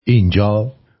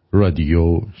اینجا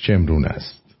رادیو شمرون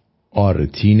است.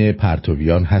 آرتین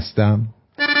پرتویان هستم.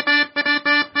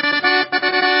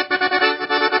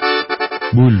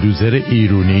 بولدوزر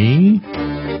ایرونی،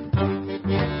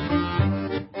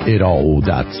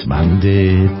 ارادتمند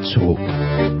تو.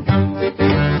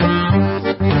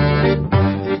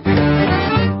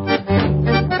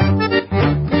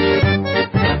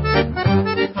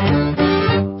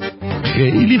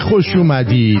 خیلی خوش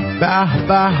اومدی. به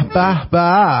به به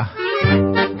به.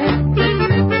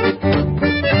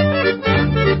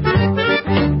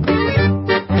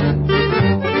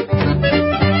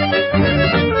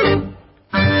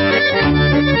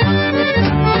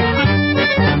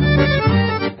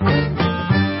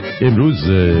 امروز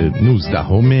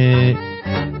 19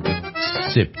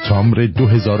 سپتامبر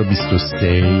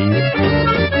 2023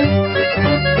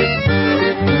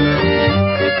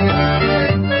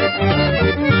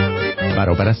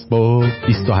 برابر است با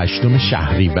 28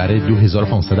 شهریور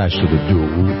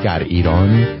 2582 در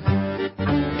ایران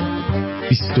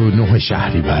 29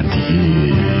 شهریور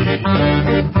دیگه.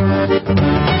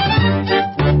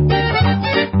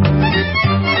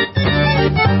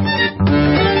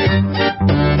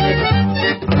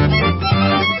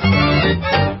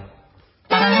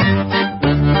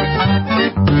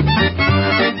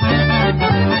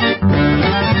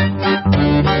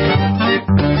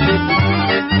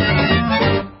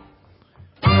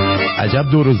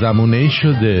 عجب دور و زمونه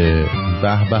شده.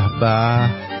 به به به.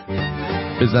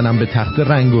 بزنم به تخت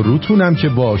رنگ و روتونم که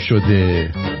وا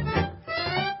شده.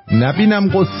 نبینم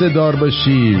قصه دار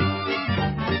باشی،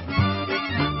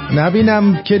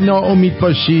 نبینم که ناامید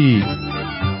باشی.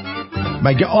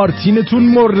 مگه آرتینتون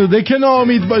مرده که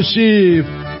ناامید باشی؟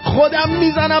 خودم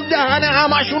میزنم دهن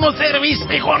همشونو سرویس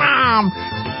میکنم.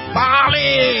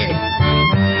 بله.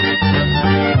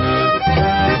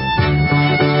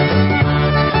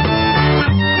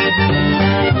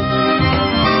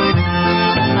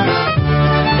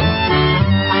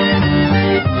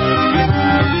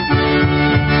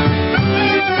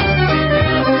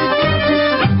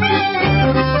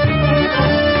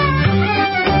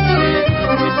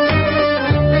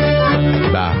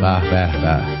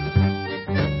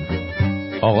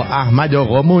 آقا احمد،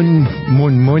 آقا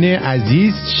من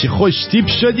عزیز، چه خوش تیپ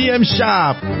شدی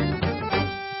امشب.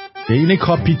 این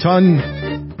کاپیتان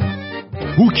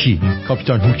هوک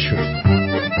شد.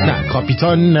 نه،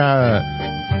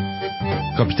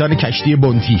 کاپیتان کشتی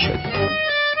بنتی شد.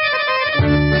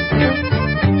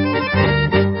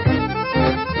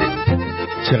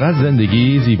 چقدر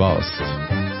زندگی زیباست،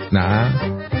 نه؟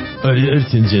 آره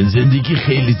ارتین جان، زندگی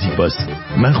خیلی زیباست.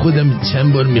 من خودم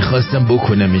چند بار میخواستم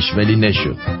بکنمش ولی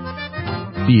نشد.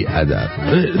 بی ادب.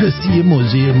 راستی یه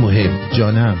موضوع مهم.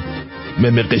 جانم.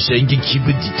 ممه قشنگی کی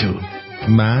بودی تو؟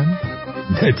 من؟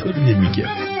 نه تو رو نمیگم.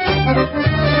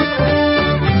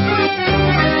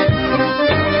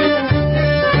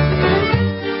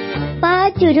 با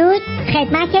درود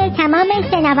خدمت تمام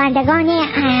شنوندگان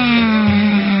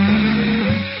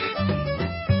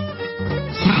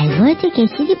سلوات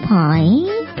کشیدی پایین؟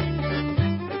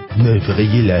 نه فقط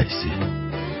یه لحظه.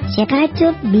 چقدر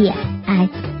تو بیا از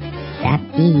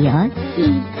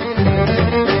ربیاتی.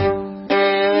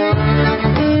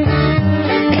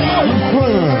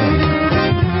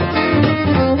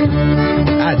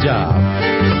 عجب.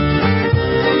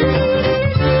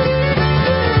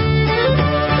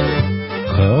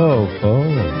 خب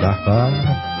به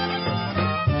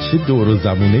چه دور و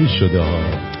زمونه شده ها.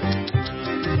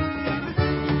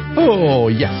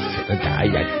 اوه یس.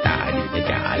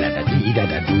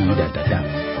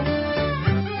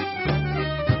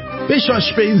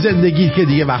 بشاش به این زندگی که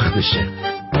دیگه وقتشه.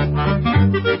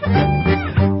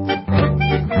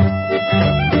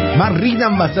 من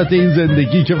ریدم وسط این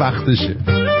زندگی که وقتشه.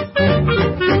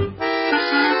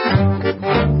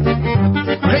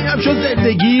 خیلی شد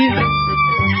زندگی.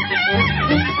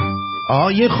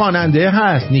 یه خواننده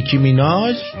هست نیکی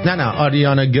میناژ، نه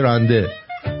آریانا گرانده،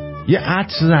 یه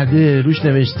عطر زده روش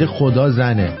نوشته خدا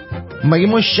زنه. مگه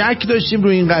ما شک داشتیم رو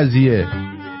این قضیه؟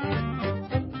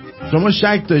 شما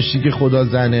شک داشتی که خدا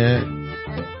زنه؟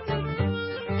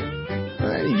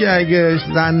 اگه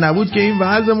زن نبود که این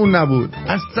وضعمون نبود.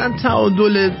 اصلا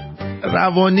تعادل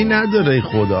روانی نداره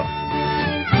خدا.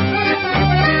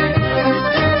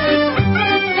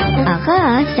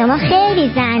 آقا شما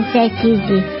خیلی زن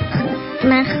ستیزی.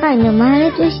 من خانوما رو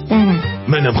دوست دارم.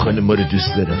 منم خانوما رو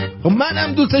دوست دارم.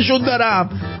 منم دوستشون دارم،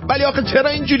 ولی آخه چرا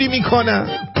اینجوری میکنم؟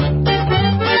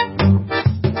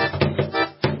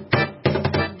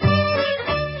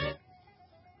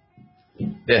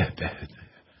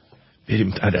 بریم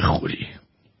تره خوری.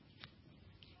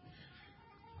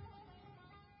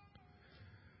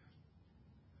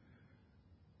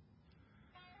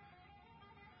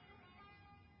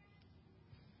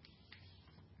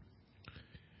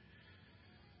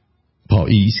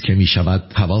 پاییز که می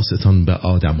شود حواستان به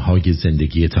آدمهای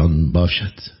زندگیتان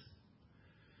باشد.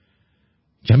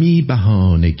 کمی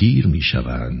بهانه‌گیر می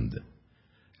شوند،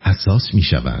 حساس می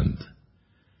شوند،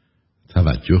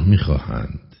 توجه می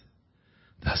خواهند.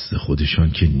 دست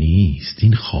خودشان که نیست،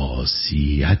 این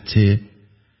خاصیت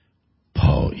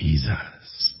پاییز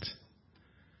است.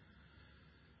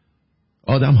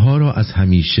 آدمها را از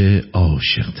همیشه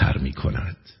عاشق تر می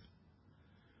کند.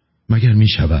 مگر می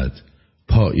شود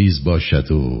پاییز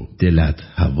باشد و دلت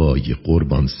هوای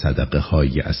قربان صدقه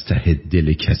های از ته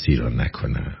دل کسی را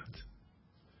نکند؟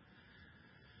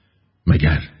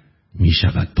 مگر می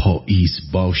شود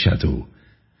پاییز باشد و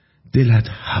دلت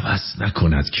هوس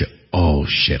نکند که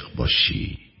عاشق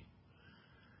باشی؟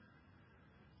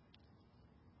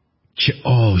 که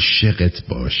عاشقت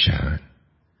باشند،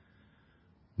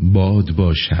 باد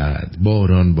باشد،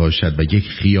 باران باشد و یک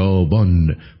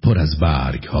خیابان پر از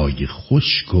برگ‌های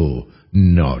خشک و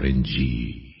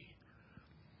نارنجی،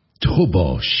 تو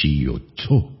باشی و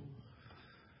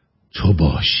تو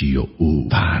باشی و او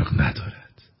فرق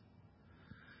ندارد.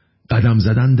 قدم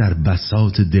زدن در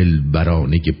بساط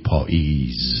دلبرانه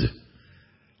پاییز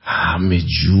همه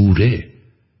جوره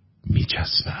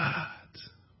می‌چسبد.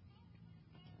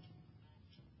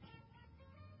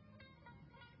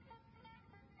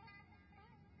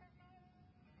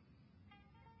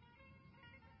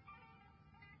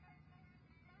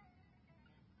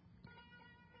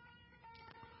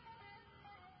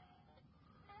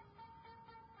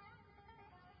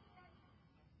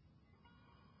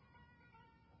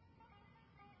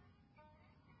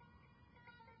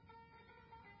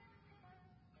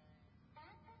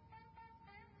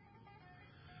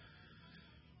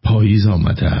 پاییز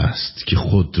آمده است که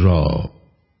خود را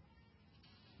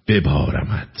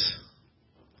ببارمت.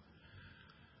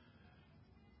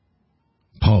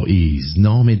 پاییز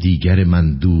نام دیگر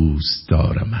من دوست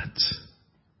دارمت.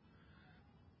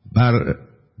 بر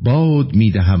باد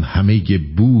میدهم همه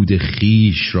بود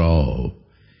خیش را،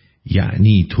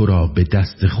 یعنی تو را به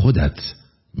دست خودت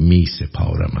می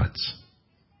سپارمت.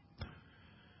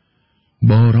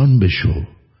 باران بشو،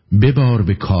 ببار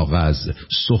به کاغذ،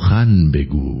 سخن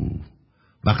بگو،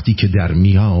 وقتی که در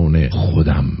میان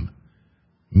خودم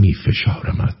می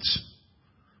فشارمت.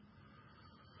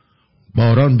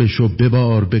 باران بشو،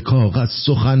 ببار به کاغذ،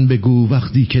 سخن بگو،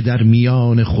 وقتی که در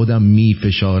میان خودم می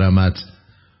فشارمت.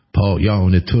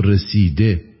 پایان تو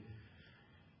رسیده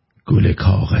گل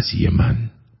کاغذی من،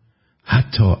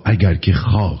 حتی اگر که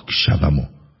خاک شوم و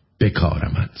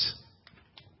بکارمت.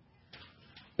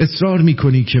 اصرار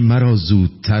میکنی که مرا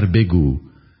زودتر بگو،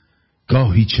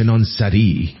 گاهی چنان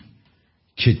سریع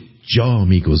که جا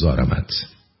میگذارمت.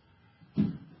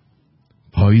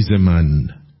 پاییز من،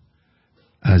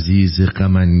 عزیز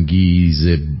غم انگیز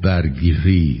برگی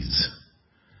ریز،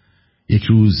 یک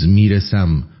روز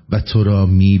میرسم و تو را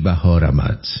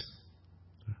میبهارمت.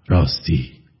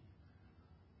 راستی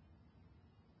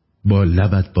با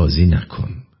لبت بازی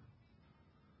نکن،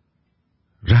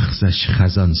 رقصش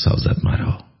خزان سازد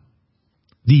مرا.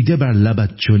 دیده بر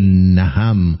لبت چون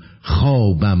نهم،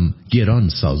 خوابم گران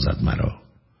سازد مرا.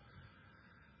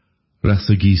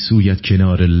 رقص گیسویت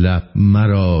کنار لب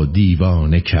مرا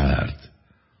دیوانه کرد.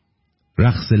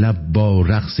 رقص لب با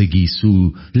رقص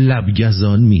گیسو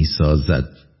لبگزان می سازد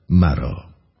مرا.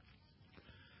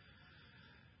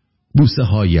 بوسه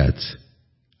هایت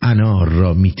انار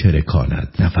را می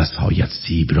ترکاند، نفس هایت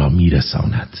سیب را می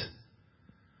رساند،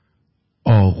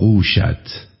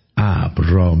 آغوشت ابر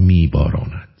را می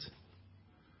باراند.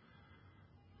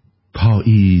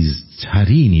 پاییز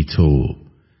ترینی تو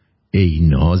ای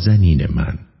نازنین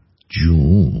من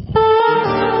جون.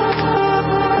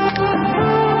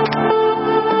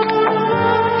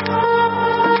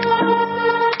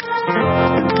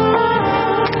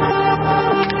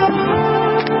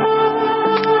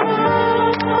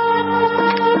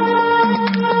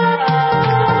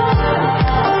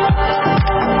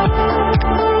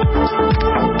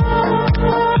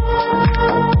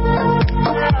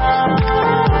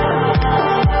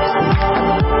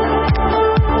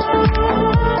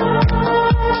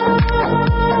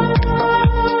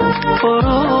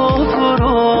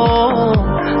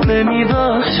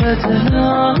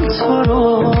 دلم تو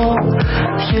رو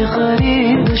که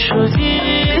غریب شدی،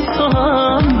 تو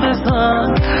هم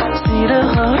بزن زیر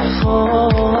حرفا.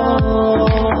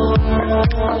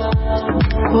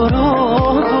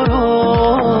 برو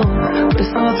برو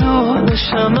بسا دور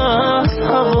بشم از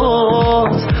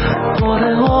حواس، بار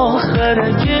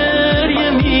آخر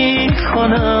گریه می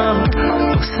کنم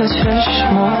بسه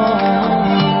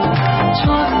چشمام.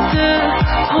 جاده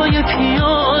های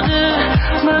پیاده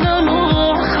منم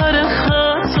آخر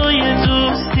خطای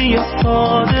دوستی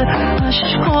ساده،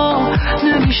 عشقا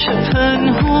نمیشه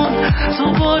پنهون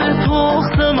دوباره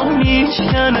بغزم و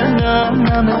میشکنه نم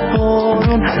نم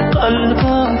بارون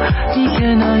قلبم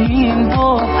دیگه نه این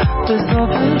بار بزا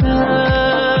بره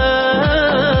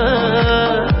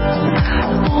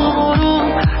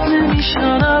بارون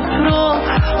نمیشن ابرا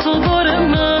دوباره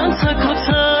من تک و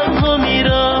تنها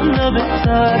میرم لب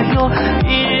دریا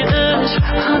این عشق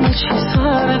همه چی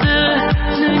سرده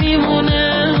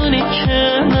نمیمونه اونی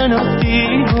که منو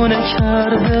دیوونه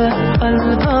کرده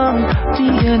قلبم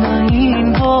دیگه نه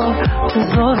این بار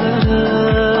بزا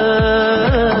بره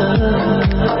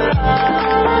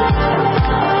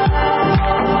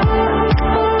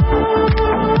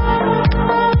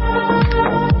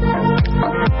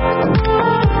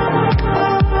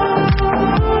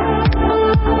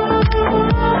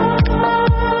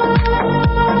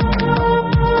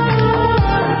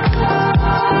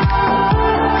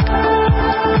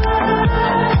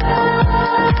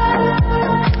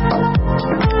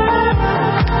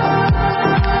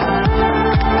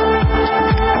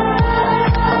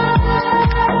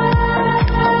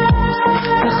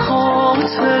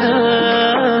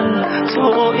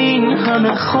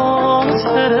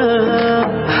خاطره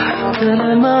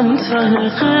دل من ته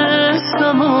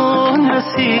قسمون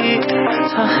رسید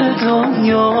ته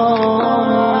دنیا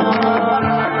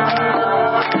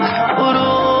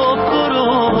برو برو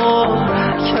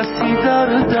کسی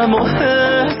دردم و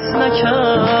حس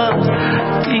نکرد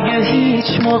دیگه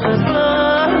هیچ موقع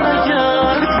بر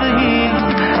نگرده این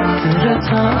دل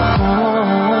تنها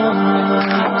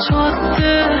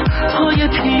جاده پای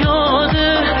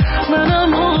پیاده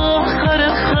منم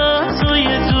آخر خطای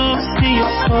دوستی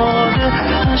ساده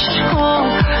عشقا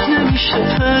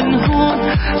نمیشه پنهون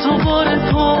دوباره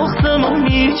بغزم و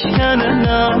میشکنه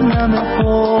نم نم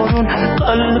بارون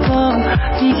قلبم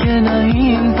دیگه نه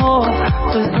این بار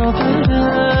بزا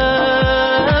بره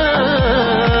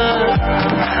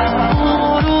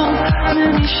بارون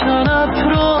نمیشن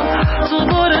ابرا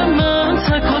دوباره من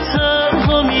تک و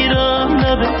تنها میرم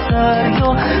لب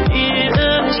دریا این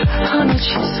عشق همه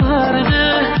چی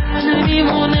سرده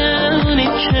نمیمونه اونی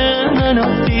که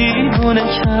منو دیوونه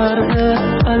کرده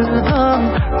قلبم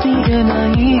دیگه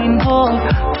نه این بار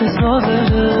بزا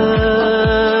بره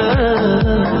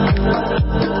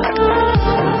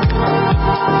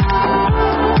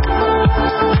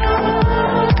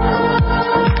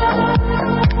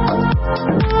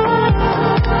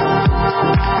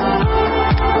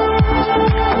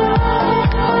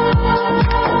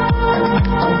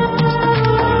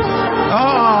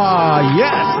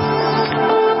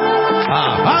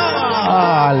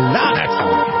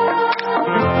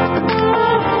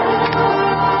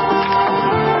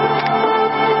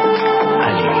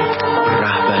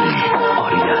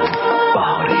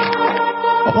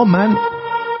من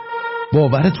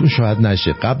باورتون شاید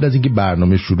نشه قبل از اینکه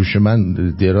برنامه شروع شه من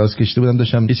دراز کشیده بودم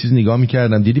داشتم یه چیز نگاه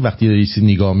میکردم. دیدی وقتی یه چیز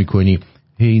نگاه میکنی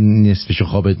هی نصفشو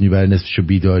خوابت میبره نصفشو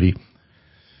بیداری.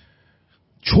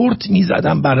 چرت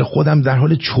میزدم برای خودم در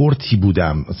حال چرتی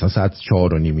بودم. مثلا ساعت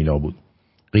 4:30 اینا بود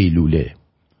قیلوله.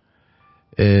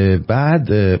 بعد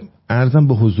عرضم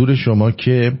به حضور شما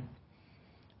که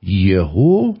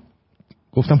یهو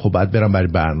گفتم خب بعد برم برای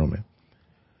برنامه.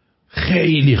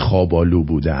 خیلی خوابالو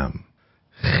بودم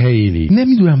خیلی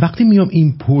نمیدونم وقتی میام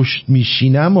این پشت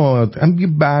میشینم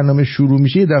هم برنامه شروع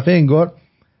میشه یه دفعه انگار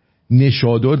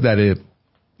نشادر در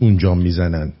اونجا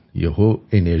میزنن یهو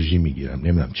انرژی میگیرم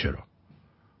نمیدونم چرا.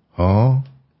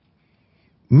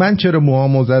 من چرا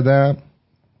موهامو زدم؟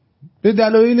 به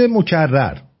دلایل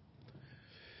مکرر.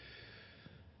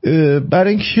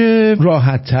 برای اینکه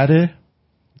راحت تره.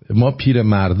 ما پیر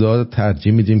مردا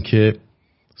ترجیح میدیم که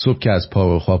صبح که از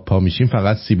خواب پا میشیم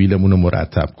فقط سیبیلمون رو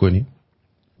مرتب کنیم.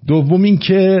 دوم این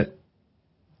که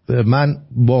من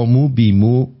با مو بی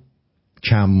مو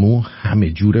کم مو همه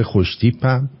جور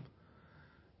خوشتیپم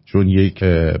چون یک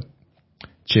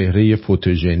چهره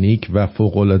فوتوژنیک و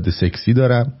فوق‌العاده سکسی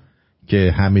دارم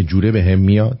که همه جوره به هم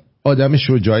میاد. آدم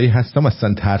شجاعی هستم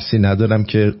اصلا ترسی ندارم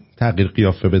که تغییر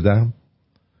قیافه بدم.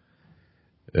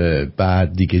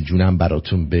 بعد دیگه جونم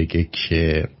براتون بگه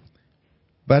که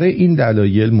برای این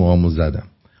دلایل موامو زدم.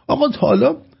 آقا تا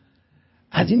حالا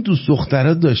از این دوست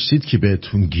دخترها داشتید که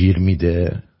بهتون گیر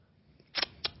میده؟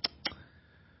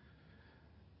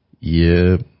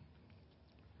 یه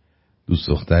دوست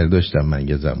دختری داشتم من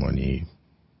یه زمانی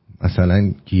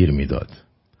مثلا گیر میداد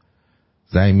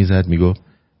زنگ میزد میگفت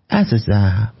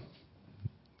عزیزم.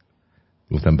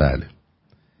 گفتم بله.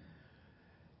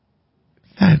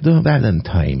 فردا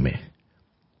ولنتاینه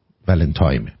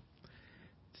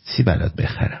چی برات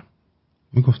بخرم؟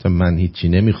 میگفتم من هیچی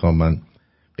نمیخوام. من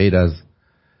غیر از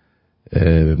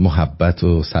محبت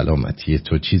و سلامتی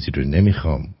تو چیزی رو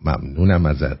نمیخوام. ممنونم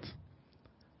ازت.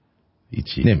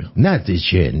 هیچی نمیخوام. نه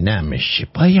دیگه نمیشه،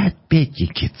 باید بگی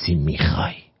که چی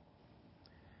میخوای.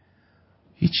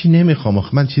 هیچی نمیخوام،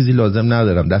 من چیزی لازم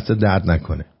ندارم، دست درد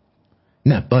نکنه.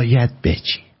 نه باید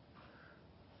بگی.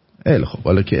 خب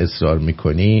حالا که اصرار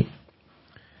میکنی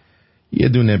یه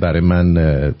دونه برای من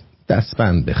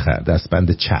دستبند بخر،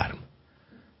 دستبند چرم.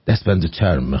 دستبند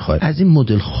چرم میخوای؟ از این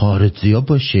مدل خارجی ها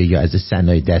باشه یا از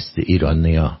صنایع دست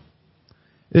ایرانی ها؟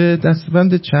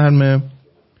 دستبند چرم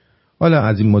حالا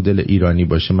از این مدل ایرانی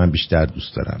باشه، من بیشتر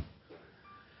دوست دارم.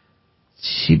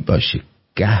 چی باشه؟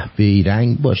 قهوه‌ای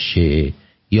رنگ باشه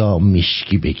یا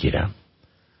مشکی بگیرم؟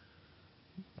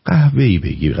 قهوه‌ای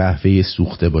بگیر، قهوه‌ای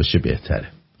سوخته باشه بهتره.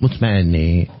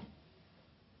 مطمئنی؟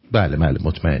 بله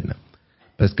مطمئنم.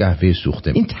 پس قهوه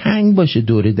سوخته. این تنگ باشه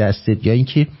دور دستت یا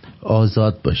اینکه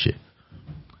آزاد باشه؟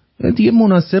 دیگه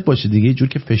مناسب باشه دیگه، یه جور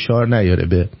که فشار نیاره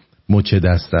به مچ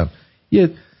دستم. یه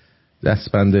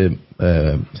دستبند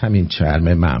همین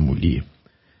چرم معمولی.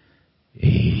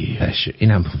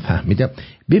 اینم فهمیدم.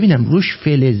 ببینم روش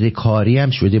فلز کاری هم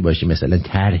شده باشه، مثلا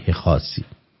طرح خاصی.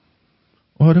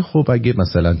 آره خب اگه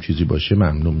مثلا چیزی باشه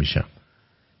ممنون میشم.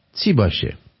 چی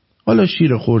باشه؟ حالا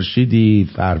شیر خورشیدی،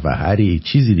 فروهری،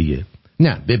 چیزی دیگه.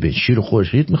 نه ببین، شیر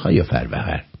خورشید میخوای یا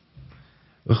فروهر؟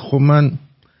 خب من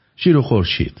شیر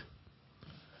خورشید.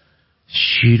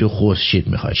 شیر خورشید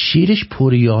میخوای. شیرش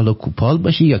پر یال و کوپال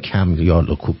باشه یا کم یال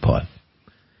و کوپال؟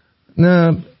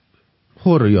 نه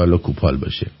پر یال و کوپال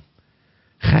باشه.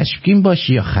 خشمگین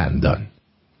باشه یا خندان؟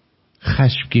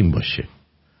 خشمگین باشه.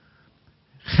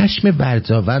 خشم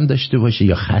برجاوند داشته باشه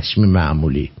یا خشم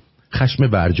معمولی؟ خشم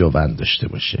برجاوند داشته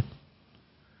باشه.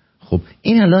 خب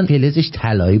این الان فلزش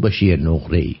طلایی باشه یا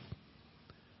نقره‌ای؟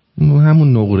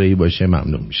 همون نقره‌ای باشه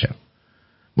ممنون میشم.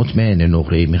 مطمئن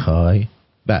نقره‌ای میخوای؟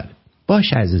 بله.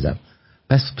 باشه عزیزم،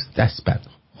 پس دستبند.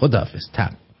 خداحافظ.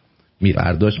 تم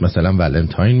برداشت مثلا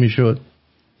ولنتاین میشد،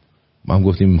 ما هم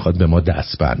گفتیم میخواد به ما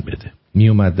دستبند بده.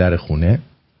 میومد در خونه،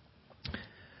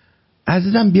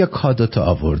 عزیزم بیا کادوتو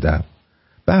آوردم.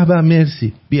 به به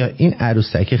مرسی. بیا این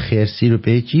عروسک خرسی رو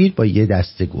بگیر با یه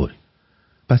دسته گل.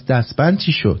 پس دستبند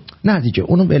چی شد؟ نه دیگه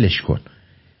اونو ولش کن،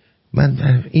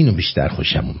 من اینو بیشتر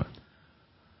خوشم اومد.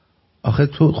 آخه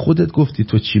تو خودت گفتی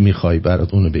تو چی میخوای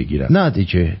برات اونو بگیرم. نه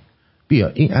دیگه بیا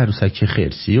این عروسک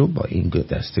خرسی رو با این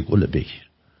دسته گل بگیر.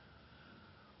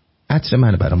 عطر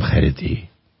منو برام خریدی؟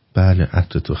 بله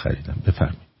عطر تو خریدم.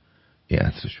 بفرمایید این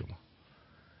عطر شما.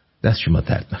 دست شما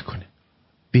درد نکنه.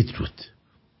 بدرود.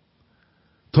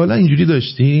 تا حالا اینجوری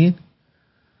داشتین؟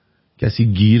 کسی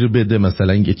گیر بده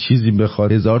مثلا یه چیزی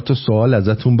بخواد 1000 تا سوال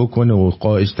ازتون بکنه و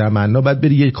خواهش تمنا، بعد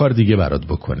بری یه کار دیگه برات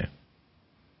بکنه.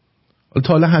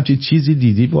 تا حالا همچین چیزی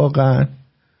دیدی واقعا؟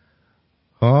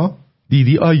 ها؟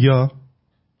 دیدی؟ آیا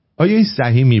این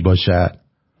صحیح می باشد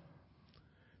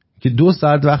که 2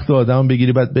 ساعت وقت آدم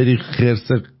بگیری بعد بری خرس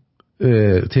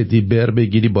تدی بر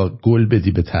بگیری با گل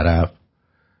بدی به طرف؟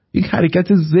 این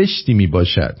حرکت زشتی می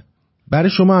باشد. برای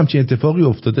شما همچین اتفاقی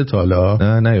افتاده تا حالا؟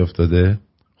 نه نیفتاده.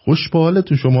 خوش به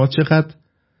حالتون، شما چقدر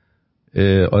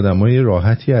آدمای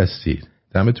راحتی هستید.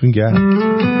 دمتون گرم.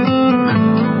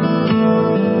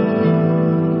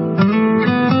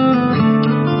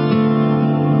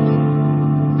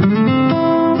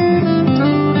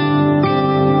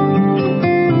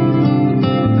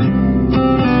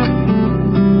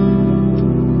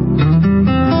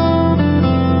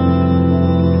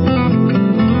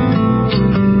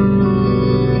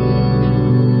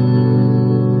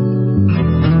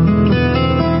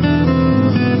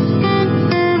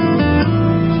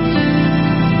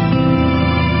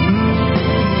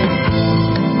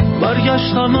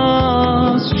 برگشتم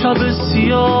از شب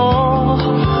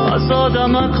سیاه، از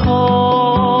آدمک‌های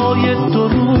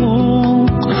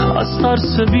دروغ، از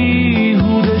ترس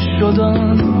بیهوده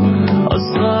شدن، از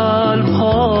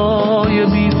قلب‌های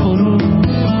بی‌فروغ.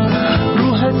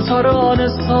 روح ترانه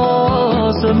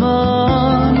ساز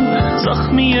من،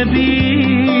 زخمی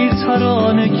بی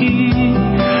ترانگی،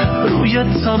 روی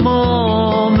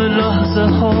تمام لحظه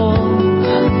ها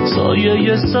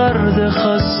سایه سرد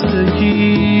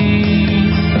خستگی.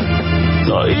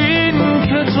 تا این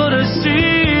که تو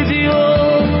رسیدی و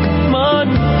من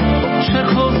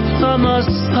شکفتم از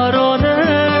ترانه،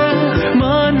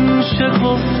 من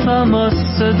شکفتم از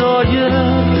صدای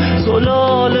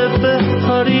زلال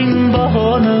بهترین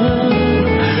بهانه.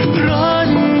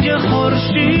 رنگ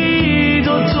خورشید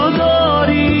و تو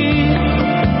داری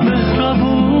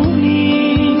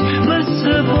مهربونی،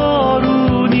 مثل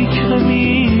بارونی که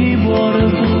میباره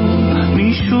و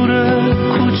میشوره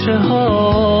کوچه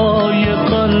های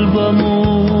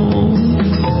قلبمون.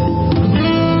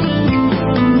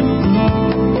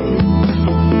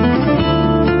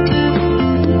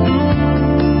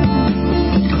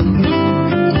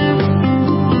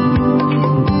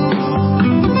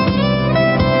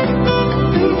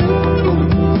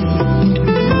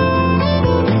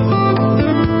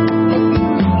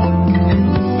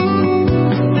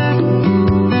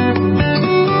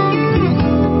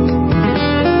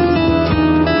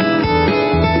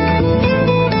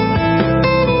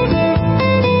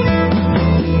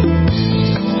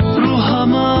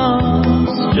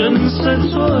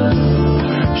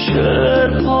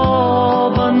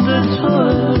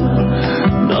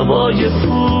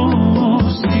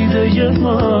 زنده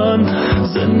من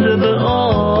زنده به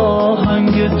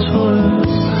آهنگ توه.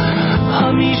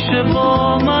 همیشه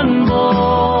با من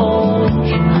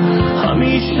باش،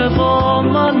 همیشه با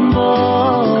من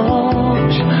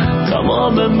باش،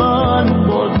 تمام من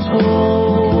با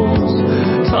توست،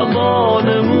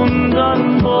 توان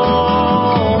موندن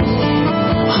باش.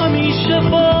 همیشه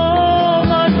با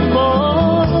من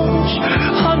باش،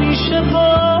 همیشه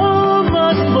با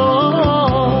من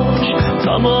باش،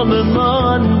 تمام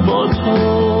من با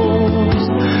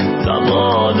توست،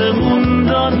 توان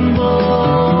موندن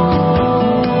باش.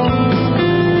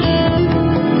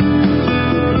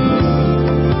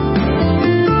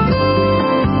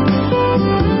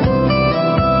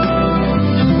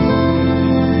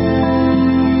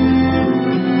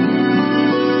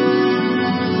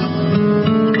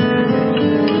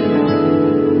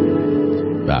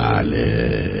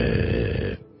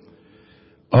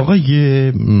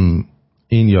 آقای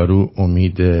این یارو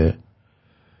امید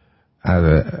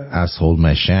اسهول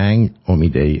مشنگ،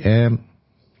 امید AM،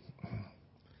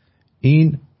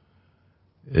 این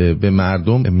به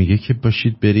مردم میگه که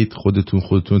باشید برید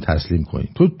خودتون تسلیم کنید.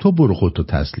 تو برو خودتو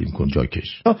تسلیم کن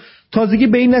جاکش. تازگی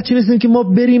به این نتیجه رسیدیم که ما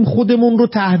بریم خودمون رو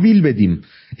تحویل بدیم.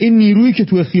 این نیرویی که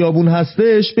تو خیابون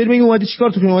هستش بریم بگیم اومدی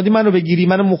چیکار تو کنی؟ اومدی منو بگیری،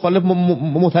 منو مخالف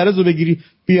معترض رو بگیری،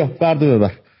 بیا فردا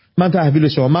ببر، من تحویل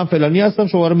شما، من فلانی هستم،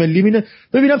 شماره ملی مینه،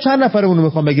 ببینم چند نفرمون رو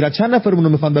میخوان بگیرن، چند نفرمون رو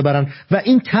میخوان ببرن و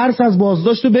این ترس از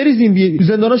بازداشت رو بریزیم،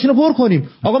 زنداناش اینو پر کنیم.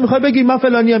 آقا میخوای بگی من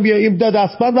فلانی ام، بیا این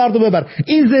دستبند بردو ببر.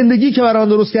 این زندگی که برام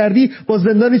درست کردی با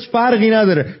زندان هیچ فرقی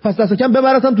نداره، پس دست کم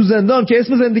ببرتم تو زندان که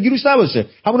اسم زندگی روش نباشه،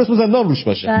 همون اسم زندان روش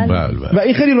باشه. و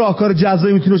این خیلی راهکار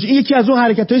جذابی میتونه باشه. این یکی از اون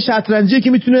حرکت‌های شطرنجیه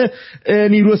که میتونه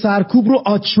نیروی سرکوب رو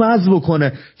آچمز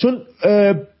بکنه، چون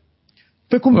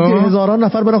فکر کنم که هزاران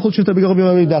نفر برن خودشون تا بگه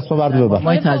بیا دست‌پا بردو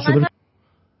ببر.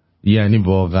 یعنی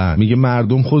واقعا میگه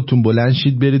مردم خودتون بلند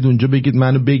شید برید اونجا بگید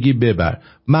منو بگی ببر،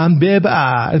 من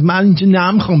ببر، من اینجا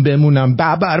نمیخوام بمونم،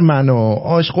 ببر منو،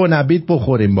 عاشق و نبید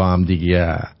بخوریم با هم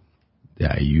دیگه.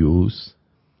 دیوس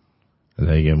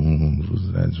اگه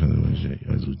روز رد شده باشه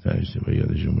یا زودتر اشتباه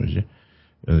یادشون باشه،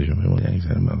 یادشون باشه یک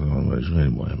سر مقام باشه خیلی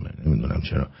مهمه. نمیدونم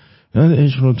چرا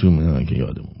یادش رو تو میدونم که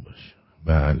یادمون باشه.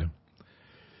 بله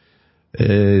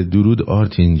درود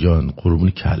آرتین جان، قربون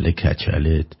کله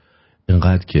کچلت،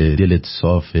 اینقدر که دلت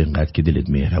صافه، اینقدر که دلت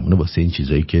مهربونه واسه این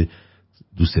چیزایی که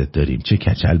دوستت داریم، چه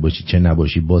کچل باشی چه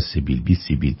نباشی، با سیبیل بی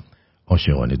سیبیل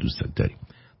عاشقانه دوستت داریم.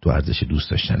 تو ارزش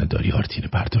دوست داشتن داری آرتین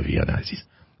پرتویان عزیز.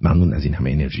 ممنون از این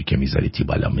همه انرژی که میذاری. تی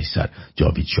بالا میسر،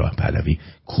 جاوید شاه پهلوی،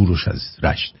 کوروش از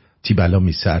رشت، تی بالا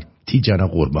میسر، تی جنا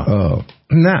قربان.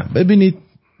 نه ببینید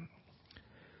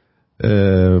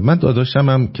من داداشم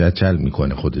هم کچل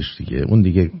میکنه خودش دیگه، اون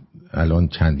دیگه الان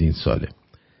چندین ساله.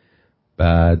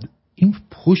 بعد این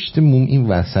پشت موم این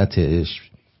وسطش،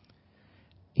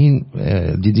 این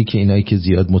دیدی که اینایی که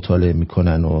زیاد مطالعه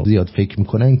میکنن و زیاد فکر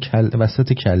میکنن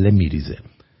وسط کله میریزه.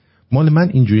 مال من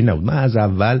اینجوری نبود. من از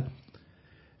اول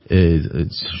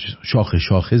شاخه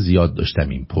شاخه زیاد داشتم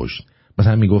این پشت.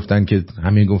 مثلا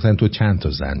میگفتن تو چند تا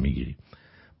زن میگیری.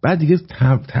 بعد دیگه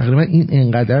تقریبا این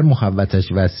انقدر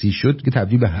محوطش وسیع شد که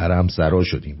تبدیل به حرم سرا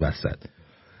شد این وسط،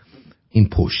 این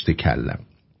پشت کلم.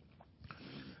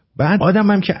 بعد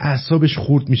آدم هم که اعصابش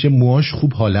خورد میشه موهاش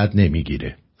خوب حالت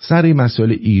نمیگیره. سر این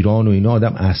مسائل ایران و اینا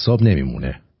آدم اعصاب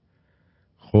نمیمونه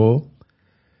خب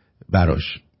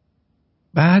براش.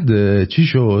 بعد چی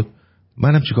شد؟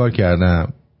 منم چیکار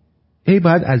کردم؟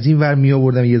 بعد از این ور می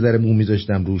آوردم یه ذره مو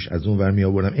میذاشتم روش، از اون ور می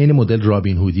آوردم این مدل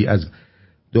رابین هودی از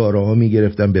داراها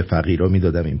میگرفتم به فقیرها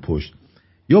میدادم این پشت.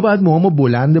 یا بعد موهامو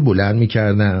بلند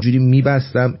میکردم جوری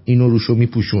میبستم اینو روشو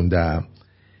میپوشوندم،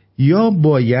 یا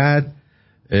باید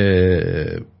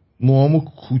موهامو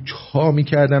کوتاه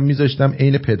میکردم میذاشتم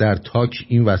عین پدر تاک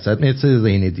این وسط مثل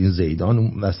زینالدین زیدان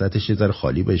اون وسطش یه ذره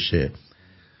خالی بشه.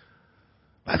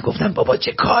 بعد گفتم بابا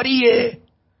چه کاریه،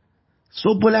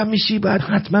 صبح بلند میشی بعد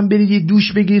حتما برید یه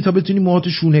دوش بگیری تا بتونی موهاتو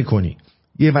شونه کنی،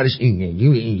 یه ورش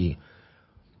این.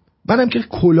 منم که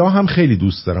کلاه هم خیلی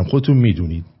دوست دارم، خودتون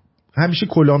میدونید همیشه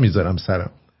کلاه میذارم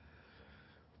سرم.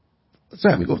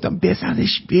 میگفتم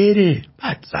بزنش بره.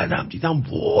 بعد زدم دیدم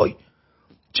وای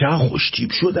چقدر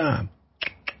خوشتیپ شدم،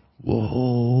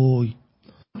 وای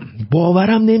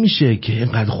باورم نمیشه که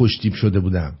اینقدر خوشتیپ شده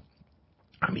بودم.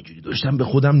 همینجوری داشتم به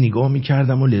خودم نگاه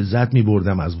میکردم و لذت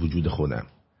میبردم از وجود خودم.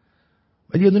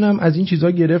 بعد یه دونم از این چیزها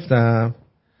گرفتم،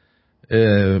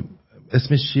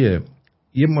 اسمش چیه،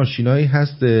 یه ماشینایی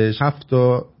هستش 7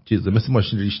 تا چیز مثل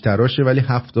ماشین ریش تراشه ولی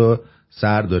 7 تا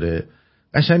سر داره.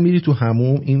 قشنگ میری تو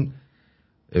حموم این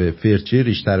فرچه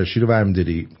ریش تراشی رو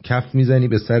برمی‌داری، کف میزنی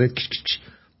به سر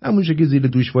همونجا که زیر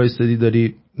دوش وایستادی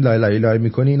داری لای لای لای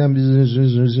میکنی، اینم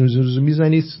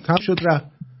میزنی تمام شد رفت.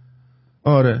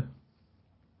 آره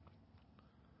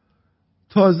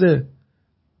تازه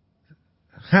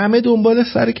همه دنبال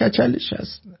سر کچلش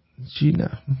هست. چی نه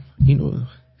اینو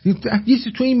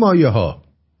یسی تو این مایه ها.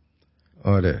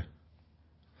 آره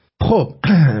خب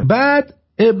بعد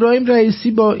ابراهیم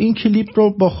رئیسی با این کلیپ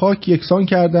رو با خاک یکسان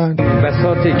کردن.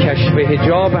 بساط کشف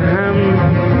حجاب هم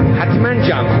حتما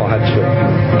جمع خواهد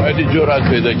شد. خیلی جرأت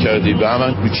پیدا کردی به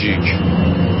من کوچیک.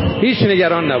 هیچ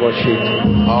نگران نباشید.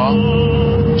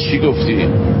 چی گفتی؟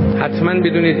 حتما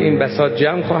بدونید این بساط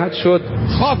جمع خواهد شد.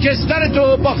 خاکستر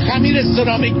تو با خمیر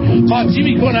سرامیک قاطی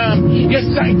میکنم، یه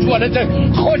سنگ توالت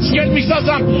خوشگل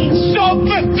میسازم،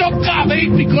 صبح قهوه‌ای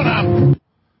میکنم.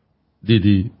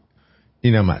 دیدی؟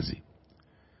 اینم ازی.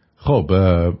 خب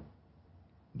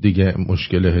دیگه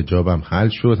مشکل حجابم حل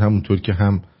شد، همونطور که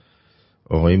هم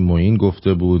آقای معین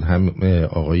گفته بود، هم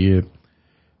آقای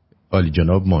عالی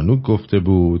جناب مانوک گفته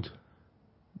بود.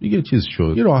 دیگه چیز شد،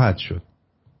 دیگه راحت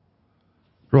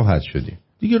شدیم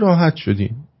دیگه، راحت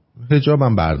شدیم.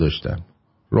 حجابم برداشتم،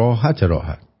 راحت.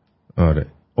 آره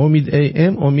امید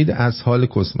امید از حال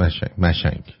کس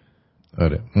مشنگ.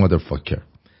 آره مادرفاکر.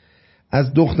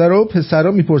 از دخترها و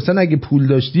پسرها میپرسن اگه پول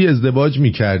داشتی ازدواج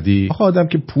میکردی؟ آدم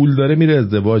که پول داره میره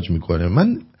ازدواج میکنه.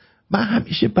 من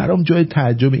همیشه برام جای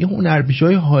تعجبه این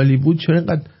هنرپیشه‌های هالیوود چرا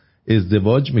اینقدر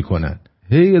ازدواج میکنن.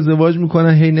 هی ازدواج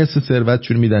میکنن، هی نصف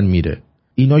ثروتشون میدن میره.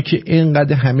 اینا که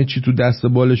اینقدر همه چی تو دست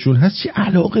بالشون هست چه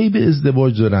علاقه‌ای به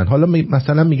ازدواج دارن؟ حالا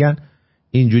مثلا میگن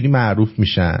اینجوری معروف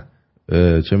میشن،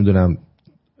 چه میدونم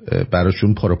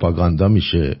براشون پروپاگاندا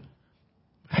میشه.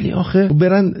 ولی آخه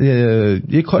برن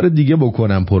یه کار دیگه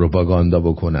بکنن، پروپاگاندا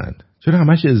بکنن. چرا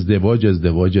همش ازدواج؟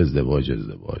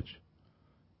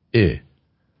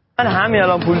 من همین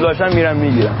الان پول داشتم میرم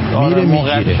میگیرم. میره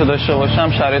موقعیتشو داشته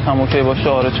باشم، شرایطم اوکی باشه.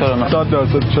 آره چرا نه؟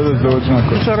 100% چرا ازدواج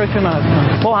نکنم؟ چرا که نه؟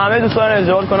 خب همه دوست دارن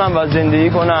ازدواج کنن و زندگی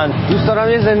کنن. دوست دارم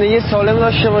یه زندگی سالم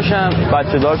داشته باشم،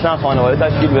 بچه دار شن، خانواده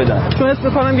تشکیل بدن. چون حس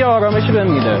می‌کنم یه آرامشی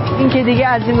بهم میده. این که دیگه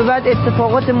از این به بعد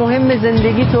اتفاقات مهم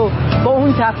زندگی تو با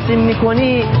اون تقسیم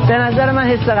می‌کنی، به نظر من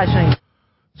حس قشنگه.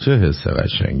 چه حس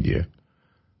قشنگیه؟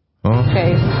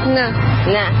 خیر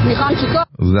نه میخوام چیکار؟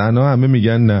 زنا همه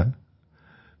میگن نه.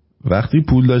 وقتی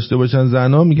پول داشته باشن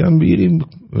زنا میگن بریم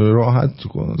راحت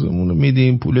کنزمونو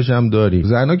میدیم، پولش هم داریم.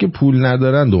 زنا که پول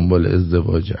ندارن دنبال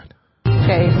ازدواجن.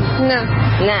 خیر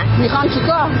نه میخوام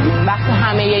چیکار؟ وقتی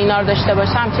همه اینا رو داشته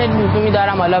باشم چه لزومی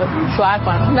دارم حالا شوهر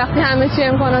کنم؟ وقتی همه چی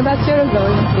امکانات هست چرا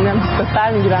ازدواج؟ اینم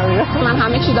سر میگیرم. من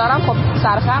همه چی دارم، خب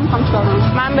سرخر میخوام چیکار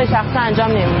کنم؟ من به شخص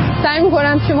انجام نمیدم. سعی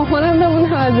میکنم که ماهانم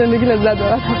بمونم، از زندگی لذت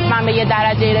ببرم. من به یه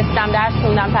درجه رسیدم، درس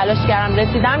خوندم، تلاش کردم،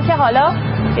 رسیدم که حالا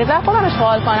یه ذره خودم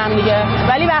اشغال کنم دیگه.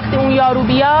 ولی وقتی اون یارو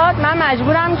بیاد من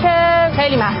مجبورم که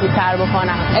خیلی محدودتر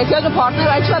بکنم. احتیاج به پارتنر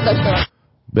باید چقدر داشته باشه؟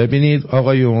 ببینید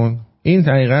آقایون، این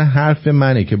دقیقا حرف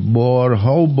منه که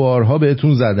بارها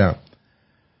بهتون زدم.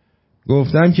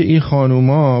 گفتم که این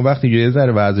خانوما وقتی یه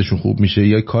ذره وضعشون خوب میشه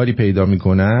یا کاری پیدا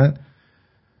میکنن،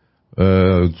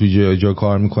 تو جا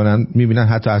کار میکنن، میبینن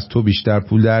حتی از تو بیشتر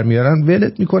پول در میارن،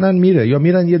 ولت میکنن میره، یا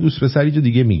میرن یه دوست پسری جو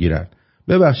دیگه میگیرن.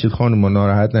 ببخشید خانوما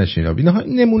ناراحت نشین، اینا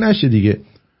نمونهشه دیگه.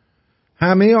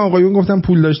 همه آقایون گفتن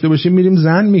پول داشته باشیم میریم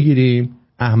زن میگیریم.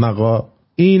 احمقا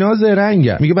اینا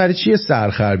زرنگن. میگه برای چیه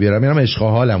سرخر بیارم، میرم عشق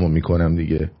حالمو میکنم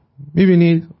دیگه.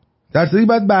 میبینید در صدی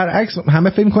باید برعکس، همه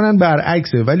فکر میکنن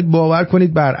برعکسه، ولی باور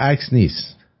کنید برعکس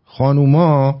نیست.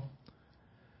 خانوما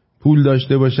پول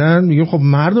داشته باشن میگم خب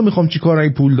مردو میخوام چی کارایی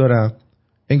پول دارم.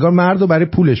 انگار مردو برای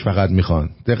پولش فقط میخوان.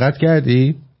 دقت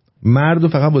کردی؟ مردو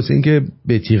فقط واسه این که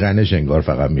بتیغنش انگار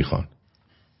فقط میخوان.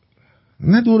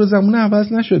 نه دور زمونه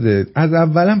عوض نشده، از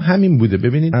اولم همین بوده.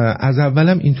 ببینید از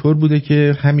اولم اینطور بوده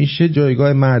که همیشه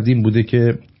جایگاه مردین بوده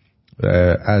که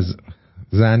از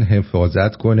زن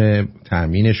حفاظت کنه،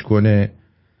 تأمینش کنه.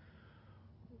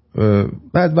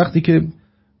 بعد وقتی که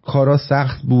کارا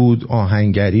سخت بود،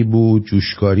 آهنگری بود،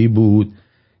 جوشکاری بود،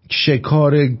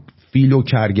 شکار فیل و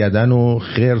کرگدن و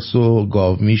خرس و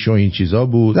گاومیش و این چیزا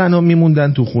بود، زنها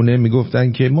میموندن تو خونه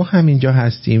میگفتن که ما همینجا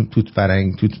هستیم،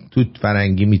 توت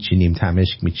فرنگی میچینیم،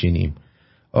 تمشک میچینیم.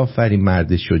 آفرین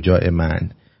مرد شجاع من،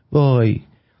 وای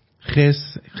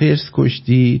خرس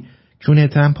کشتی،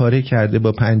 کونتم پاره کرده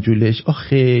با پنجولش،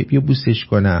 آخه بیا بوسش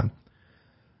کنم.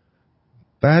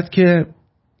 بعد که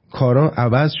کارا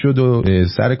عوض شد و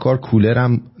سر کار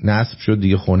کولرم نصب شد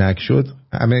دیگه، خنک شد،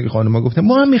 همه خانم‌ها گفتن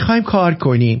ما هم میخوایم کار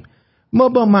کنیم، ما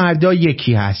با مردا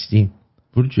یکی هستیم.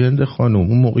 برو جند خانم،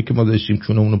 اون موقعی که ما داشتیم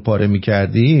چونمونو پاره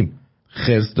میکردیم،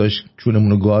 خرس داشت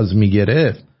چونمونو گاز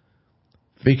میگرفت،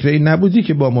 فکر این نبودی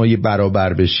که با ما یه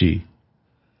برابر بشی.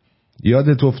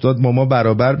 یادت افتاد ما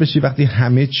برابر بشی وقتی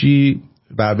همه چی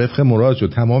بر وفق مراد شد.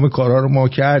 تمام کارها رو ما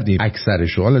کردیم،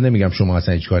 اکثرشو. حالا نمیگم شما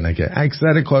اصلا هیچ کار نکرد،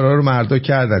 اکثر کارها رو مردا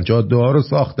کردن. جاده ها رو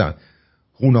ساختن،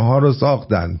 خونه ها رو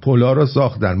ساختن، پلا رو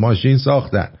ساختن، ماشین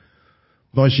ساختن،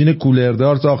 ماشین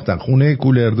کولردار ساختن، خونه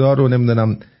کولردار رو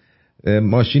نمیدونم،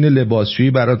 ماشین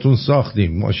لباسشویی براتون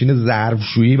ساختیم، ماشین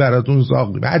ظرفشویی براتون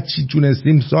ساختیم، هر چی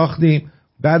تونستیم ساختیم.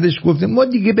 بعدش گفتیم ما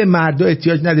دیگه به مردا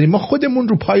احتیاج نداریم، ما خودمون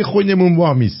رو پای خودمون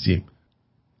وامیستیم.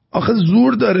 آخه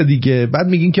زور داره دیگه. بعد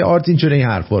میگین که آرتین چرا این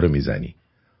حرفا رو میزنی؟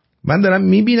 من دارم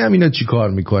میبینم اینا چی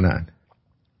کار میکنن.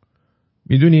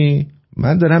 میدونی؟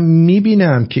 من دارم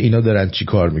میبینم که اینا دارن چی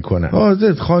کار میکنن.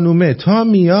 حاضرت خانومه تا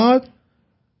میاد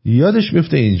یادش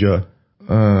میفته اینجا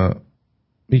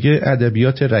میگه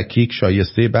ادبیات رکیک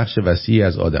شایسته بخش وسیعی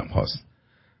از آدم هاست.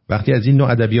 وقتی از این نوع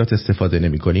ادبیات استفاده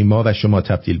نمی کنیم ما و شما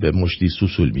تبدیل به مشتی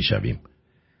سوسول می شویم.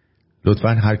 لطفاً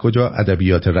هر کجا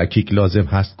ادبیات رکیک لازم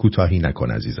هست کوتاهی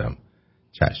نکن عزیزم.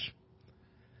 چشم.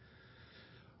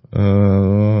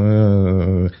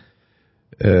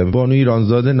 بانو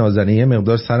ایرانزاد نازنین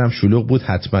مقدار سرم شلوغ بود،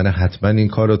 حتما این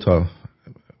کار رو تا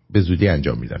به زودی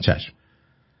انجام میدم. چشم.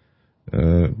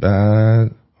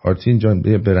 بعد آرتین جان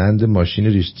برند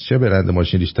ماشین چه برند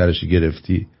ماشین ریشترشی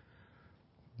گرفتی؟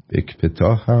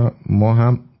 اکپتاه ما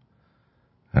هم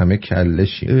همه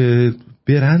کلشی.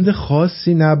 برند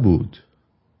خاصی نبود.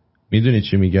 میدونی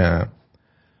چی میگم؟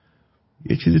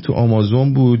 یه چیزی تو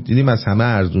آمازون بود دیدیم از همه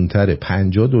ارزون تره،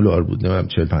 $50 بود، نمیدونم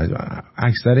 45.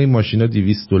 اکثر این ماشینا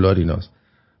 $200 ایناست.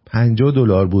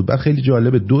 $50 بود. بعد خیلی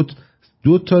جالبه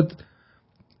دو تا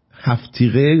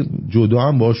هفتیقه جدا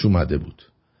هم باش اومده بود،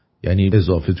 یعنی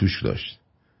اضافه توش داشت.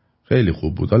 خیلی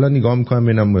خوب بود. حالا نگاه میکنم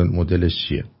ببینم مدلش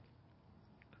چیه.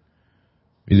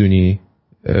 میدونی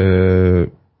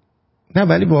نه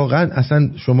ولی واقعا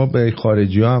اصلا شما به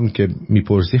خارجی ها هم که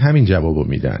میپرسی همین جوابو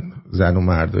میدن، زن و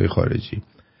مردای خارجی.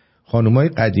 خانومای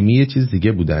قدیمی یه چیز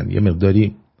دیگه بودن، یه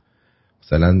مقداری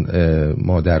مثلا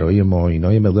مادرای ما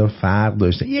اینا یه مقدار فرق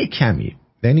داشتن، یه کمی،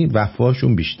 یعنی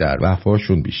وفاشون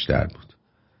بیشتر بود.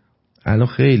 الان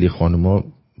خیلی خانوما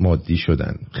مادی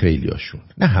شدن، خیلی هاشون،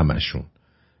 نه همشون.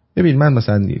 ببین من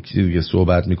مثلا یک چیزی دیگه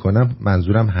صحبت میکنم،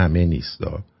 منظورم همه نیست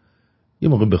یه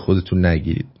موقع به خودتون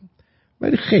نگیرید،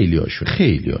 ولی خیلی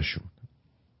هاشون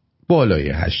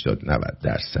بالای 80-90%.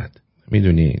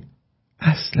 میدونی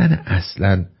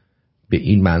اصلا به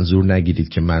این منظور نگیرید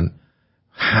که من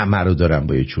همه رو دارم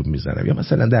با یه چوب میزنم، یا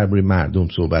مثلا درباره مردم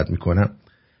صحبت میکنم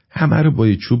همه رو با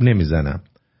یه چوب نمیزنم.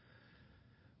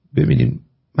 ببینین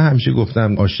من همیشه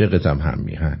گفتم عاشقتم هم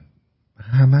میهن،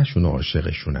 همشون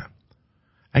عاشقشونم.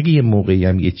 اگه یه موقعی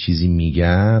هم یه چیزی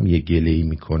میگم، یه گله‌ای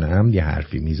میکنم، یه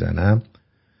حرفی میزنم،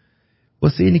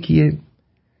 واسه اینه که یه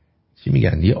چی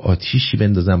میگن، یه آتیشی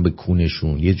بندازم به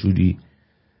کونشون، یه جوری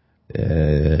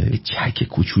چک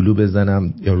کوچولو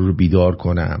بزنم یا رو بیدار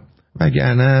کنم.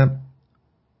 وگرنه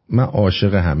من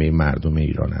عاشق همه مردم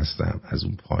ایران هستم، از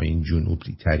اون پایین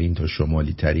جنوبی ترین تا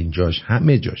شمالی ترین جاش،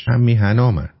 همه جاش هم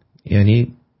میهنامن. یعنی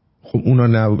خب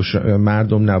اونا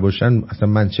مردم نباشن اصلا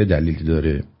من چه دلیلی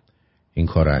داره این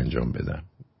کار رو انجام بدم؟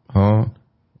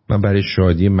 من برای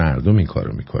شادی مردم این کار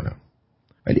رو میکنم.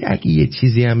 ولی اگه یه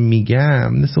چیزی هم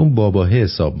میگم مثل اون باباه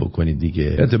حساب بکنید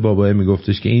دیگه. حتی باباه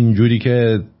میگفتش که اینجوری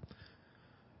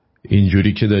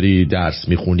که داری درس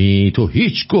میخونی تو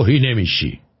هیچ گوهی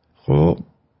نمیشی. خب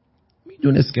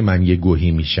میدونست که من یه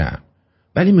گوهی میشم،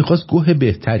 ولی میخواست گوه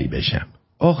بهتری بشم.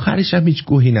 آخرش هم هیچ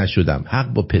گوهی نشدم،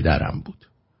 حق با پدرم بود.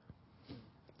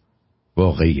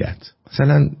 واقعیت.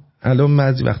 مثلا الان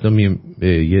بعضی وقتا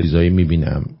یه چیزایی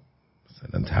میبینم،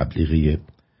 مثلا تبلیغی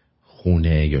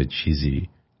خونه یا چیزی،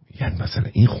 یعنی مثلا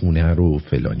این خونه رو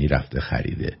فلانی رفته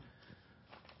خریده.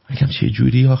 میگم چه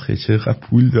جوری آخه، چقدر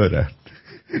پول دارن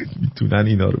میتونن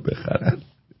اینا رو بخرن؟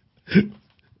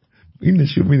 این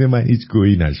نشون میده من هیچ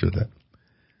گویی نشدم.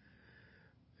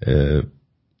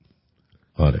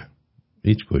 آره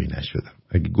هیچ گویی نشدم.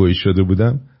 اگه گویی شده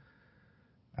بودم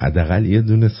حداقل یه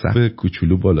دونه صف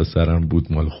کوچولو بالا سرم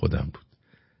بود، مال خودم بود.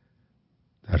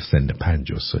 در سن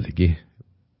 50 سالگی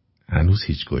هنوز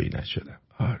هیچ گویی نشدم.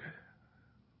 آره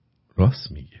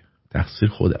راست میگه، تقصیر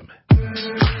خودمه.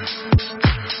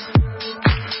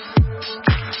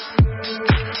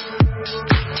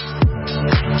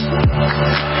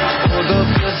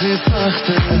 خدافزی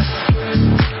سخته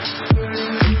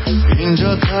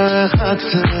اینجا ته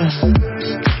خطه،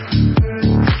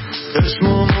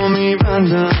 چشمامو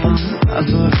میبندم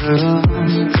نظاهرم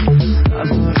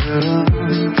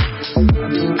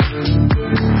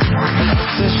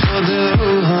خسته شده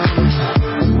روحم،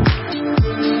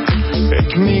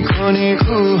 فکر میکنی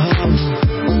کوهم،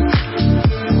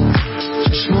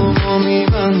 چشمامو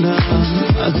میبندم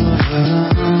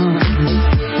نظاهرم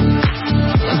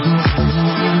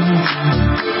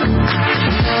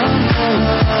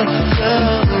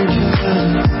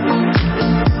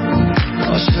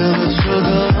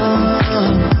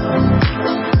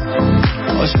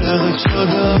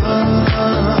شدم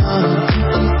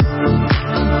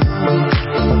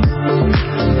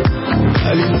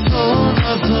ولی تو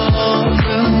نزار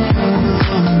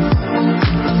بمونم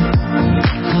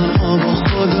تنها با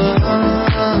خودم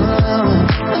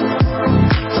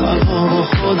تنها با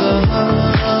خودم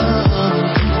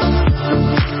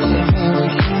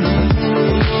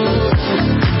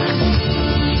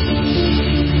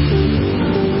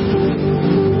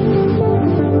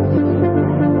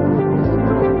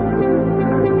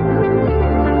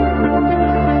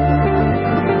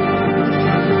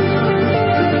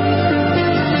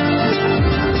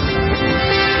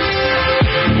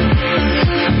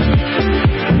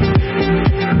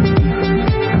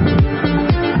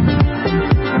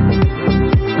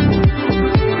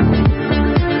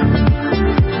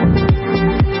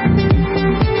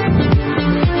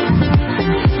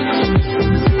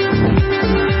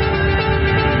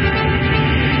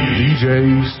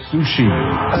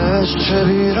عشق چه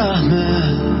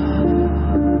بیرحمه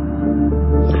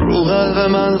رو قلب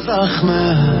من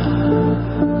زخمه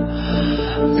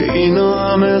اینو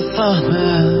همه سهمه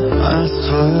از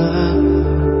توه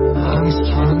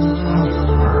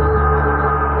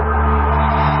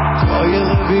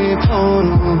قایق بی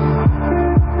پارون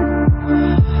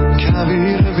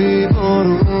کویر بی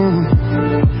بارون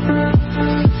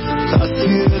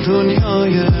تصویر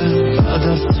دنیای بعد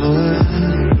از توه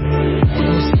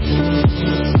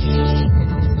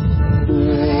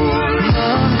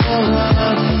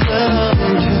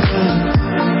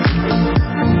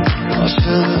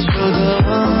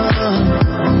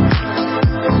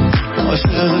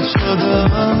عاشق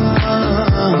شدم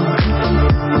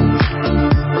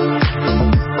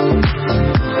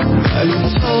ولی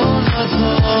تو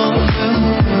نزار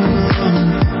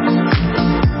بمونم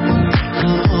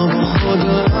تنها با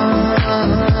خودم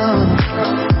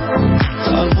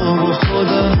تنها با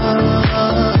خودم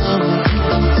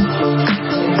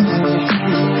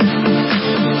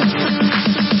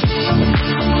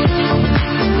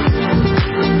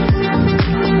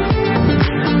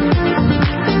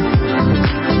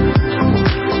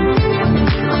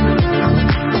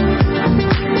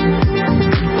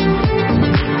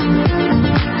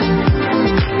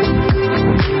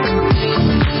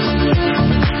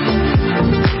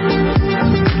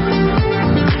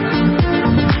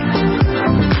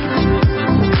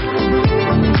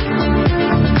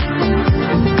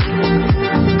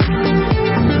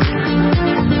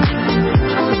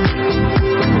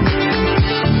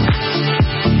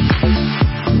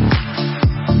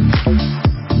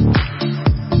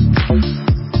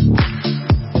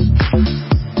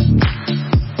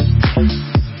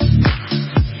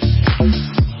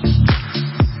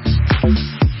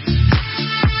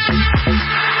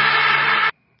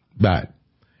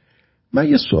من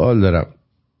یه سوال دارم،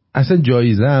 اصلا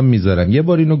جایزه هم میذارم. یه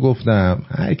بار اینو گفتم،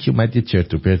 هر کی اومد یه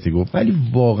چرت و پرتی گفت، ولی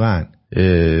واقعا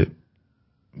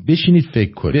بشینید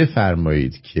فکر کنید،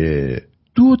 بفرمایید که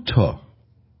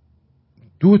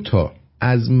دو تا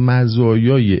از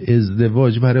مزایای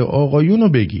ازدواج برای آقایونو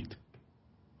بگید.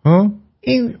 ها؟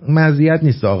 این مزیت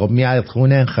نیست آقا میاد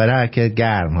خونه خوراک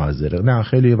گرم حاضره، نه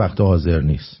خیلی وقت حاضر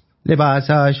نیست،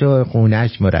 لباساش و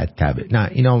خونهش مرتبه، نه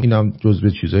اینا جزء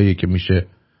چیزاییه که میشه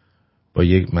با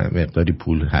یک مقداری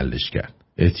پول حلش کرد.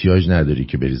 احتیاج نداری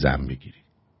که بری زن بگیری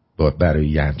برای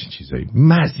یه همچین چیزایی.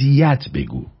 مزیت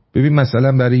بگو. ببین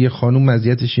مثلا برای یه خانوم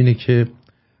مزیتش اینه که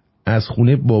از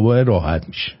خونه بابا راحت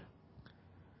میشه،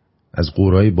 از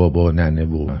قرای بابا ننه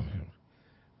و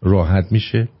راحت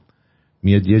میشه،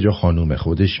 میاد یه جا خانوم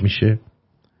خودش میشه.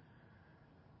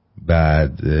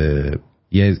 بعد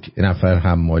یه نفر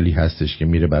حمالی هستش که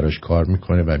میره براش کار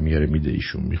میکنه و میاره میده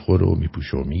ایشون میخوره و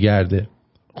میپوشه و میگرده.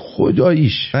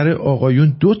 خداییش برای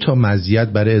آقایون 2 تا مزیت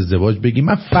برای ازدواج بگی،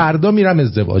 من فردا میرم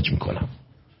ازدواج میکنم.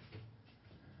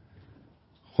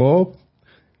 خب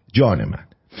جان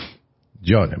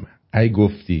من ای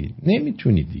گفتی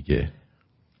نمیتونی دیگه،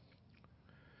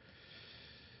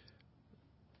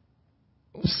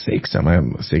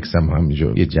 سکس هم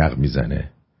همینجا یه جغ میزنه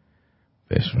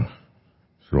بهش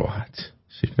راحت.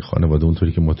 شکل خانواده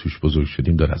اونطوری که ما توش بزرگ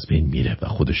شدیم داره از بین میره و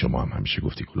خود شما هم همیشه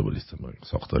گفتی گلوبالیسم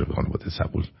ساختار خانواده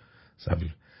سبول.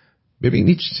 ببین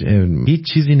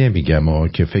هیچ چیزی نمیگم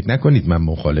که فکر نکنید من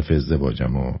مخالف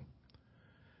ازدواجم.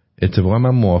 اتفاقا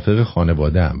من موافق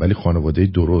خانواده ام، ولی خانواده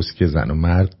درست که زن و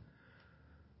مرد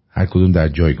هر کدوم در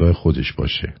جایگاه خودش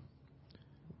باشه.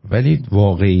 ولی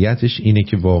واقعیتش اینه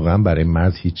که واقعا برای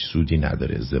مرد هیچ سودی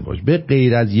نداره ازدواج، به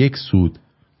غیر از یک سود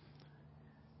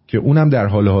که اونم در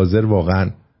حال حاضر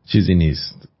واقعا چیزی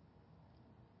نیست.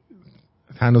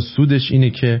 تنها سودش اینه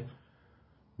که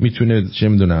میتونه چه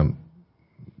میدونم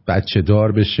بچه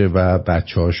دار بشه و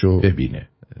بچه هاشو ببینه.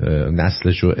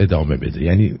 نسلش رو ادامه بده.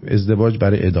 یعنی ازدواج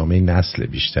برای ادامه نسل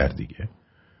بیشتر دیگه،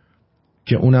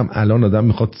 که اونم الان آدم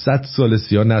میخواد 100 سال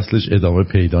سیاه نسلش ادامه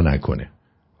پیدا نکنه.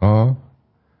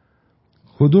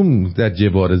 کدوم در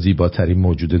جوار زیباترین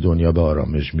موجود دنیا به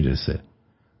آرامش میرسه؟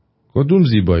 کدوم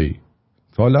زیبایی؟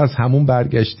 حالا از همون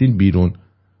برگشتین بیرون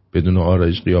بدون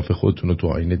آرایش قیافه خودتون رو تو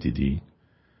آینه دیدی؟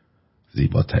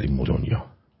 زیباترین دنیا.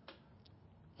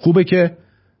 خوبه که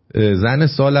زن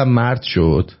سالم مرد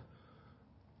شد،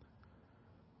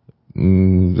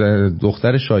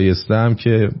 دختر شایسته هم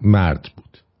که مرد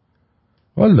بود.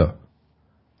 والا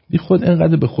بی خود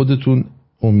اینقدر به خودتون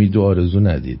امید و آرزو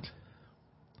ندید.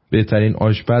 بهترین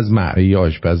آشپز معی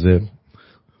آشپز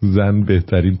زن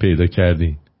بهترین پیدا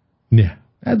کردین؟ نه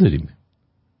نداریم،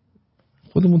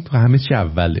 خودمون تو همه چی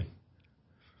اوله.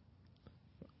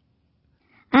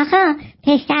 آقا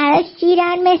پسرها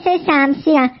شیرن مثل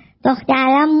شمشیرن،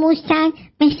 دخترها موشن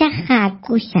مثل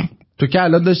خرگوشن. تو که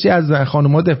الان داشتی از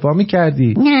خانوما دفاع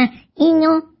میکردی. نه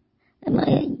اینو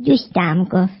دوستم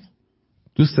گفت.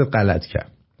 دوستت غلط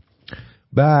کرد.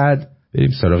 بعد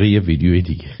بریم سراغ یه ویدیوی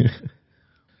دیگه.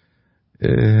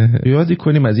 یادی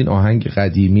کنیم از این آهنگ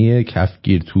قدیمی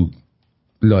کفگیر تو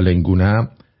لالنگونم.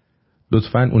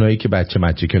 لطفاً اونایی که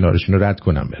بچه کنارشون رو رد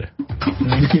کنم بره.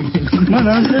 من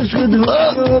ازش بدون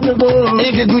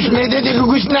این که گوش میده دیگه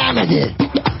گوش نمیده.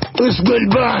 اوش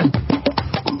گلبان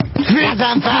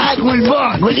نزم فقط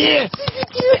گلبان گلی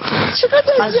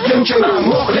از جون که من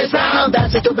مخلصم،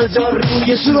 دست تو بذار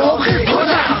روی سراخی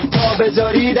کنم تا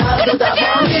بذاری درد و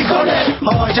دفا میکنه،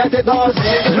 حاجت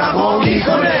بازه روا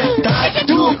میکنه، دست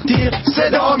تو تیر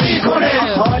صدا میکنه،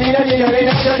 حالی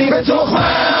نداری به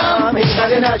تخمم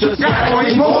اینقدر نجز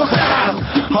گرمایی مختم،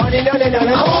 حالی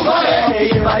خوبه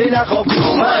یه بری نخواب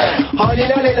کومه، حالی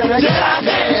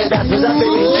جرده دست بزن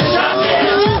ببین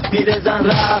چشمه، پیر زن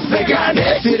رفت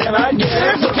بگرده، پیر من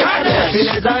گرفت و کرده،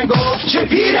 پیر زن گفت چه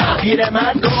پیرم، پیر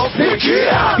من گفت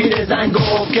بکیرم، پیر زن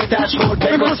گفت که تش خورد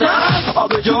بگسم،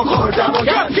 آب جو خوردم و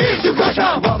گفگیر تو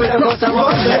کشم، آب بگسم و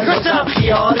بگسم،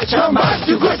 خیار چم بست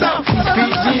تو کسم،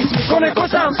 پیس میکنه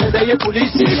کسم، صدای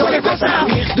پولیس میکنه کسم،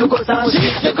 میخ تو کسم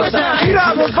شیخ تو کسم،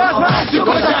 خیرم و بست تو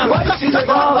کسم، بایستی تو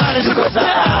باور تو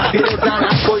کسم، پیر زن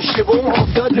از پشت بوم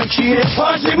افتاد رو کیره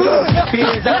فارسی بود،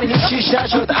 پیر زن هیچیش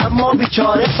نشد اما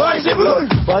بیچاره فارسی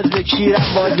بود، باز بکیرم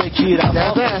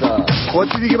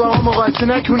خودتی دیگه با ما مقایسه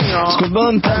نکنی ها.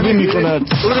 اسکلبان تقویم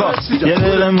میکند. یه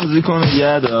دقیقه موزیکو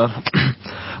نگه دار.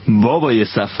 بابای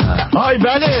سفر. آی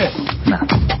بله. نه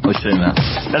باشه نه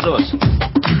بذار باش.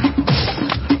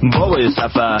 بابای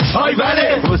سفر. آی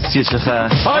بله. بسکه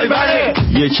چخر. آی بله.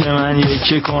 یکی من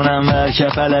یکی کنم بر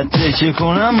کفلت تکه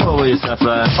کنم بابای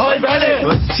سفر. آی بله.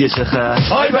 بسکه چخر.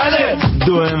 آی بله.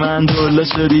 دو من دولا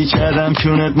شدی کردم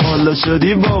کونت مولا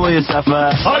شدی بابای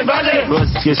سفر. آی بله.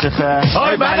 بسکه چخر.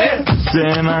 آی بله.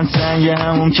 سه من سنگ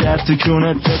همون کرد تو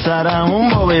کونت پسرمون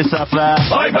بابای سفر.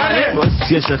 آی بله.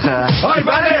 بسکه چخر. آی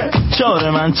بله.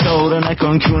 چاره من چاره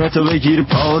نکن کونتو بگیر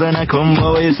پاره نکن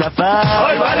بابای سفر.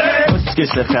 آی بله. بسکه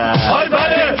چخر. آی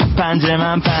بله. پنجه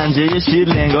من پنجه شیر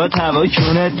لنگا توا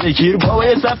کونت بگیر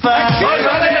بابای سفر. آی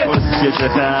بله. بسکه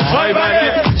چخر. آی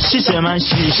بله. شیشه من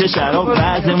شیشه شراب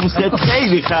بعض موست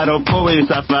خیلی خراب بابای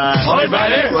سفر. آی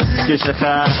بله. بسکه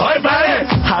چخر. آی بله.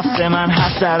 هفته من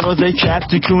هفت دروازه کرد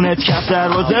تو کونت کف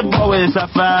دروازه بابای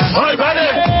سفر. آی بله.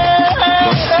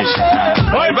 بسکه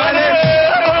چخر. آی بله.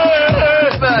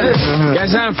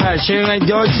 گزن فرشه من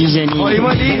داد میزنی آی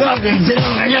ما دیگه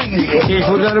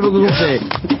تیفور داره بگو گفته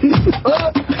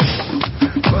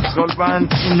اسکلبان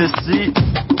in the sea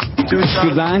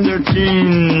 2013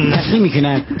 نقلی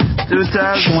میکنن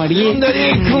شماری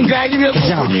داری کون کردی بیا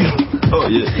بکنی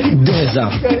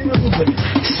 2000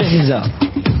 3000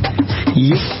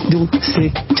 1 2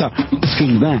 3 4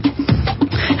 اسکلبان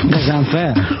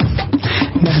گزنفر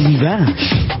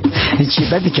نمیوش چی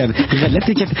بدی کرد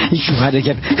غلطی کرد شوهره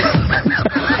کرد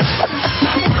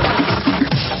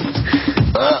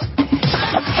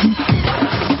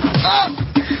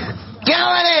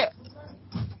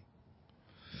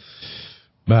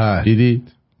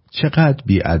دیدید چقدر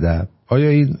بی‌ادب. آیا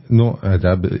این نوع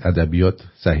ادبیات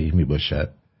صحیح می باشد؟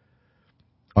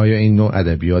 آیا این نوع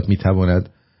ادبیات می تواند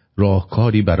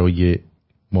راهکاری برای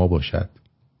ما باشد؟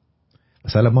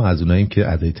 مثلا ما از اوناییم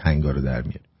که ادای تنگا رو در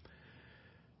میاریم.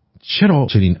 چرا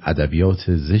چنین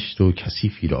ادبیات زشت و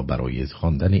کثیفی را برای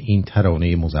خواندن این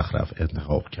ترانه مزخرف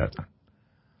انتخاب کردند؟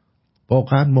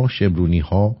 واقعا ما شمرونی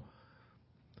ها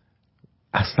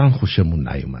اصلا خوشمون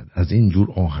نیومد. از این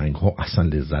جور آهنگ ها اصلا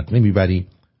لذت نمیبریم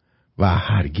و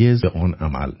هرگز به آن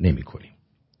عمل نمی کنیم.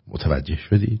 متوجه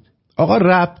شدید؟ آقا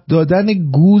ربط دادن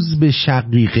گوز به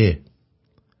شقیقه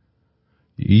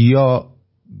یا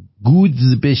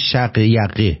گودز به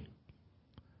شقیقه.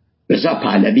 رضا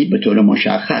پهلوی به طور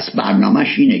مشخص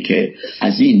برنامه‌اش اینه که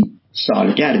از این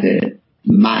سالگرد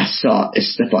مهسا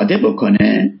استفاده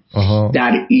بکنه.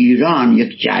 در ایران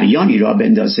یک جریانی را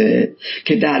بندازه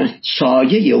که در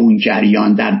سایه اون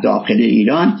جریان در داخل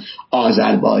ایران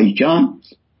آذربایجان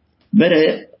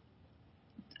بره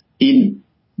این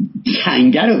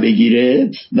تنگه رو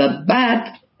بگیره و بعد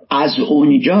از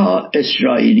اونجا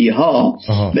اسرائیلی ها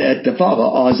به اتفاق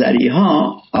آذری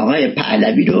ها آقای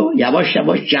پهلوی رو یواش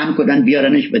یواش جمع کنن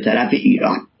بیارنش به طرف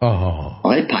ایران.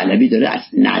 آقای پهلوی داره از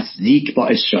نزدیک با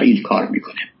اسرائیل کار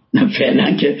میکنه.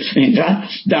 فعلا که اینقدر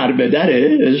در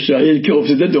بدره اسرائیل که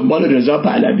افتاده دنبال رضا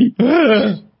پهلوی.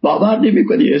 باور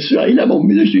نمی‌کنی اسرائیل هم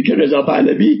امیدش که رضا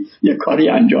پهلوی یه کاری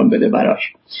انجام بده براش،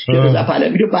 رضا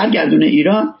پهلوی رو برگردونه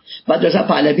ایران، بعد رضا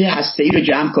پهلوی هسته‌ای رو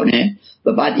جمع کنه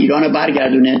و بعد ایران رو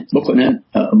برگردونه بکنه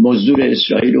مزدور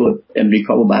اسرائیل و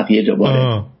امریکا و بقیه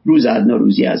دوباره روز از نو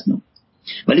روزی از نو.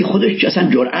 ولی خودش اصلا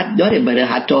جرأت داره بره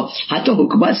حتی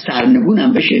حکومت سرنگون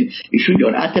هم بشه، ایشون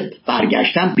جرأت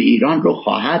برگشتن به ایران رو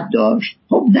خواهد داشت.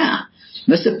 خب نه،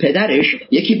 مثل پدرش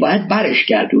یکی باید برش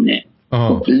گردونه.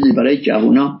 برای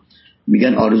جوونا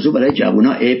میگن آرزو برای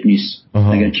جوونا عیب نیست،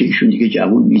 مگر که ایشون دیگه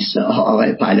جوون نیست.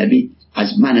 آقای پهلوی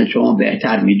از من شما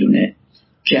بهتر میدونه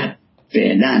که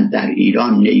فعلا در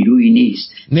ایران نیرویی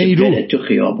نیست که تو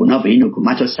خیابونا به این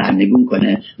حکومت رو سرنگون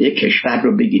کنه، یک کشور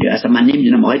رو بگیره. اصلا من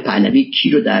نمیدونم آقای پهلوی کی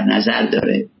رو در نظر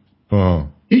داره.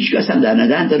 هیچ کس هم در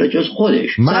نظر داره جز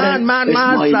خودش. من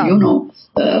اسماعیلیون و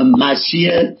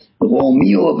مسیح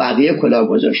قومی و بقیه کلا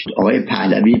گذاشت. آقای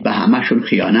پهلوی به همشون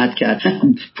خیانت کرد،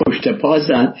 پشت پا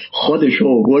زد، خودش رو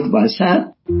آورد وسط.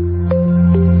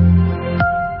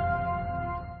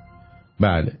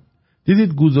 بله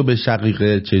دیدید گوزو به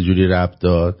شقیقه چجوری ربط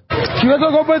داد؟ چی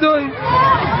بگو بدوی؟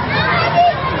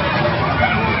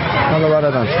 حالا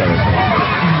بردم شده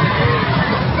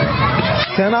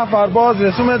 3 نفر باز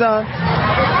رسوم بدن.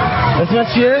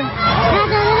 اسمت چیه؟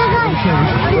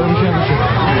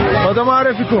 خدا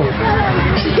معرفی کن.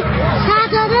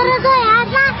 سعداده رضایی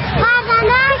هستم،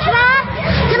 فرزنده اکبر،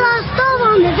 کلاس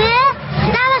دوم به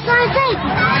دبستان سیف.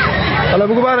 حالا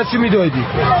بگو برای چی میدویدی؟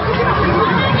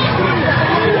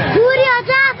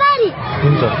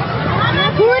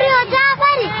 پوریا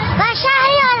جعفری و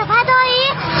شهریار فدایی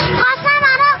خواستم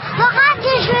منو با خط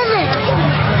کش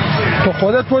بده. تو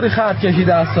خودت پوری خط کشی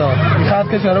دستا. خط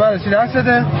کشاره برای چی دست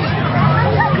ده؟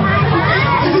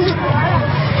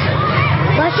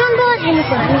 باشون بازی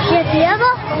میکنم میشه بیا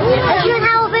با باشون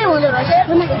هواپیما درست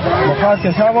کنه. با خط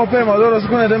کش هواپیما درست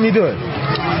کنه ده میدوه.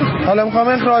 حالا میخوام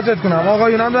اخراجت کنم.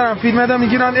 آقایونم دارم فیلم ده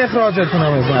میگیرن اخراجت کنم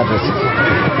از مدرسه.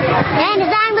 یعنی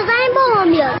زنگ بزنیم با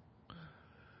هم بیاد.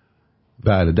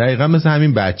 بله دقیقا مثل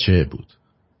همین بچه بود.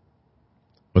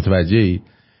 متوجهی؟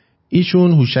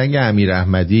 ایشون هوشنگ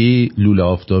امیراحمدی لوله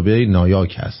آفتابه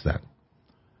نایاک هستن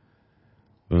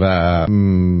و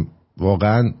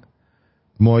واقعا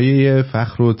مایه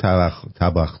فخر و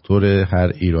تبختر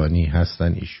هر ایرانی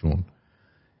هستن ایشون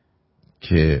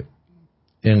که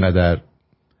اینقدر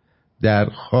در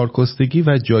خارکستگی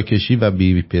و جاکشی و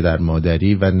بی پدر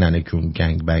مادری و ننکون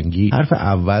گنگ بنگی حرف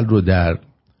اول رو در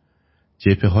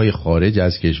جبهه های خارج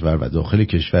از کشور و داخل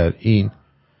کشور این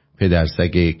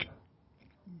پدرسگ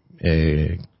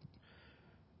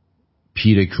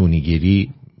پیر کونیگری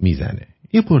میزنه.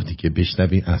 یه پرتی که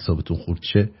بشنوین اعصابتون خورد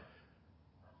شه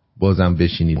بازم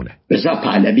بشینید. رضا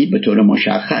پهلوی به طور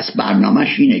مشخص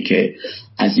برنامه‌اش اینه که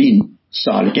از این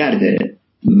سالگرد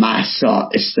مهسا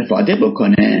استفاده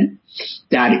بکنه،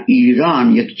 در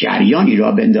ایران یک جریانی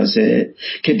را بندازه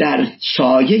که در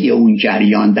سایه اون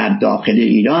جریان در داخل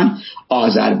ایران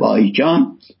آذربایجان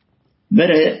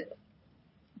بره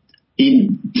این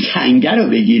تنگه رو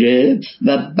بگیره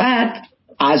و بعد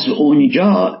از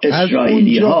اونجا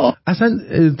اسرائیلی ها اصلا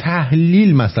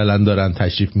تحلیل مثلا دارن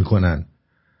تشریف میکنن.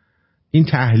 این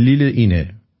تحلیل اینه،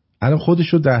 الان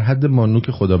خودشو در حد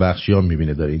مانوک خدابخشیان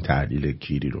میبینه داره این تحلیل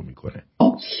کیری رو میکنه.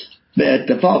 به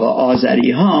اتفاق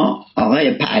آذری ها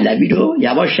آقای پهلوی رو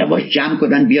یواش یواش جمع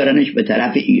کنن بیارنش به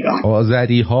طرف ایران.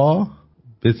 آذری ها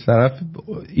به طرف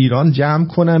ایران جمع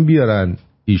کنن بیارن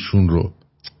ایشون رو.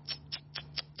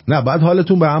 نه بعد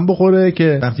حالتون به هم بخوره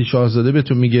که وقتی شاهزاده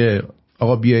بهتون میگه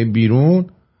آقا بیاین بیرون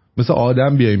مثل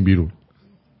آدم بیاین بیرون.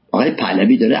 آقای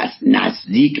پهلوی داره از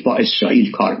نزدیک با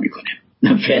اسرائیل کار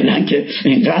میکنه. فعلا که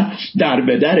اینقدر در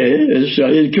بدره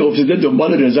اسرائیل که افتاده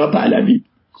دنبال رضا پهلوی.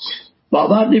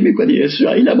 باور نمی‌کنی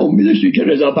اسرائیل هم امیدش که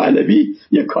رضا پهلوی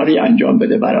یه کاری انجام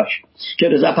بده براش، که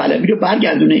رضا پهلوی رو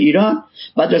برگردونه ایران،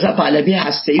 بعد رضا پهلوی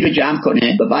هسته‌ای رو جمع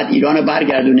کنه و بعد ایران رو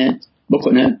برگردونه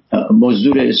بکنه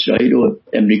مزدور اسرائیل و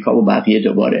امریکا و بقیه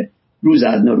دوباره روز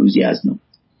از نو روزی از نو.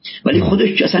 ولی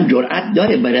خودش اصلا جرأت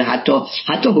داره بره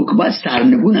حتی حکومت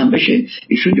سرنگون هم بشه،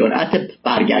 ایشون جرأت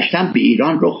برگشتن به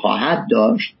ایران رو خواهد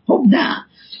داشت؟ خب نه،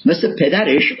 مثل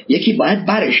پدرش یکی باید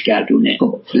برش گردونه.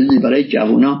 خب برای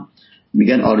جوونا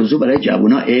میگن آرزو برای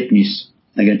جوونا عیب نیست،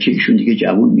 اگر چه ایشون دیگه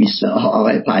جوون نیست.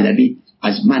 آقای پهلوی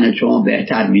از من شما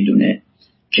بهتر میدونه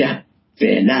که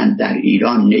فعلا در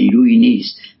ایران نیرویی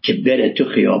نیست که بره تو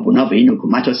خیابونا و این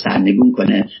حکومت رو سرنگون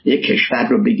کنه، یک کشور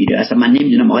رو بگیره. اصلا من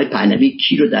نمیدونم آقای پهلوی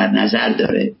کی رو در نظر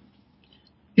داره،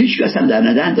 هیچ کس هم در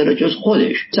نظر داره جز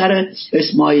خودش. سر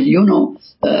اسماعیلیون و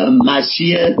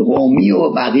مسیح قومی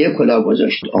و بقیه کلاه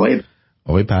گذاشت.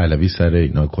 آقای پهلوی سر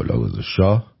اینا کلاه گذاشت.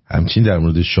 شاه همچین در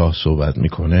مورد شاه صحبت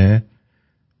میکنه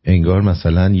انگار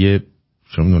مثلا یه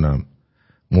چه میدونم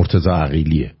مرتضی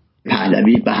عقیلیه.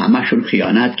 پهلوی به همشون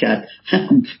خیانت کرد،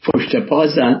 پشت پا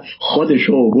زد،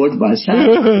 خودشو آورد وسط.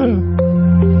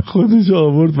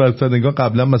 انگار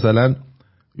قبلا مثلا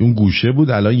اون گوشه بود،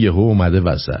 الان یهو اومده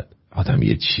وسط. آدم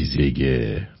یه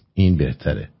چیزیه، این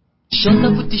بهتره. شاد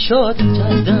نبودی شادت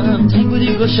کردم، تنگ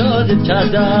بودی گشادت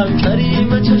کردم،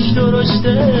 کریم چشت و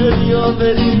رشته بیا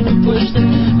بریم پشته.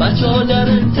 بچه ها در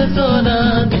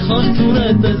انتظارن میخوان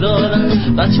کونت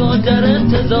بذارن، بچه ها در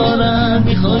انتظارن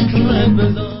میخوان کونت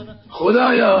بذارن.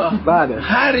 خدایا بله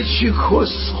هر چی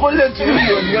کسخل توی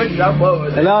دنیا شفا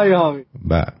بده. الهی آمین.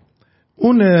 بله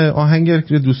اون آهنگ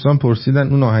که دوستان پرسیدن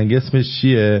اون آهنگ اسمش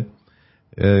چیه؟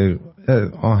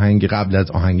 آهنگ قبل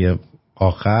از آهنگ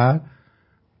آخر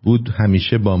بود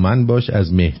همیشه با من باش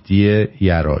از مهدی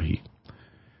یراحی.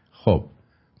 خب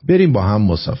بریم با هم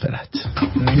مسافرت.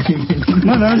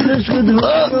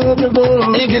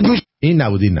 این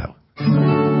نبود. یه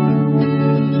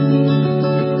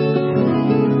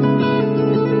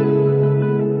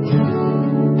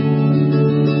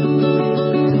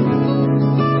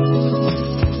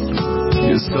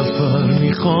سفر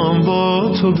میخوام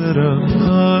با تو برم،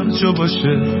 هر جا باشه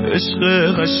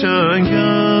عشق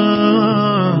قشنگم.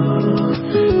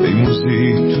 ای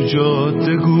موزیک تو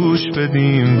جاده گوش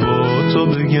بدیم، با تو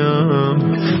بگم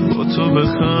با تو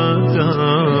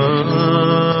بخندم.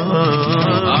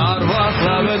 هر وقت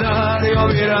لب دریا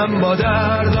میرم با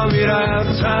دردا میرم،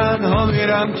 تنها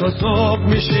میرم تا صبح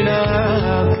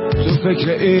میشینم. تو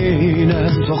فکر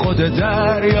اینم تو خود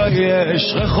دریای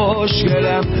عشق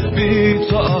خوشگلم، بی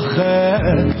تو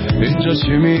آخر اینجا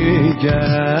چی میگم.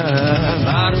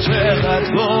 هر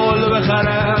چقدر گل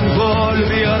بخرم گل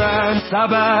بیارم،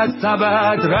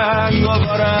 سبد رنگ و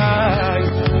بارنگ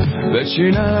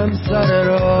بچینم سر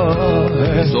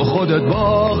راه تو. خودت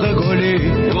باغ گلی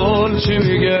گل چی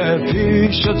میگه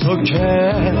پیش تو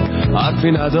که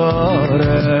حرفی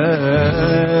نداره.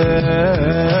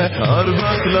 هر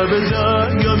وقت لب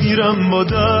دریا میرم با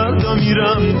دردا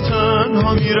میرم،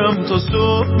 تنها میرم تا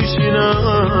صبح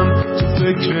میشینم. تو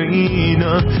فکر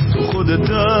اینم تو خود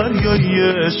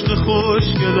دریای عشق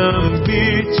خوشگلم،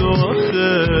 بی تو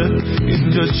آخه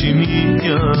اینجا چی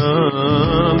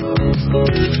میگم.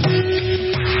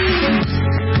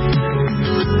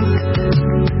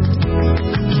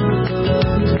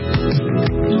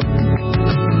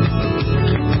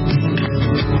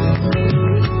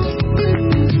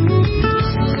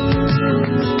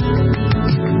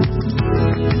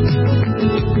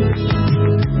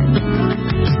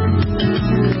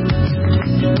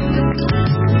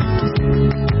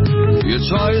 یه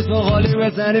چای زغالی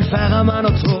بزنی فقط من و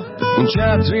تو، اون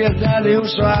که توی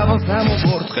دلیوش رو حواسم و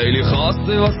برد. خیلی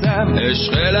خاصی واسم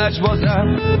عشق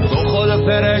لجبازم، تو خود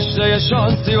فرشته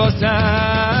شانسی واسم.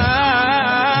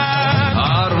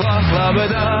 هر وقت لب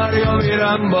دریا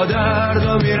میرم با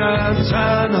دردا میرم،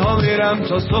 تنها میرم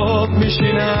تا صبح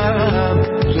میشینم.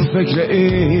 تو فکر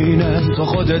اینم تو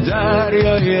خود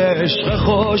دریای عشق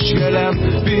خوشگلم،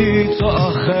 بی تو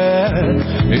آخر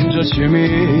اینجا چی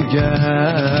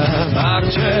میگم. هر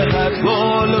چقدر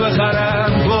گل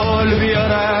بخرم گل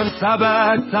بیارم،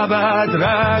 سبد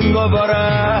رنگ و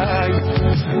بارنگ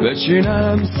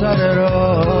بچینم سر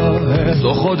راه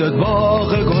تو. خودت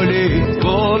باغ گلی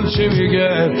گل چی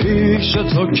میگه پیش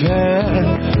تو که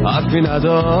حرفی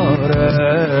نداره.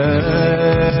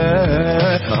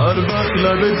 هر وقت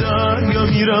لب دریا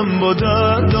میرم با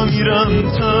دردا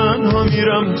میرم، تنها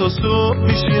میرم تا صبح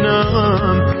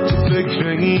میشینم. تو فکر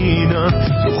اینم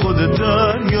تو خود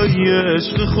دریای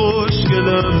عشق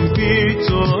خوشگلم، بی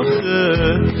تو آخه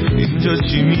اینجا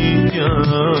چی میگم.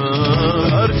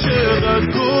 هر چقدر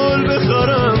گل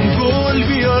بخرم گل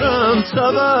بیارم،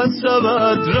 سبد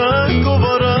رنگ و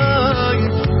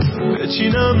بارنگ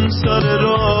بچینم سر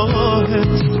راهت.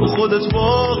 تو خودت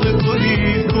باغ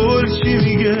گلی گل چی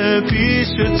میگه پیش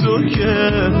تو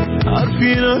که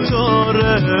حرفی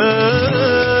نداره.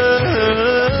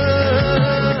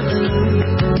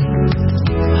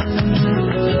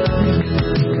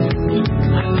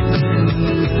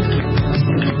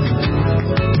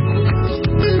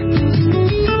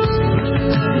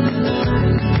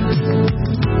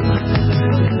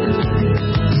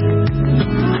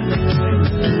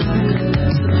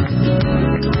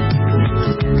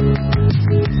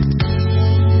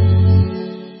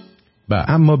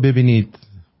 اما ببینید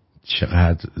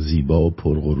چقدر زیبا و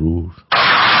پرغرور.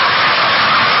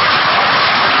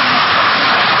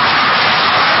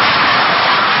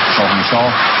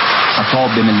 شاهنشاه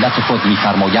خطاب به ملت خود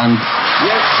می‌فرمایند: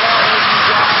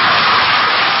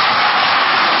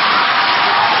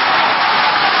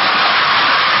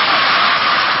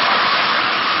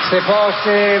 سپاس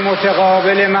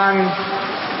متقابل من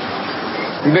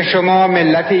به شما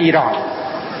ملت ایران.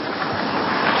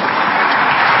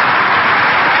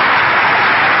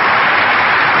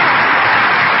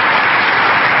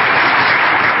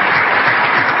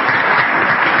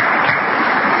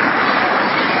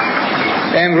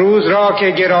 امروز را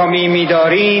که گرامی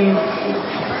می‌داریم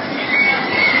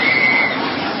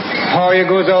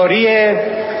پایه‌گذاری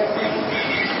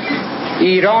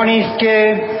ایرانی است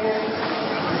که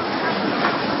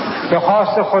به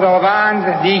خواست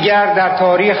خداوند دیگر در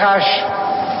تاریخش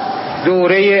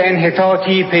دوره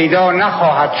انحطاطی پیدا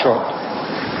نخواهد شد.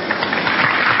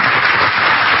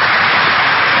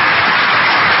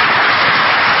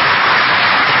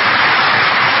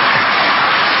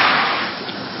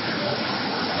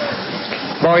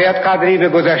 باید قدری به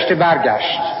گذشته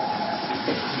برگشت.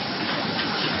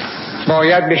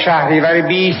 باید به شهریور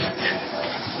 20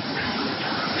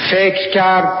 فکر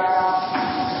کرد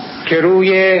که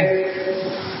روی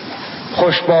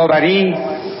خوشباوری،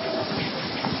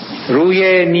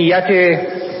 روی نیت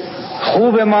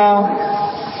خوب ما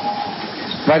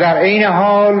و در عین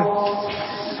حال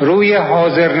روی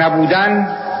حاضر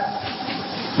نبودن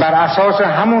بر اساس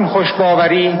همون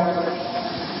خوشباوری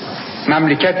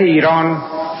مملکت ایران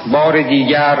بار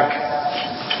دیگر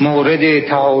مورد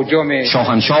تهاجم.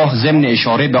 شاهنشاه ضمن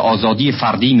اشاره به آزادی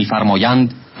فردی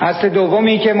می‌فرمایند: اصل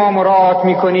دومی که ما مراعات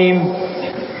می‌کنیم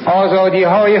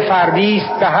آزادی‌های فردی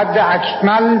است به حد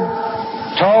اکمل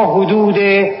تا حدود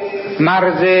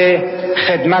مرز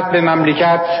خدمت به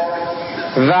مملکت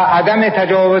و عدم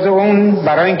تجاوز اون،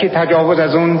 برای اینکه تجاوز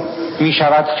از اون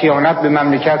می‌شود خیانت به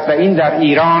مملکت و این در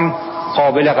ایران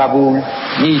قابل قبول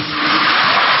نیست.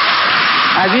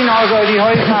 از این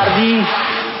آزادی‌های فردی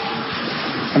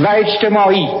و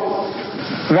اجتماعی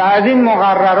و از این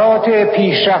مقررات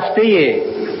پیشرفته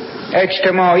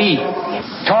اجتماعی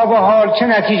تا به حال چه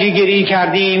نتیجه گیری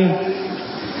کردیم؟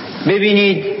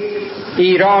 ببینید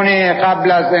ایران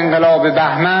قبل از انقلاب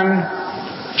بهمن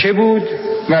چه بود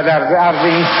و در عرض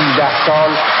این 13 سال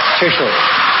چه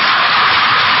شد.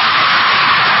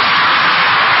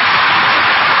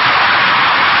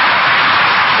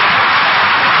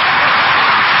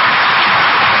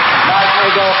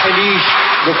 داخلیش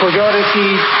به کجا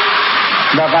رسید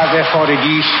و وضع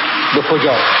خارجیش به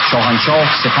کجا.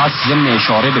 شاهنشاه سپس ضمن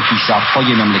اشاره به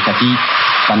پیشرفت‌های مملکتی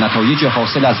و نتایج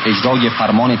حاصل از اجرای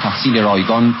فرمان تحصیل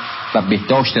رایگان و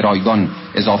بهداشت رایگان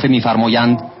اضافه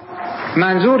می‌فرمایند: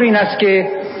 منظور این است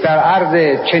که در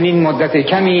عرض چنین مدت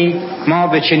کمی ما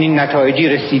به چنین نتایجی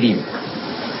رسیدیم.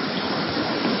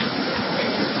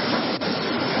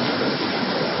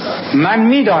 من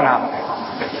می‌دانم،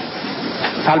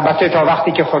 البته تا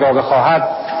وقتی که خدا بخواهد،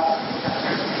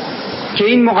 که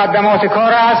این مقدمات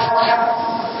کار است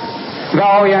و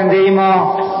آینده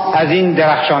ما از این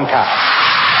درخشان‌تر.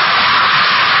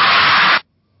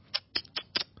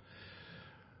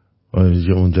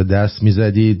 اونجا دست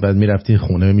میزدید، بعد میرفتین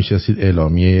خونه میشستید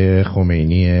اعلامیه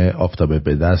خمینی آفتابه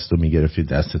به دست رو میگرفتید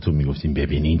دستتون میگفتین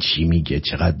ببینین چی میگه،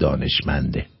 چقدر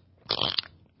دانشمنده.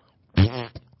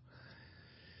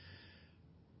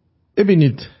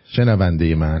 ببینید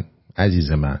شنونده من،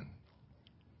 عزیز من،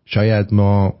 شاید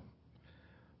ما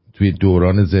توی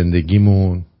دوران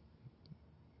زندگیمون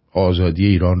آزادی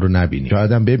ایران رو نبینیم،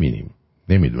 شاید هم ببینیم،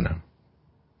 نمیدونم،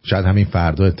 شاید همین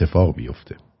فردا اتفاق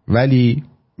بیفته، ولی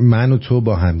من و تو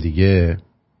با همدیگه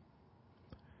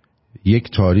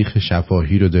یک تاریخ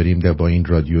شفاهی رو داریم در با این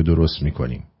رادیو درست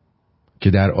میکنیم که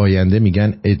در آینده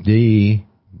میگن عده‌ای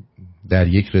در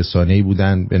یک رسانه‌ای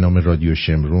بودن به نام رادیو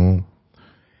شمرون،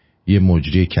 یه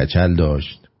مجری کچل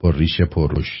داشت با ریش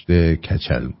پررشته،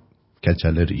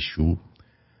 کچل ریشو،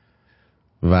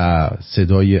 و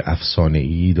صدای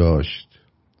افسانه‌ای داشت،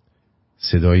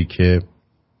 صدایی که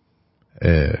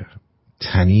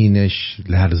تنینش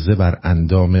لرزه بر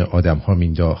اندام آدم‌ها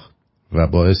مینداخت و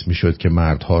باعث میشد که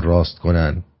مردها راست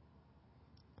کنن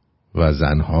و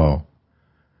زنها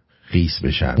خیس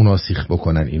بشن، اونا سیخ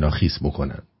بکنن اینا خیس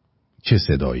بکنن. چه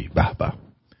صدایی، به به.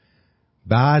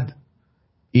 بعد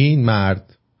این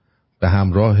مرد به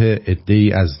همراه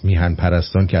عده‌ای از میهن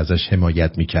پرستان که ازش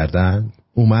حمایت میکردن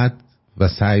اومد و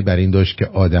سعی بر این داشت که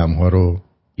آدم‌ها رو،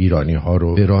 ایرانی‌ها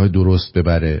رو به راه درست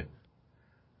ببره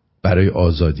برای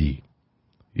آزادی.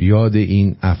 یاد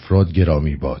این افراد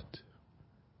گرامی باد،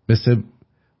 مثل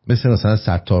مثلا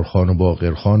ستارخان و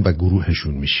باقرخان و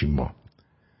گروهشون میشیم ما.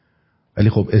 ولی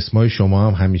خب اسمای شما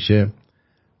هم همیشه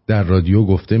در رادیو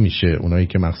گفته میشه، اونایی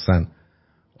که مخصوصا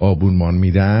آبونمان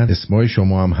میدن اسمای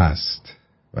شما هم هست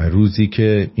و روزی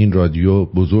که این رادیو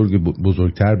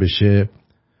بزرگتر بشه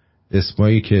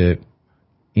اسمایی که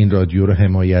این رادیو رو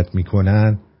حمایت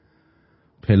میکنن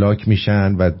پلاک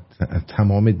میشن و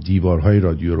تمام دیوارهای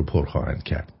رادیو رو پر خواهند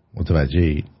کرد.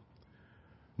 متوجهی؟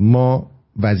 ما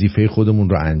وظیفه خودمون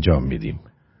رو انجام میدیم،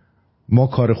 ما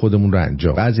کار خودمون رو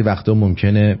انجام. بعضی وقتا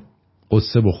ممکنه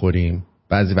قصه بخوریم،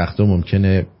 بعضی وقتا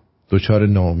ممکنه دچار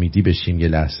ناامیدی بشیم یه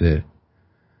لحظه،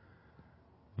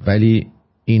 ولی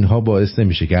اینها باعث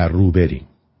نمیشه که از رو بریم.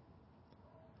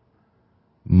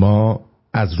 ما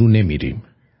از رو نمیریم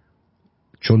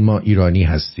چون ما ایرانی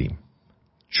هستیم،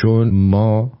 چون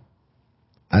ما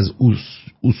از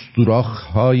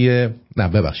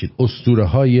اسطوره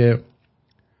های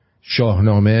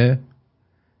شاهنامه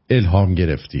الهام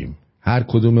گرفتیم. هر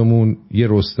کدوممون یه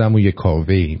رستم و یه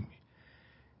کاوه ایم،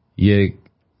 یه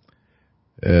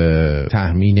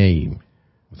تهمینه ایم،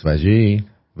 متوجهی؟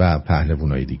 و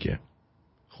پهلوانای دیگه،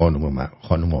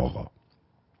 خانم و آقا.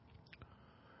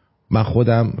 من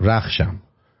خودم رخشم،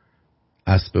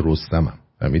 اسب رستمم.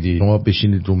 فهمیدی؟ شما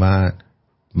بشینید رو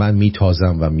من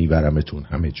میتازم و میبرمتون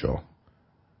همه جا.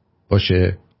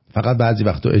 باشه؟ فقط بعضی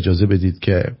وقتا اجازه بدید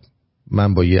که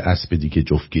من با یه اسب دیگه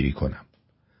جفتگیری کنم،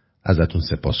 ازتون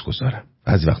سپاسگزارم.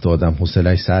 بعضی وقتا آدم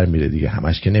حوصله‌اش سر میره دیگه،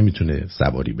 همش که نمیتونه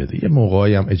سواری بده. یه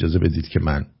موقعی هم اجازه بدید که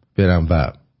من برم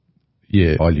و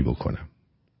یه حالی بکنم.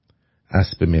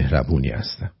 اسب مهربونی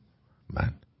هستم من.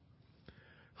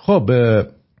 خب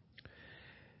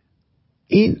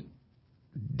این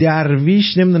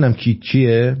درویش نمیدونم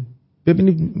کیه.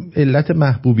 ببینید علت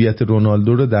محبوبیت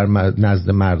رونالدو رو در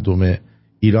نزد مردم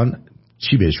ایران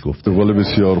چی بهش گفت؟ قول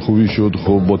بسیار خوبی شد.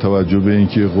 خب با توجه به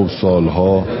اینکه خب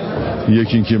سالها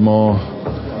یکی اینکه ما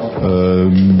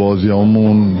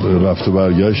بازیامون رفت و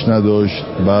برگشت نداشت،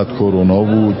 بعد کرونا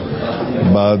بود،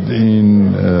 بعد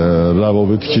این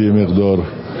روابطی که مقدار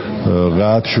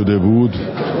قطع شده بود،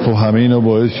 خب همه اینا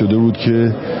باعث شده بود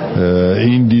که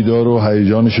این دیدار رو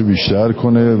هیجانش رو بیشتر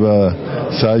کنه و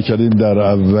سعی کردیم در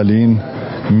اولین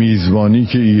میزبانی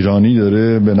که ایرانی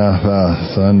داره به نحو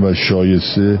احسن و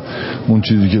شایسته اون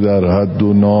چیزی که در حد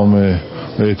و نام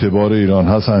اعتبار ایران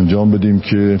هست انجام بدیم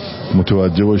که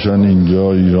متوجه باشن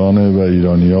اینجا ایرانه و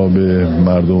ایرانی‌ها به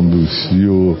مردم دوستی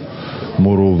و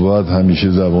مروت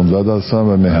همیشه زبان زد هستن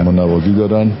و مهمان نوازی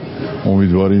دارن.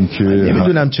 امیدواریم که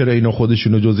نمیدونم چرا اینا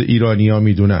خودشونو جز ایرانی‌ها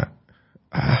میدونن.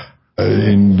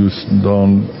 این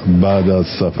دوستان بعد از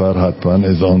سفر حتما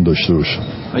اذعان داشته باشن.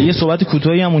 یه صحبت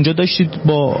کوتاهی هم اونجا داشتید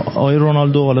با آقای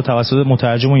رونالدو، حالا توسط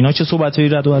مترجم و اینا چه صحبتایی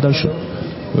رد و بدل شد؟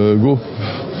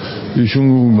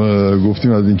 ایشون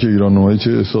گفتیم از اینکه ایران نمایی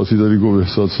چه احساسی داری، گفت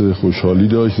احساس خوشحالی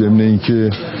داشت. ضمن اینکه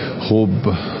خب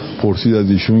پرسید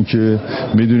از ایشون که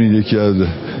میدونید یکی از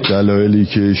دلایلی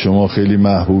که شما خیلی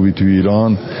محبوبی تو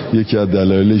ایران، یکی از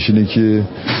دلایلش اینه که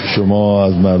شما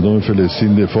از مردم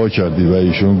فلسطین دفاع کردی و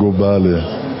ایشون گفت بله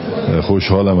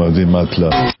خوشحالم از این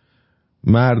مطلب.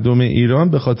 مردم ایران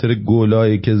به خاطر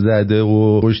گلایی که زده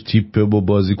و خوش تیپه و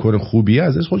بازیکن خوبی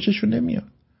ازش خوششون نمیاد،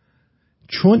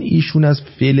 چون ایشون از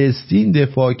فلسطین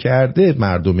دفاع کرده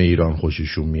مردم ایران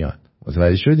خوششون میاد.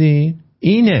 متوجه شدی؟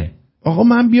 اینه. آقا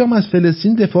من بیام از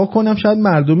فلسطین دفاع کنم، شاید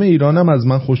مردم ایرانم از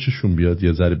من خوششون بیاد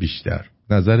یه ذره بیشتر.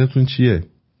 نظرتون چیه؟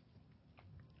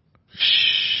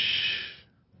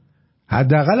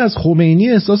 حداقل از خمینی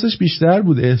احساسش بیشتر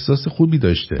بود، احساس خوبی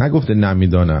داشته، نگفته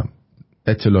نمیدانم،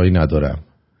 اطلاعی ندارم،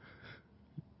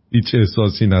 هیچ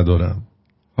احساسی ندارم.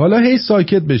 حالا هی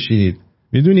ساکت بشینید،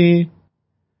 میدونی؟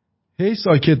 هی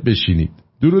ساکت بشینید.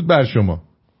 درود بر شما.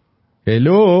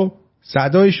 هلو،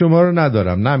 صدای شما رو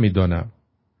ندارم، نمیدانم،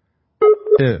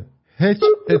 هیچ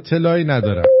اطلاعی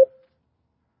ندارم.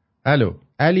 الو،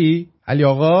 علی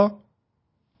آقا.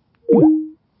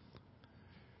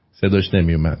 صداش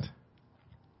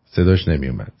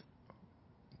نمیومد.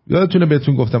 یادتونه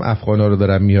بهتون گفتم افغانا رو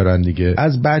دارن میارن دیگه،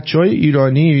 از بچهای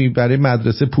ایرانی برای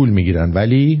مدرسه پول میگیرن،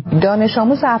 ولی دانش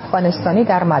آموز افغانستانی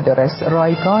در مدارس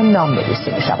رایگان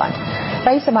نام‌نویسی میشوند.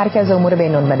 رئیس مرکز امور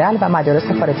بین‌الملل و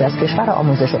مدارس خارج از کشور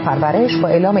آموزش و پرورش با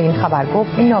اعلام این خبر گفت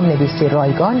این نام‌نویسی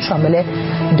رایگان شامل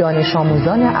دانش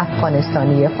آموزان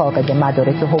افغانستانی فاقد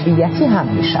مدارک هویتی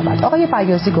هم میشود. آقای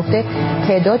فیاضی گفته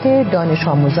تعداد دانش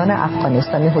آموزان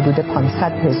افغانستانی حدود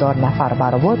 500,000 نفر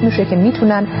برآورد میشه که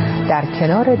میتونن در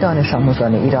کنار دانش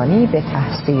آموزان ایرانی به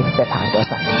تحصیل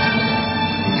بپردازند.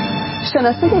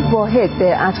 شناسه واحد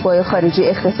به اتباع خارجی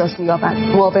اختصاص می‌یابد.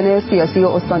 معاون سیاسی و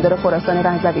استاندار خراسان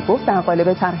رضوی گفت در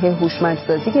قالب طرح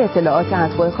هوشمندسازی اطلاعات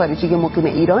اتباع خارجی مقیم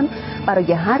ایران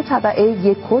برای هر طبقه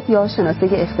یک کد یا شناسه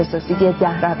اختصاصی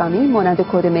 10 رقمی مانند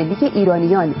کد ملی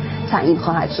ایرانیان تعیین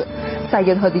خواهد شد.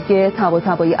 سید هادی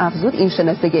طباطبایی افزود این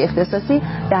شناسه اختصاصی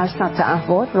در ثبت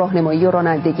احوال، راهنمایی و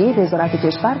رانندگی، وزارت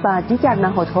کشور و دیگر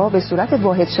نهادها به صورت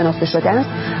واحد شناخته شده است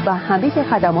و همه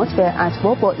خدمات به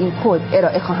اتباع با این کد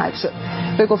ارائه خواهد شد.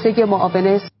 به گفته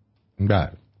معاون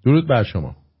درود بر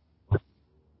شما.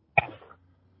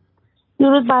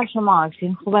 درود بر شما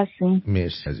آرتین، خوب هستین؟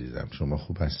 مرسی عزیزم، شما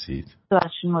خوب هستید؟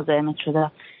 باشین، مزاحمت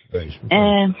شدم.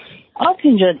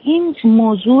 آرتین جان، این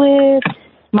موضوع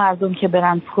مردم که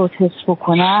برن پروتست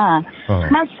بکنن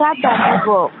من 100%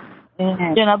 با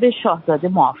جناب شاهزاده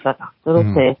موافقم.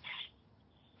 درسته؟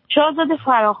 شاهزاده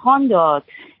فراخوان داد.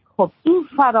 خب این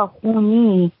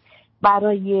فراخونی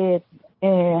برای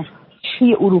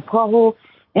توی اروپا و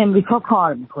امریکا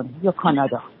کار میکنه یا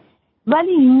کانادا،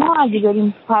 ولی ما اگه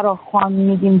داریم فراخوان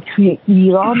میدیم توی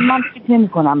ایران من فکر نمی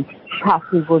کنم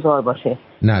تاثیرگذار باشه.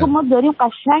 تو ما داریم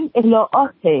قشنگ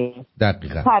اطلاعات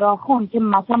فراخوان که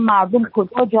مثلا مردم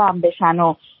کجا جمع بشن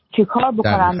و چه کار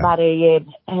بکنن برای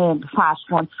فرض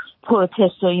کن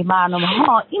پروتست و این برنامه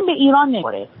ها، این به ایران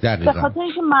نمیخوره، به خاطر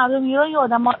اینکه مردم ایران یه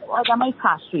آدمای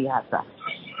ترسویی هستن.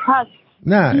 پس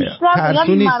نه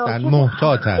ترسو نیستن،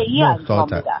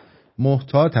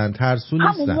 محتاطن، ترسو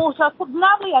نیستن. محتاط خب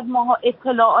نباید ما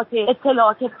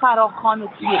اطلاعات فراخوان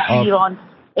توی ایران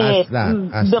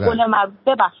به قول معروف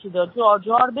ببخشید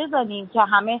جار بزنیم که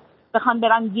همه بخوان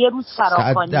برن یه روز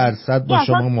فراخوانی. 100% با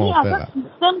شما موافقم.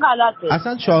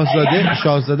 اصلا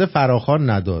شاهزاده فراخوان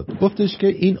نداد، گفتش که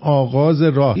این آغاز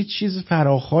راه، هیچ چیز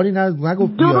فراخوانی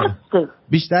نگفت.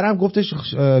 بیشترم گفتش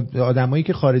آدمایی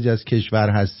که خارج از کشور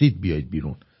هستید بیایید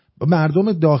بیرون،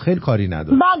 مردم داخل کاری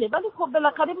نداره. بله ولی خب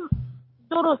بالاخره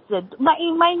درسته،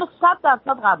 من اینو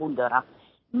 100% قبول دارم،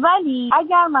 ولی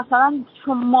اگر مثلا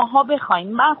ماها بخوایم،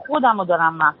 من خودم رو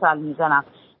دارم مثال میزنم،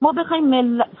 ما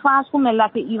بخوایم فرض کن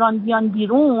ملت ایران بیان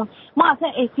بیرون، ما اصلا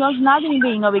احتیاج نداریم به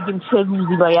اینا بگیم چه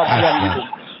روزی باید بیان بیرون.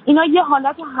 اینا یه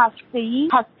حالت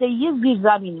هسته‌ای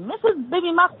زیرزمینی. مثل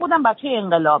ببین من خودم بچه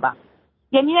انقلابم،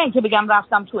 یعنی نه اینکه بگم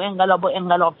رفتم تو انقلاب و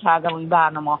انقلاب کردم و این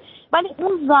برنامه، ولی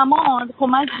اون زمان خب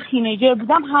من تینیجر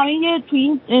بودم، همه تو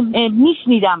این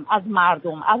میشنیدم از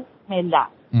مردم، از ملت.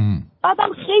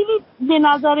 بعدم خیلی به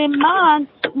نظر من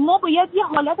ما باید یه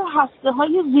حالت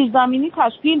هسته‌های زیرزمینی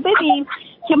تشکیل بدیم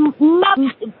که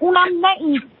اونم نه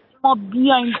این ما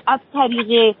بیایم از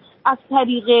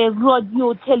طریق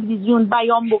رادیو و تلویزیون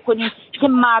بیان بکنیم که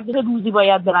مردم روزی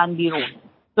باید برن بیرون.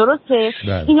 درسته؟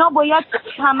 اینا باید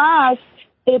همش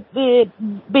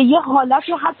به یه حالت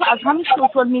حتی از همین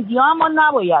سوشال میدیا هم ما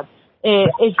نباید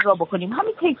اجرا بکنیم.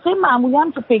 همین تکسای معمولی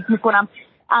هم که فکر میکنم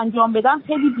انجام بدن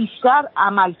خیلی بیشتر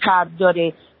عمل کرد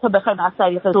داره تا بخوایم از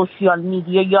طریق سوشال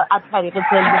میدیا یا از طریق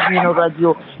تلویزیون و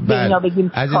رادیو به اینا بگیم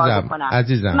کار بکنن.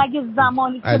 مگه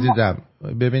زمانی عزیزم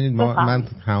ببینید من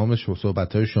تمام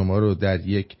صحبت‌های شما رو در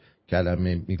یک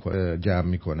کلمه جمع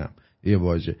میکنم، یه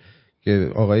واژه که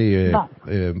آقای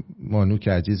مانوک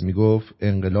عزیز میگفت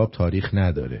انقلاب تاریخ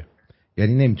نداره،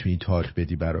 یعنی نمیتونی تاریخ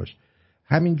بدی براش.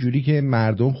 همین جوری که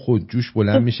مردم خودجوش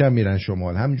بلند میشن میرن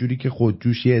شمال، همین جوری که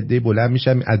خودجوش یه عده بلند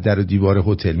میشن از در و دیوار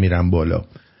هتل میرن بالا،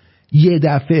 یه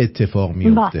دفعه اتفاق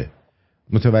میفته.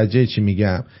 متوجه چی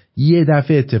میگم؟ یه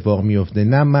دفعه اتفاق میفته.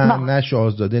 نه من نه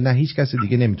شاهزاده نه هیچ کس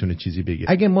دیگه نمیتونه چیزی بگه.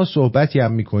 اگه ما صحبتی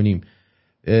هم میکنیم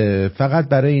فقط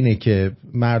برای اینه که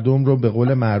مردم رو به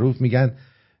قول معروف میگن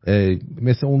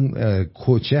مثل اون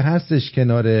کوچه هستش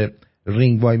کنار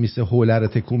رینگ وای میسه حوله رو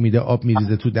تکون میده، آب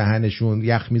میریزه تو دهنشون،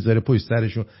 یخ میذاره پشت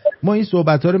سرشون. ما این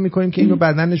صحبت ها رو میکنیم که اینو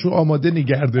بدنشون آماده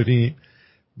نگه داریم.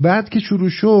 بعد که شروع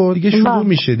شد دیگه شروع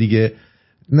میشه دیگه،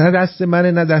 نه دست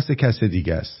منه نه دست کس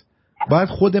دیگه است، باید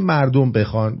خود مردم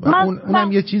بخوان.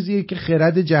 اونم یه چیزیه که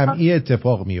خرد جمعی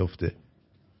اتفاق میفته.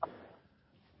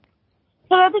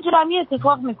 خرد جمعی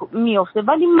اتفاق میفته،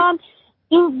 ولی من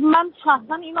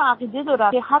شخصا اینو عقیده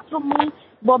دارم که حتی ما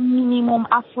با مینیمم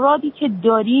افرادی که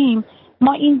داریم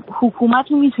ما این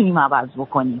حکومت رو میتونیم عوض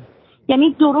بکنیم.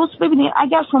 یعنی درست ببینید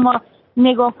اگر شما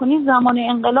نگاه کنید زمان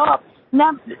انقلاب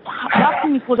نه وقتی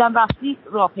میپردن رفتی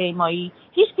راهپیمایی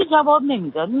هیچ که جواب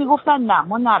نمیداد، میگفتن نه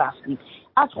ما نرفتیم.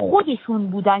 از خودشون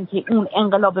بودن که اون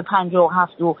انقلاب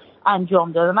 57 رو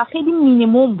انجام دادن و خیلی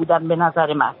مینیمم بودن به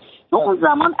نظر من. تو اون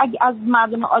زمان اگه از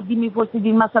مردم عادی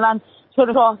میپرسیدین مثلا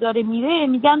چرا راه داره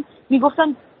میره،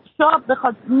 میگفتن شاه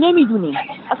بخواد، نمیدونیم،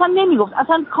 اصلا نمیگفت،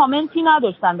 اصلا کامنتی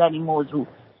نداشتن در این موضوع.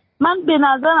 من به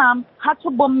نظرم حتی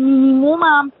با مینیموم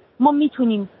هم ما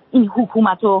میتونیم این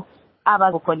حکومت رو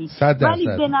عوض بکنید. ولی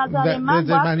به نظر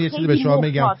من یه چیزی به شما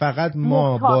میگم، فقط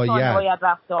ما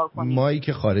مایی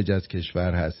که خارج از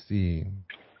کشور هستیم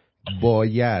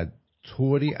باید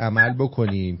طوری عمل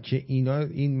بکنیم که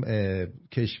این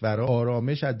کشورها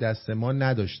آرامش از دست ما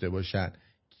نداشته باشن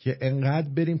که انقدر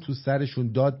بریم تو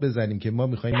سرشون داد بزنیم که ما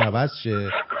میخوایم عوض شه،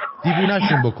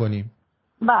 دیوونه‌شون بکنیم.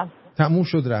 بله تموم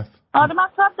شد رفت. آره من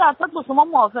 100% با شما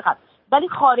موافقم، ولی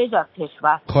خارج از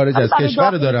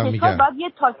کشور رو دارم میگم. بعد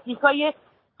یه تاکتیکای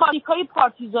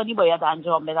پارتیزانی باید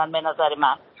انجام بدن به نظر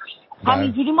من.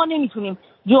 همینجوری ما نمیتونیم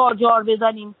جار جار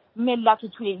بزنیم ملت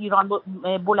توی ایران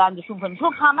بلندشون کنیم،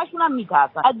 چون همشون هم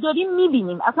میترسن. داریم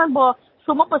میبینیم اصلا با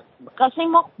شما قشنگ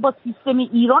ما با سیستم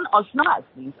ایران آشنا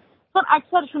هستیم، چون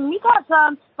اکثرشون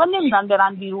میترسن و نمیدن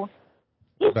برن بیرون.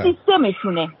 این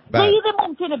سیستمشونه. غیر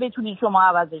ممکنه بتونین شما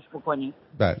عوضش بکنید.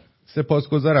 بله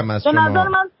سپاسگزارم از شما. به نظر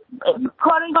من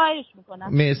کاری باید میکنم.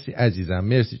 مرسی عزیزم،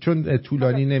 مرسی. چون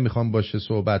طولانی نمیخوام باشه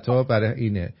صحبت‌ها، برای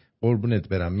اینه. قربونت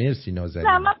برم. مرسی نازنین.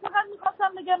 نه من فقط می‌خواستم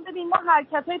بگم ببین ما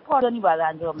حرکت‌های پارتیزانی باید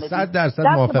انجام بدیم. 100%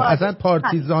 موافقم. اصلا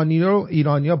پارتیزانی رو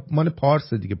ایرانی‌ها مال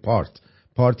پارس دیگه،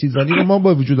 پارتیزانی رو ما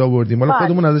با وجود آوردیم. حالا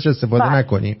خودمون ازش استفاده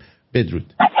نکنیم.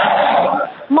 بدرود.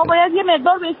 ما باید یه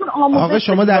مقدار بهشون آموزش بدیم. آقا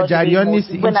شما در جریان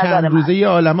نیست این چند روزه یه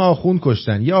عالمه آخوند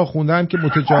کشتن. یه آخونده هم که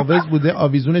متجاوز بوده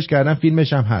آویزونش کردن،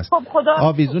 فیلمش هم هست. خب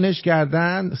آویزونش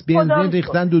کردن، بنزین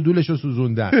ریختن، دودولشو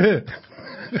سوزوندن.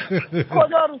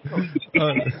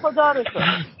 خدا رو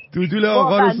دودول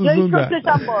آقا رو سوزوندن.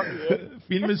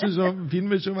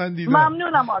 فیلمشو من دیدم.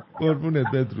 ممنونم قربونت.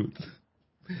 بدرود.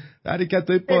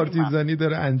 حرکت‌های پارتیزانی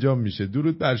داره انجام میشه.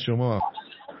 درود بر شما.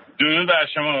 درود بر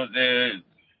شما.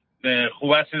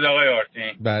 خوب هستید آقای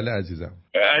آرتین؟ بله عزیزم.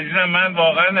 من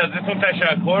واقعا ازتون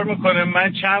تشکر میکنم.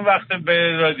 من چند وقت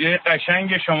به رادیوی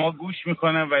قشنگ شما گوش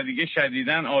میکنم و دیگه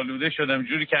شدیداً آلوده شدم،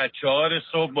 جوری که از 4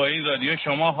 صبح با این رادیو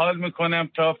شما حال میکنم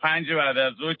تا 5 بعد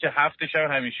از ظهر که 7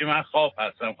 شب همیشه من خواب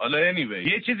هستم. حالا anyway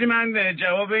یه چیزی من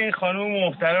جواب این خانم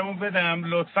محترمو بدم.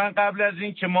 لطفاً قبل از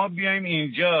این که ما بیایم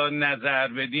اینجا نظر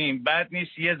بدیم بد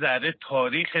نیست یه ذره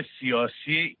تاریخ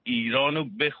سیاسی ایرانو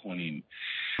بخونیم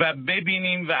و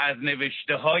ببینیم و از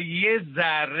نوشته ها یه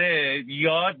ذره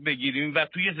یاد بگیریم و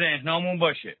توی ذهنمون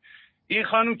باشه. این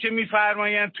خانم که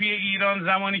میفرمایند توی ایران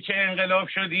زمانی که انقلاب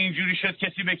شد اینجوری شد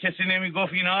کسی به کسی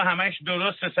نمیگفت، اینا همش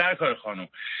درسته سرکار خانم،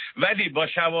 ولی با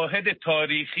شواهد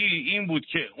تاریخی این بود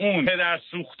که اون پدر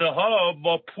سوخته ها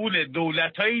با پول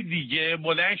دولتای دیگه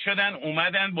بلند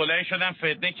شدن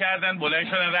فتنه کردن، بلند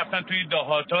شدن رفتن توی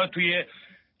دهاتا، توی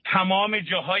تمام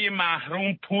جاهای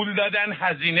محروم پول دادن،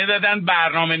 هزینه دادن،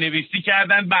 برنامه نویسی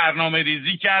کردن، برنامه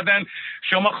ریزی کردن.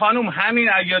 شما خانم همین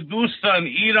اگه دوستان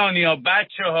ایرانیا،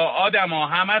 بچه ها، آدم ها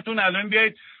همتون الان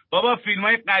بیایید بابا فیلم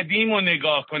های قدیم رو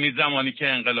نگاه کنید زمانی که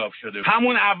انقلاب شده.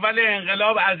 همون اول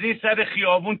انقلاب از این سر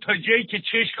خیابون تا جایی که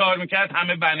چش کار میکرد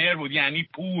همه بنر بود، یعنی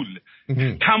پول.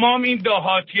 تمام این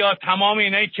دهاتی ها، تمام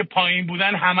اینایی که پایین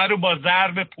بودن همه رو با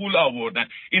ضرب پول آوردن.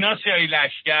 اینا سیاهی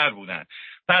لشکر بودن.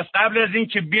 پس قبل از این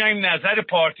که بیایم نظر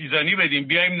پارتیزانی بدیم،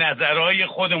 بیایم نظرهای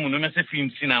خودمون رو مثل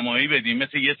فیلم سینمایی بدیم،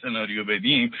 مثل یه سناریو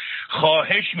بدیم،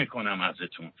 خواهش میکنم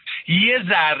ازتون یه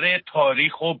ذره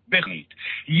تاریخ رو بخونید،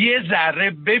 یه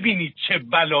ذره ببینید چه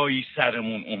بلایی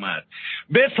سرمون اومد،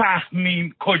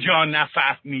 بفهمیم کجا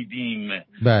نفهمیدیم.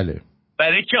 بله.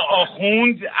 برای که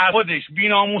آخوند خودش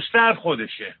بی‌ناموس‌تر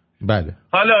خودشه. بله.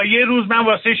 حالا یه روز من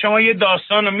واسه شما یه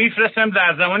داستان رو میفرستم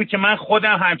در زمانی که من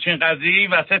خودم همچین قضیه‌ای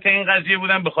وسط این قضیه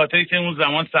بودم، به خاطر که اون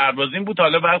زمان سربازیم بود.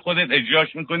 حالا بعد خودت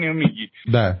اجراش میکنی و میگی.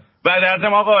 بله. بعد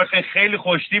ازم آقا آرتین خیلی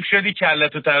خوش تیپ شدی،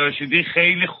 کلتو تراشیدی،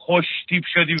 خیلی خوش تیپ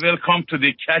شدی. ویلکام تو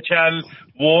دی کچل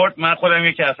ورد. من خودم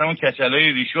یکی از همون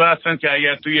کچلای ریشو هستم که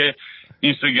اگر توی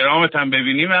اینستاگرامت هم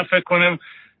ببینی من فکر کنم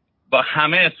با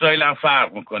همه استایلم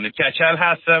فرق میکنه. کچل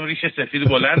هستم، ریش سفید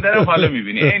بلند دارم. حالا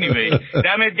میبینی. anyway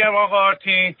دمت گرم آقا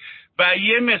آرتین. و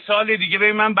یه مثال دیگه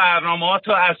ببین، من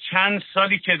برنامه‌هاتو از چند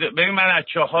سالی که ببین من از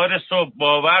 4 صبح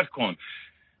باور کن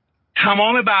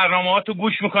تمام برنامه‌هاتو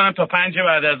گوش میکنم تا 5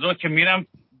 بعد از ظهر که میرم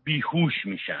بیهوش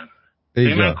میشم.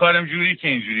 من کارم جوری که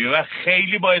اینجوریه و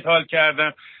خیلی باید حال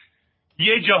کردم.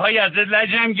 یه جاهایی از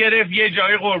لجم گرفت، یه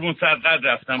جای قربون صدقت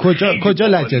رفتم. کجا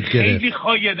لجت گرفت؟ خیلی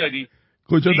خواهی دادی.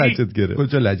 کجا لجت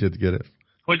گرفت؟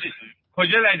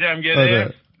 کجا لجم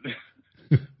گرفت؟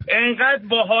 انقدر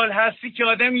باحال هستی که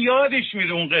آدم یادش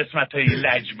میره اون قسمت‌های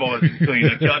لجباز تو اینا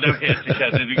که آدم حسش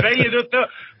از دیگه. و یه دوتا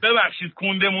ببخشید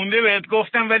کونده مونده بهت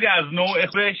گفتم ولی از نوع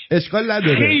خودش اشکال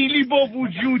نداره. خیلی با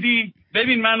وجودی.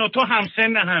 ببین من و تو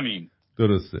همسن همین.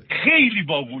 درسته. خیلی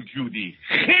با وجودی،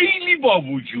 خیلی با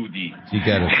وجودی،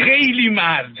 خیلی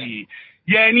مردی،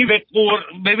 یعنی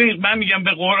ببین من میگم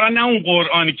به قرآن، نه اون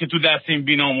قرآنی که تو دست این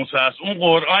بی‌ناموس هست، اون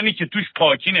قرآنی که توش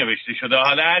پاکی نوشته شده.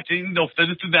 حالا هرچی این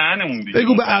افتاده تو دهنمون دیگه.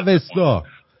 بگو به اوستا،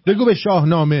 بگو به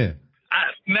شاهنامه.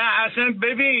 نه اصلا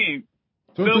ببین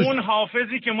به اون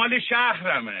حافظی که مال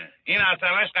شهرمه، این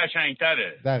اصلاش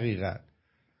قشنگتره. دقیقاً.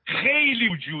 خیلی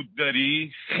وجود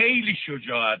داری، خیلی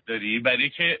شجاعت داری، برای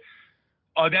که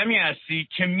آدمی هستی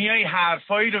که میای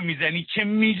حرفایی رو میزنی که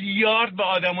میلیارد به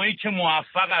آدمایی که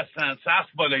موفق هستن سقف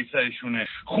بالای سرشونه،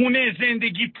 خونه،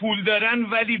 زندگی، پول دارن،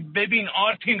 ولی ببین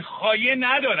آرتین خایه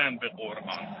ندارن به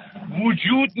قرآن،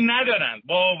 وجود ندارن.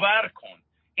 باور کن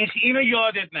اینو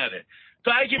یادت نره.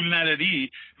 تو اگه پول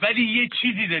نداری ولی یه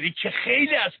چیزی داری که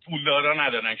خیلی از پولدارا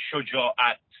ندارن،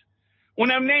 شجاعت.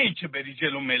 اونم نه این که بری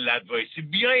جلو ملت وایسی،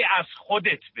 بیای از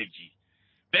خودت بگی.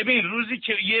 ببین روزی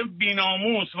که یه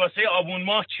بیناموس واسه آبون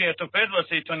ماه چرت و پرت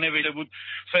واسه تو نوشته بود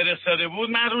فرستاده بود،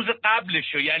 من روز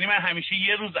قبلشو، یعنی من همیشه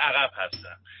یه روز عقب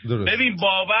هستم. درست. ببین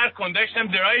باور کن داشتم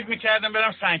درایو میکردم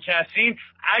برم سنگکسین،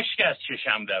 اشک از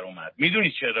چشم در اومد.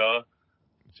 میدونی چرا؟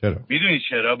 میدونی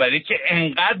چرا؟ برای که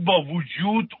انقدر با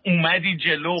وجود اومدی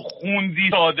جلو، خوندی،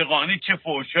 صادقانه چه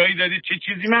فحشایی دادی چه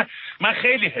چیزی. من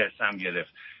خیلی حرصم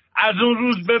گرفت. از اون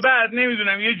روز به بعد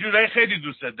نمیدونم یه جورایی خیلی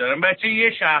دوستت دارم. بچه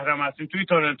یه شهرم هستیم، توی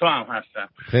تورنتو هم هستم.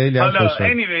 خیلی حالا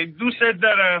خوشحال. anyway دوستت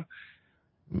دارم.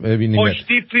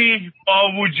 خوشتیپی،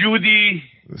 با وجودی،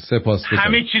 سپاسگزارم.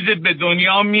 همه چیزت به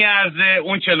دنیا میارزه.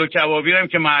 اون چلو کبابی هم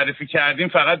که معرفی کردیم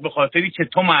فقط به خاطری که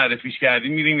تو معرفیش کردی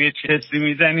میریم یه چستی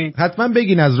میزنیم. حتما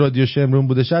بگین از رادیو شمرون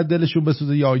بوده، شاید دلشون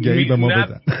بسوزه یا آگهی به ما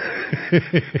بدن.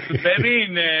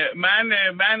 ببین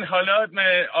من حالا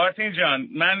آرتین جان،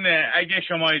 من اگه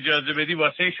شما اجازه بدی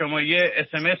واسه شما یه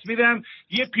SMS میدم،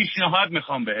 یه پیشنهاد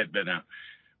میخوام بهت بدم.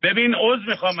 ببین عذر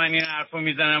میخوام من این حرفو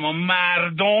میزنم، اما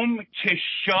مردم که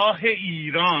شاه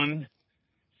ایران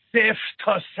 0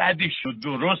 تا 100 رو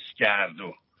درست کرد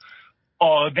و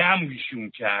آدمشون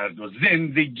کرد و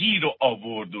زندگی رو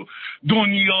آورد و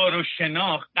دنیا رو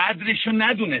شناخت، قدرشو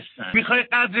ندونستن. میخوای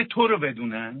قدر تو رو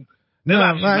بدونن؟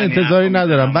 نه من انتظاری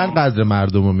ندارم، من قدر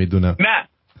مردم رو میدونم.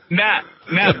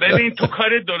 نه ببین تو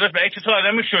کار درست، برای که تو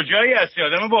آدم شجاعی هستی،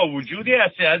 آدم با وجودی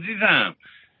هستی عزیزم.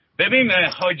 ببین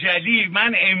حاج علی،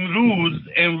 من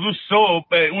امروز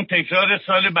صبح اون تکرار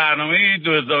سال برنامه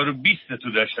 2020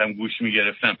 تو داشتم گوش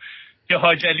میگرفتم که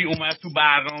حاج علی اومد تو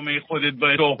برنامه خودت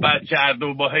با صحبت کرد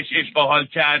و باهاش عشق و حال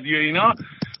کردی و اینا.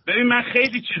 ببین من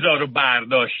خیلی چیزا رو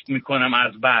برداشت میکنم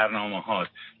از برنامه هات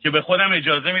که به خودم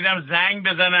اجازه میدم زنگ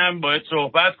بزنم، باید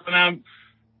صحبت کنم،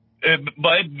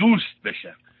 باید دوست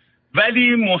بشم.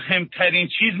 ولی مهمترین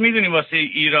چیز میدونی واسه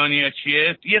ایرانی‌ها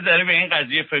چیه؟ یه ذره به این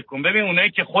قضیه فکر کن. ببین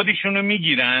اونایی که خودشونو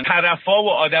میگیرن، طرفا و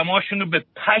آدماشونو به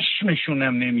پشمشون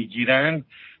هم نمیگیرن،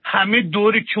 همه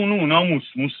دور کونو اونا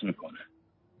موس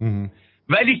میکنن.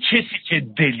 ولی کسی که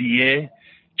دلیه،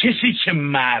 کسی که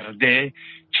مرده،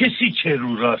 کسی که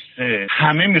رو راسته،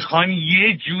 همه میخوان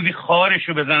یه جوری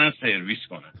خارشو بزنن سرویس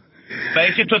کنن.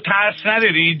 برای که تو ترس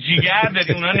نداری، جیگر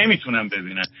داری، اونا نمیتونن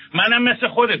ببینن. منم مثل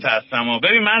خودت هستم ها.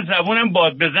 ببین من زبونم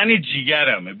باد بزنی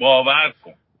جیگرمه، باور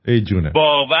کن. ای جونه.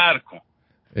 باور کن.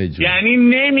 ای جونه. یعنی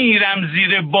نمیرم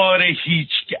زیر بار هیچ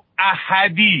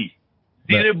احدی،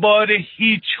 زیر بار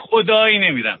هیچ خدایی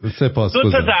نمیرم.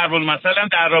 سپاسگزارم. 2 تا ضرب المثل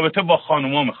در رابطه با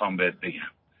خانوما میخوام بهت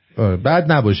بگم.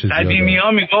 بعد نباشه زیاده.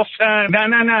 قدیمی‌ها میگفتن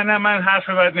نه من حرف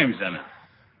بد نمیزنم.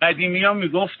 قدیمی‌ها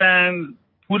میگفتن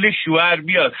پول شوهر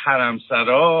بیاد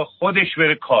حرمسرا، خودش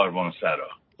بره کاروانسرا.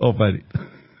 آفرین.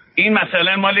 این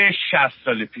مثلا مال 60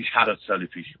 سال پیش، 70 سال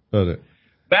پیش. آره.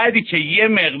 بعدی که یه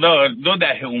مقدار 2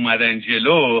 دهه اومدن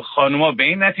جلو، خانوما به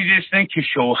این نتیجه رسیدن که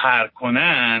شوهر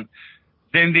کنن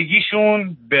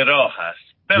زندگیشون به راه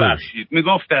هست. ببخشید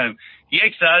میگفتن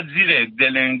 1 ساعت زیر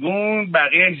دلنگون،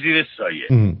 بقیه زیر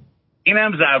سایه.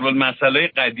 اینم ضرب المثل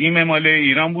قدیم مال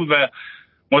ایران بود و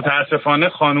متاسفانه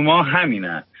خانوما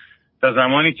همینن. تا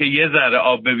زمانی که یه ذره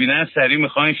آب ببینن سریع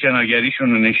میخوان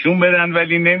شناگریشون رو نشون بدن،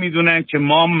 ولی نمیدونن که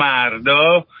ما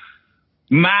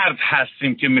مرد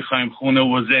هستیم که میخوایم خونه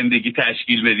و زندگی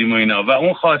تشکیل بدیم و اینا. و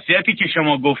اون خاصیتی که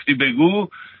شما گفتی بگو،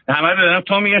 همه رو دارم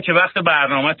تو میگن که وقت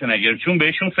برنامه تو نگیرم، چون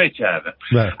بهشون فکر کردم.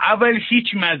 اول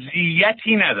هیچ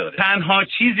مزیتی نداره. تنها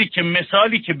چیزی که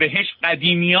مثالی که بهش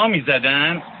قدیمی ها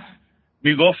میزدن،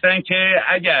 میگفتن که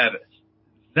اگر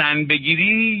زن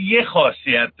بگیری یه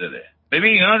خاصیت داره.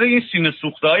 ببین اینا رو این سینه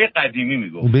سوخته های قدیمی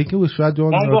میگفت.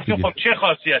 ما گفتیم خب چه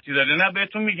خاصیتی داره؟ نه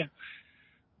بهتون میگم.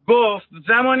 گفت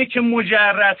زمانی که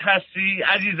مجرد هستی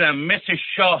عزیزم مثل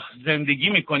شاه زندگی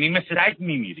میکنی، مثل سگ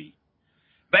میمیری.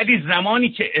 ولی زمانی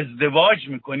که ازدواج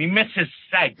میکنی مثل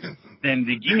سگ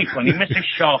زندگی میکنی، مثل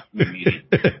شاه میمیری.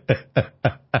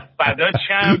 فدات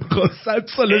شم. 100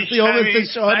 سال سیاه مثل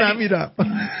شاه نمیرم.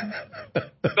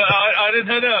 آره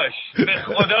داداش، به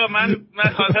خدا من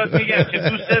خاطرت میگم که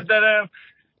دوستت دارم،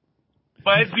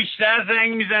 باید بیشتر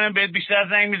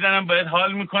زنگ میزنم، باید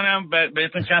حال میکنم،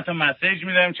 بهتون چند تا مسیج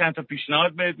میدم، چند تا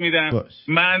پیشنهاد بهت میدم.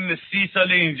 من 30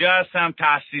 سال اینجا هستم،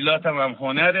 تحصیلاتم هم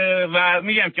هنره و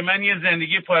میگم که من یه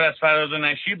زندگی پر از فراز و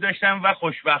نشیب داشتم و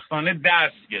خوشبختانه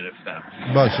درس گرفتم.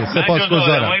 باشه، سپاسگزارم. من جز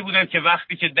آدمایی بودم که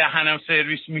وقتی که دهنم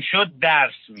سرویس میشد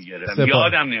درس میگرفتم،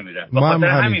 یادم نمیره. به خاطر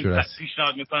همین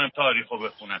پیشنهاد میکنم تاریخو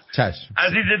بخونم. چشم.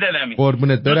 عزیز دلمی،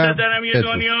 قربونت برم. دوست دارم یه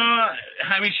دنیا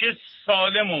همیشه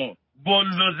سالم و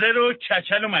بلدوزر و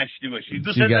کچل و مشتی باشی.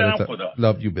 دوست دارم. خدا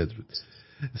love you. بدرود.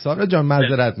 سارا جان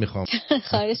معذرت میخوام.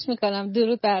 خواهش میکنم.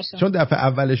 درود بر شما. چون دفعه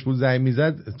اولش بود زنگ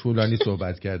میزد طولانی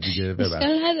صحبت کرد دیگه. ببخشید.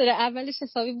 اشکال نداره. اولش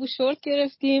حسابی بوشورت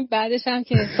گرفتیم، بعدش هم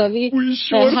که حسابی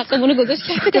حقمون رو گذاشت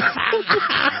کردیم.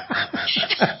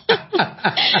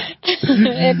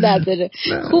 اب نداره.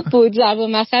 خوب بود. ضرب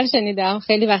المثل شنیدم.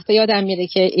 خیلی وقتا یادم میره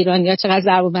که ایرانی‌ها چقدر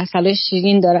ضرب المثل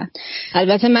شیرین دارن.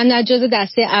 البته من نه جز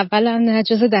دسته اولم نه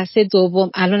جز دسته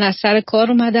دوم. الان از سر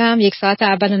کار اومدم، 1 ساعت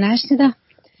اولو نشنیدم.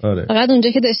 آره. فقط اونجا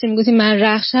که داشتیم میگفتیم من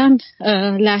رخشم،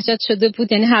 لهجت شده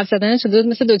بود، یعنی حرف زدن شده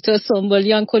بود مثل دکتر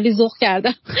سنبولیان، کلی ذوق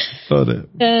کردم. آره.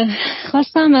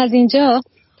 خواستم از اینجا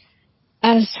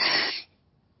از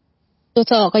 2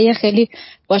 تا آقای خیلی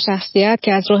با شخصیت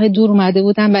که از راه دور اومده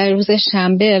بودن برای روز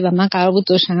شنبه و من قرار بود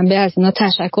دوشنبه از اینا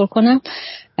تشکر کنم،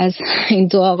 از این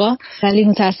 2 آقا، ولی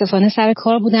متاسفانه سر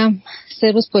کار بودم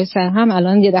 3 روز پشت سر هم.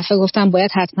 الان یه دفعه گفتم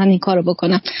باید حتما این کارو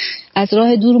بکنم. از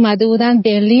راه دور اومده بودن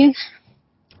برلین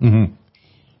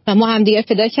و ما هم دیگه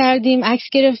پیدا کردیم، عکس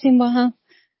گرفتیم با هم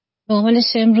به عنوان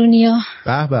شمرونیا.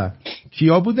 به به.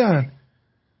 کیا بودن؟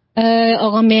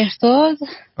 آقا مهرداد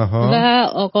و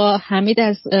آقا حمید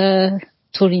از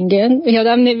تورینگن.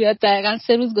 یادم نمیاد دقیقا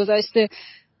 3 روز گذشته.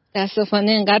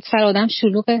 دستفانه انقدر سر آدم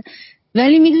شلوغه.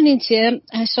 ولی میدونین چیه،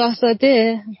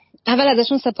 شاهزاده اول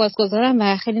ازشون سپاسگزارم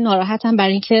و خیلی ناراحتم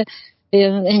برای اینکه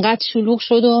انقدر شلوغ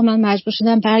شد و من مجبور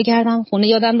شدم برگردم خونه.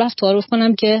 یادم رفت تعارف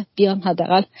کنم که بیام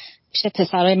حداقل پیش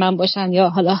پسرای من باشن یا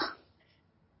حالا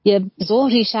یه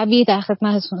ظهری شبی در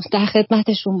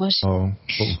خدمتشون باشیم.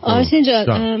 آرتین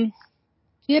جان،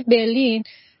 توی برلین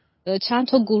چند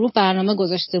تا گروه برنامه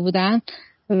گذاشته بودن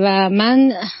و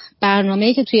من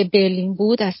برنامه‌ای که توی برلین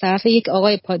بود از طرف یک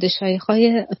آقای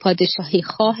پادشاهی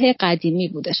خواه قدیمی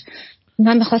بودش.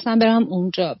 من می‌خواستم برم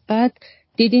اونجا. بعد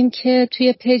دیدیم که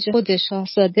توی پیج خود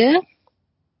شاهزاده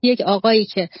یک آقایی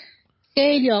که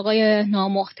خیلی آقای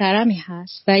نامحترمی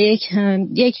هست و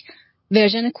یک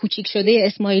ورژن کوچیک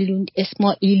شده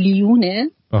اسماعیلیونه.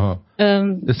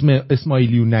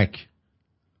 اسماعیلیونک.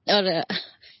 آره،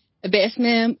 به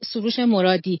اسم سروش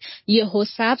مرادی یهو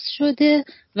سبز شده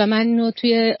و من اینو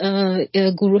توی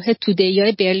گروه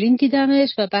توده‌ای برلین دیدمش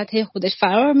و بعد خودش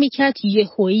فرار میکرد،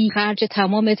 یهویی خرج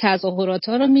تمام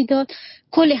تظاهرات‌ها رو میداد،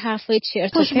 کلی حرفای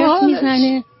چرت و پرت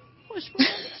میزنه.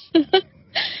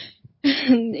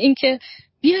 اینکه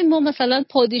بیایم ما مثلا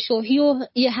پادشاهی و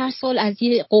هر سال از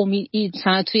یه قومی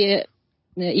توی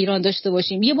ایران داشته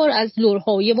باشیم، یه بار از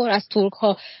لرها و یه بار از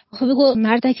ترک‌ها. خب بگو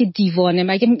مردک دیوانه،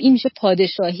 مگه این میشه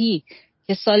پادشاهی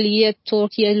که سالی یه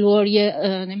ترک یه لر یه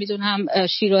نمیدونم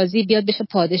شیرازی بیاد بشه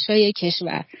پادشاه یه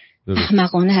کشور؟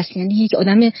 احمقانه هست، یعنی یک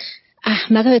آدم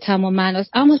احمق به تمام معناست.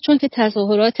 اما چون که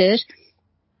تظاهراتش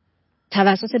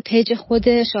توسط پیج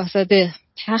خود شاهزاده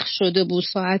پخش شده بود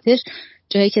ساعتش،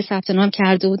 جایی که ثبت نام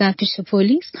کرده بودن پیش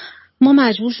پلیس، ما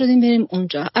مجبور شدیم بریم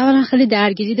اونجا. اولا خیلی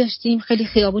درگیری داشتیم، خیلی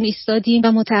خیابون ایستادیم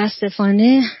و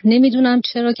متاسفانه نمیدونم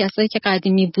چرا کسایی که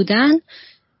قدیمی بودن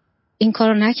این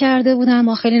کارو نکرده بودن.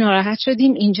 ما خیلی ناراحت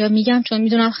شدیم. اینجا میگم چون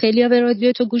میدونم خیلی‌ها به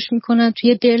رادیو تو گوش میکنن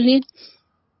توی برلین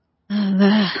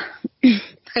و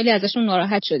خیلی ازشون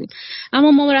ناراحت شدیم.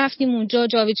 اما ما رفتیم اونجا،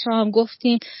 جاویدشاه هم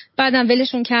گفتیم، بعدم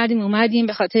ولشون کردیم اومدیم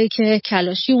به خاطر که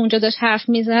کلاشی اونجا داشت حرف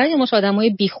میزد. یه مش آدمای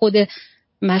بیخود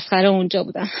مسخره اونجا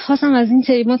بودن. خواستم از این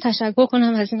تریبون تشکر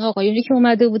کنم، از این آقایونی که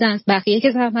اومده بودن، از بقیه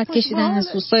که زحمت کشیدن،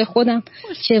 از دوستای خودم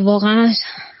که واقعا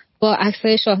با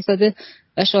عکسای شاهزاده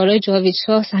و شعارهای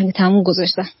جاویدشاه سنگ تموم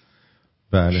گذاشتن.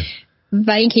 بله.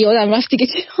 و این که یادم رفت دیگه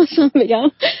چی خواستم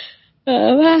بگم.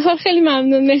 و خیلی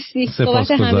ممنون، مرسی.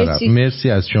 سپاسگزارم. مرسی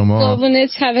از شما.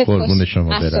 قربون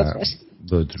شما برم.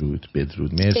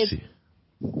 بدرود. مرسی.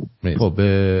 خب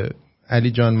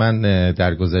علی جان، من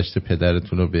در گذشته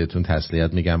پدرتون رو بهتون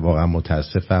تسلیت میگم. واقعا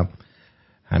متاسفم.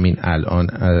 همین الان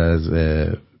از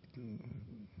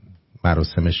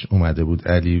مراسمش اومده بود.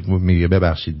 علی میگه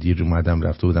ببخشید دیر اومدم،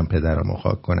 رفته بودم پدرم رو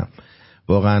خاک کنم.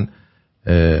 واقعا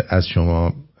از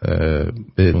شما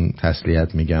به اون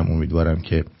تسلیت میگم. امیدوارم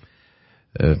که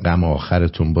غم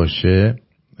آخرتون باشه.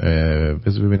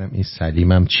 بذار ببینم این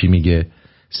سلیمم چی میگه.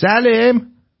 سلیم،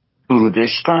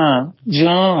 درودش کنم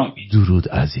جان. درود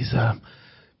عزیزم.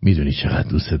 میدونی چقدر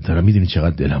دوستت دارم، میدونی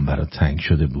چقدر دلم برات تنگ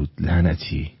شده بود.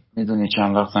 لعنتی، میدونی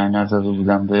چند وقت زنگ نزده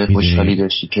بودم به خوشحالی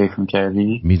داشتی کیف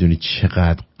میکردی. میدونی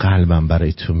چقدر قلبم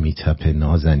برای تو میتپه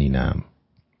نازنینم.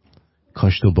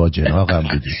 کاش تو با جناقم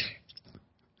بودی.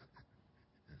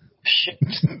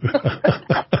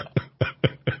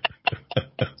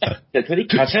 چطوری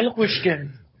کچل خوشگل؟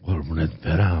 قربونت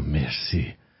برم،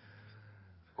 مرسی.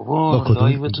 با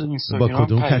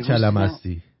کدوم کچلم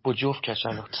هستی؟ با جفت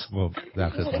کچلات. در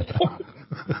خدمتم.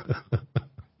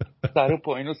 سر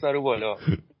پایین و سر بالا.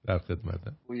 در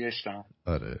خدمتم. بویشتم.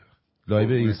 آره.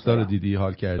 لایو اینستا رو دیدی؟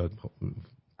 حال کرد؟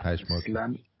 پشمات.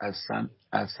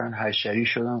 اصلا حشری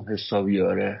شدم حسابی.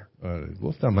 آره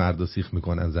گفتم مردا سیخ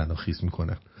میکنن زنا خیس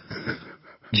میکنن.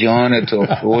 جان تو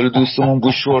قول دوستمون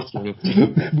بو شورت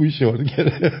گرفتی. بو شورت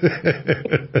گرفت.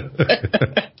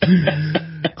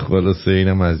 خلاصه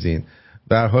اینم از این.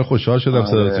 به هر حال خوشحال شدم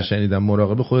صداتو شنیدم.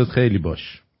 مراقب خودت خیلی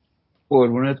باش.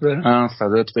 قربونت برم.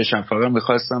 فدات بشم. فقط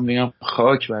میخواستم بگم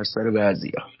خاک بر سر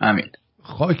بعضیا. همین.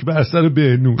 خاک بر سر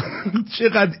بهنو.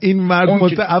 چقدر این مرد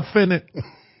متعفنه.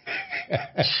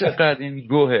 چقدر این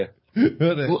گوهه.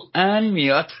 بو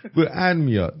ان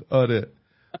میاد. آره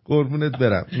قربونت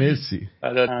برم. مرسی.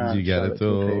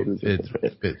 جیگرتو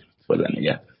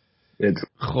بدرود.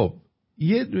 خب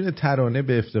یه دونه ترانه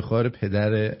به افتخار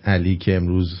پدر علی که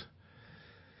امروز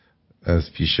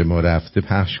از پیش ما رفته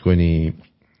پخش کنیم.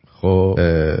 خب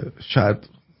شاید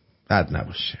بد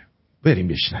نباشه. بریم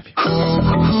بشنویم.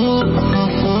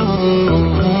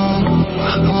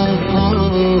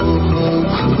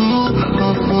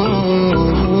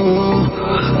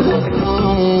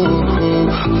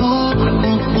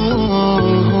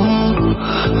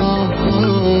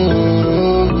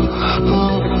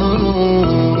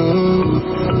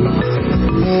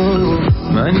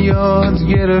 من یاد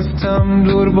گرفتم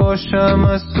دور باشم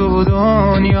از تو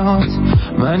دنیات.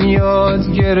 من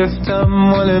یاد گرفتم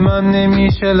مال من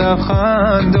نمیشه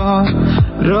لبخند داد.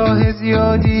 راه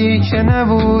زیادی که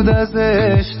نبود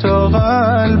ازش تا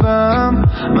قلبم.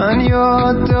 من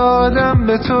یاد دادم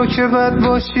به تو که بد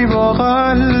باشی با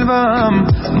قلبم.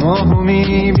 ماهو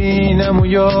میبینم و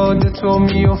یاد تو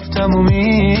میفتم و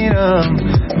میرم.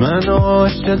 من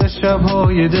عاشق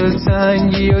شبهای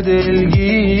دلتنگی و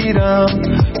دلگیرم.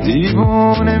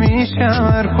 دیوونه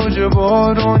میشم هر کجا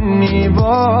بارون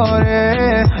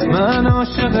میباره. من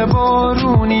عاشق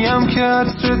بارونیم که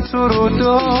عطر تو رو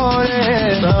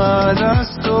داره. بعد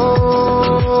از تو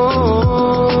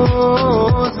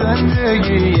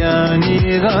زندگی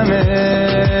یعنی غمه.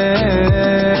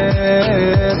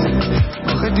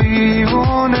 آخه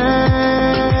دیوونه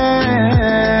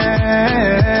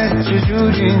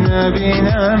چجوری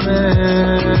نبینمه.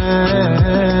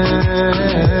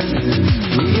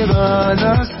 دیگه بعد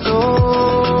از تو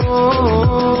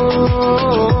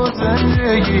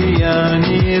زندگی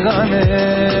یعنی غمه.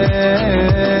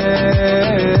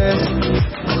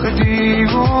 آخه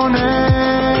دیوونه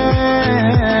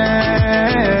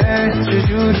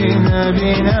چجوری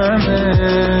نبینمه.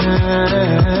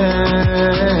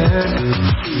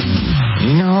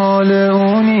 این حال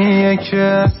اونیه که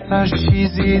از هر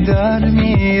چیزی در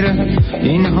میره.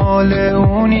 این حال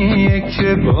اونیه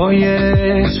که با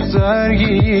عشق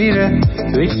درگیره.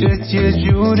 فکرت یه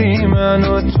جوری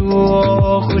منو تو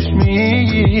آغوش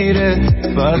میگیره.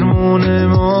 فرمون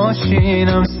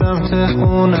ماشینم سمت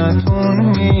خونتون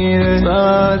میره.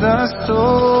 بعد از تو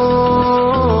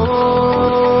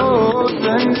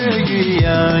زندگی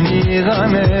یعنی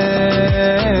غمه.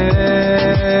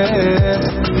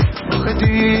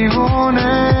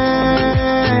 دیوونه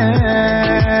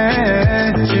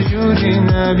چجوری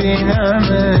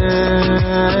نبینمه.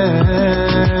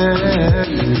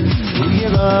 دیگه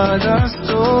بعد از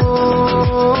تو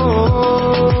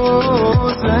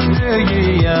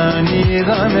زندگی یعنی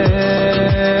غمه.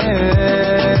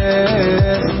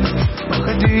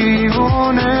 آخه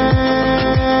دیوونه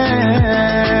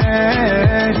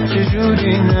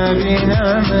چجوری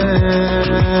نبینمه.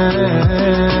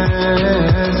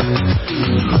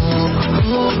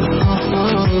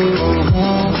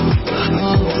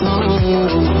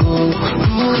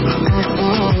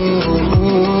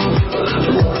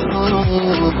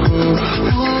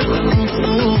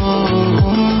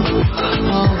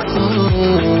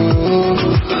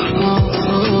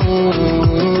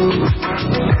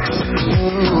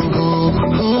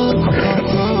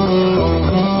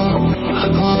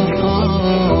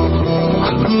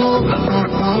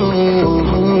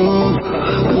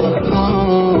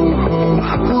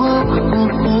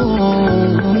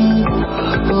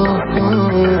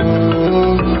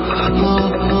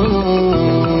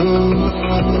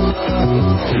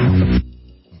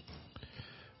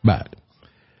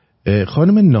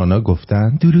 خانم نانا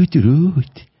گفتن درود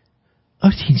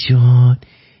آرتین جان،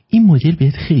 این مدل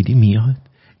بهت خیلی میاد.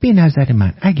 به نظر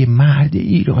من اگه مرد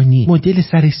ایرانی مدل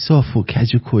سرش صاف و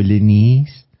کج و کله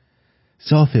نیست،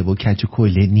 صافه و کج و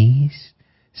کله نیست،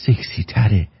 سکسی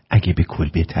تره اگه به کل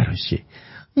بتراشه.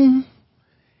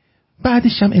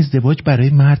 بعدش هم ازدواج برای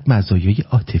مرد مزایای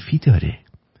عاطفی داره.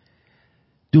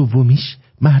 دومیش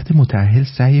مرد متأهل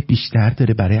سعی بیشتر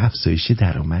داره برای افزایش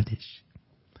درآمدش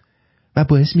و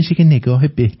باعث میشه که نگاه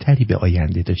بهتری به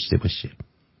آینده داشته باشه.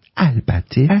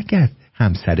 البته اگر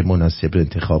همسر مناسب رو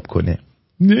انتخاب کنه.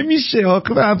 نمیشه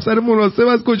آخه همسر مناسب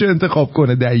از کجا انتخاب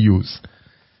کنه دیوز؟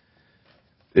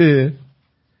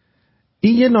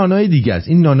 این یه نانای دیگه است.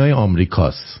 این نانای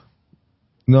آمریکاست.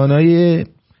 نانای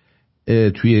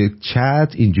توی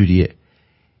چت اینجوریه: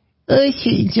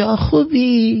 اینجا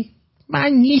خوبی؟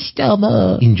 من نیستم.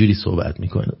 اینجوری صحبت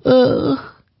میکنه.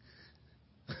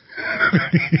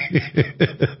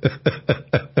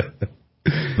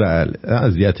 بله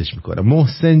اذیتش میکنه.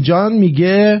 محسن جان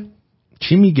میگه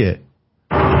چی میگه؟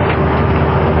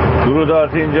 درود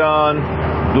آرتین جان،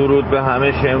 درود به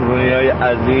همه شمرونی‌های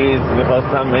عزیز.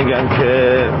 میخواستم بگم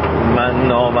که من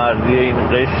نامردی این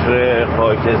قشر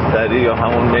خاکستری یا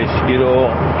همون مشکی رو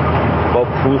با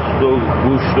پوست و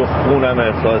گوشت و خونم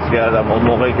احساس کردم. اون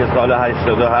موقعی که سال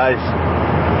 88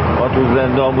 ما تو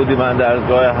زندان بودیم، من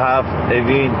درگاه 7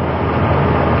 اوین،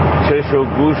 چش و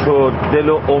گوش و دل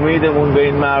و امیدمون به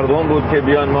این مردم بود که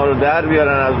بیان ما رو در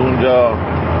بیارن از اونجا.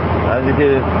 از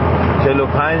اینکه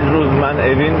 45 روز من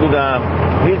اوین بودم،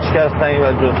 هیچ کس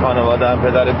نیومد جز خانواده‌ام.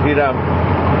 پدر پیرم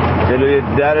جلوی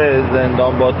در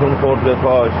زندان باتون خورد به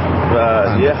پاش و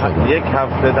یک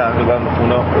هفته تقریبا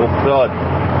خونه افتاد.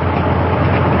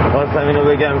 خواستم اینو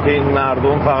بگم که این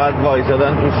مردم فقط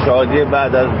وایسادن تو شادی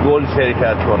بعد از گل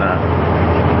شرکت کنن.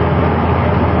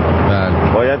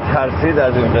 باید ترسید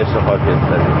از این قشر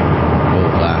خاکستری.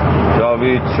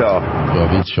 جاوید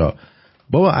شاه.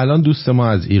 بابا الان دوست ما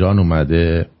از ایران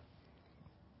اومده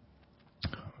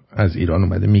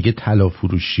میگه طلا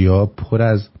فروشی ها پر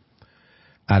از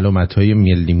علامت های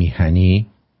ملی میهنی،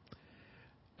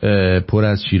 پر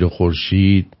از شیر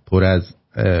خورشید، پر از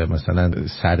مثلا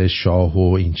سر شاه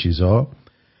و این چیزا،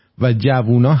 و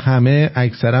جوونا همه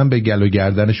اکثرا به گل و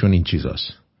گردنشون این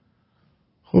چیزاست.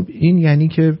 خب این یعنی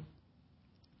که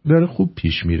داره خوب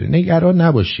پیش میره، نگران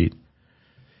نباشید.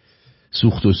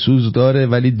 سوخت و سوز داره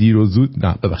ولی دیر و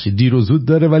زود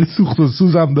داره ولی سوخت و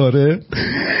سوز هم داره.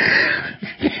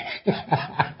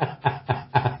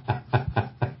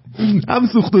 هم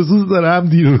سوخت و سوز داره هم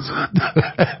دیر و زود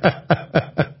داره.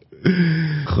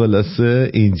 خلاصه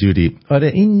اینجوری. آره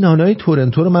این نانای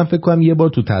تورنتو رو من فکر کنم یه بار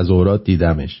تو تظاهرات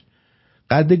دیدمش.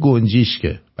 قد گنجیش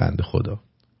که بنده خدا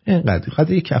اینقدر قد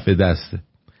یه کف دسته.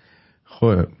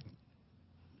 خب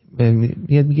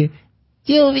میگه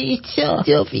جوویچا.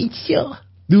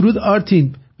 درود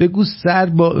آرتین، بگو سر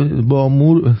با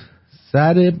مور،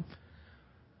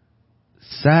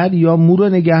 سر یا مور رو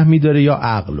نگه میداره یا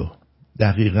عقلو.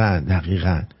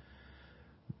 دقیقاً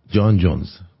جان جونز،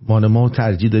 ما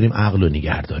ترجیح داریم عقلو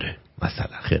نگه داره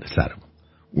مثلا، خیر سرمون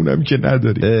اونم که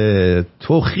نداری.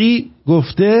 توخی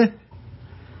گفته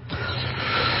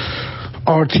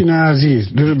آرتین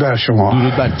عزیز درود بر شما.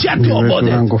 درود بر جد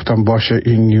آباده. من گفتم باشه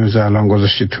این نیوز الان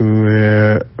گذاشتی تو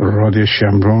رادیو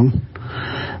شمرون.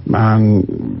 من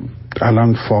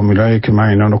الان فامیلایی که من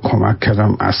اینا رو کمک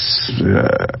کردم از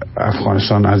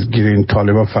افغانستان از گیرین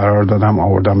طالبا فرار دادم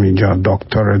آوردم اینجا،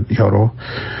 دکتر یارو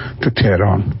تو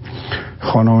تهران.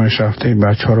 خانومش رفته این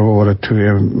بچه ها رو بباره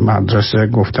توی مدرسه،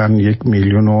 گفتن 1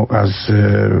 میلیون و از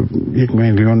 1.5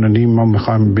 میلیون ما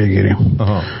میخوایم بگیریم.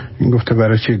 این گفته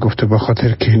برای چی؟ گفته به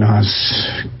خاطر که اینا از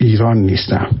ایران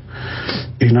نیستن،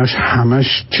 ایناش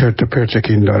همش چرت و پرت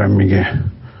که این داره میگه.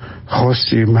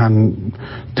 خواستی من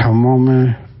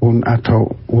تمام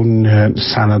اون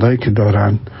سندایی که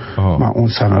دارن من اون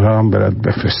سندا هم برات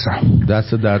بفرستم.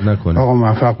 دست درد نکنه. آقا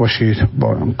موفق باشید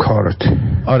با کارت.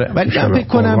 آره ولی من فکر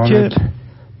کنم که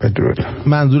بدرود.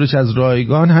 منظورش از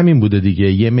رایگان همین بوده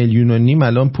دیگه. 1.5 میلیون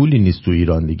الان پولی نیست تو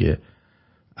ایران دیگه،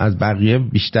 از بقیه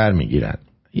بیشتر میگیرن.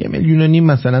 1.5 میلیون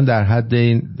مثلا در حد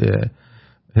این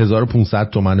 1500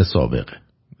 تومان سابقه،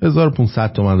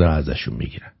 1500 تومان در ازشون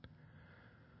میگیرن.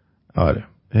 آره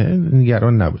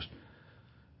نگران نباش.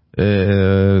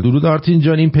 درود آرتین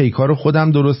جان، این پیکار رو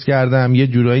خودم درست کردم، یه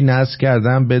جورایی نصب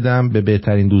کردم بدم به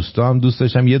بهترین دوستام، دوست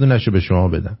داشتم یه دونه‌شو به شما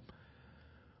بدم.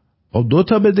 خب 2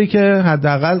 تا بده که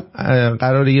حداقل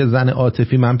قراره یه زن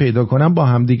عاطفی من پیدا کنم با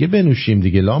هم دیگه بنوشیم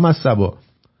دیگه. لام از صبا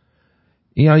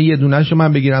این یه دونه‌شو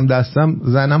من بگیرم دستم،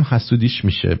 زنم حسودیش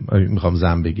میشه میخوام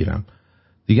زن بگیرم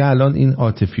دیگه. الان این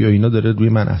عاطفی و اینا داره روی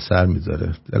من اثر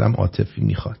میذاره، دلم عاطفی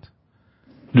میخواد.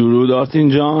 درود آرتین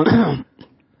جان.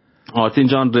 آرتین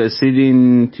جان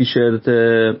رسیدین تیشرت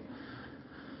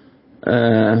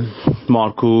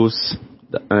مارکوس،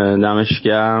 دمش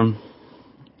گرم،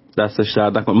 دستش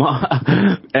درد نکنه. ما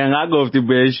انقدر گفتی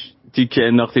بهش تیکه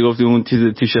انداختی، گفتی اون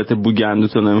تیشرت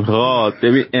بوگندوتو نمیخواد.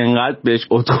 ببین انقدر بهش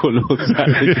اتکلو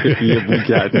زده که یه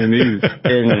بوگنده نیست،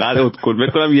 انقدر اتکل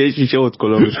بکنم یه شیشه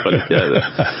اتکلو مشغول کرده.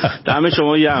 دم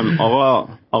شما گرم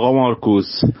آقا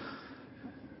مارکوس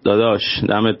داداش،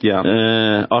 دمت گرم.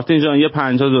 آرتین جان یه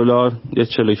 $50 یه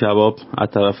چلو کباب از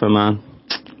طرف من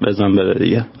بزن بره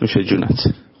دیگه، نوش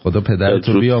جونت. خدا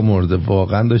پدرتو بیامرده،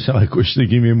 واقعا داشتم از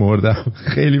گشنگی میمردم.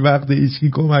 خیلی وقت هیچکی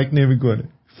کمک نمیکنه.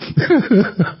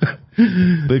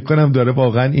 فکر کنم داره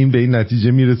واقعا این به این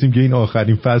نتیجه میرسیم که این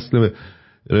آخرین فصل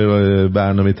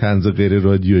برنامه طنز غیر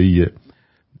رادیوییه.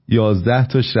 11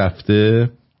 تاش رفته،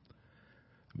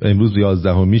 امروز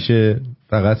 11 میشه،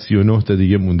 فقط 39 تا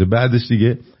دیگه مونده. بعدش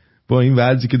دیگه با این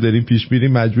وضعی که داریم پیش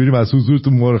میریم مجبوریم از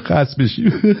حضورتون مرخص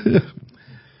بشیم.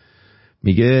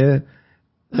 میگه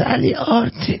ولی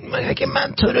آرتین اگه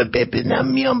من تو رو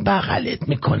ببینم میام بغلت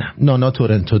میکنم. نانا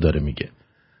تورنتو داره میگه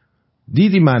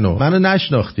دیدی منو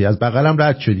نشناختی، از بغلم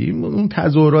رد شدی. اون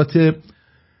تظاهرات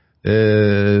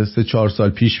 3-4 سال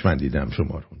پیش من دیدم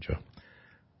شما رو اونجا،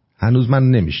 هنوز من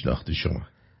نمیشناختی شما.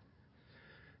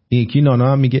 یکی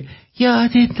نانا هم میگه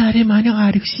یادت نره منو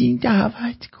عروسی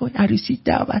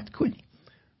دعوت کنی.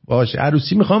 باشه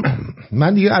عروسی میخوام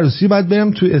من دیگه، عروسی باید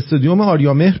برم تو استادیوم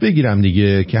آریامهر بگیرم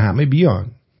دیگه که همه بیان،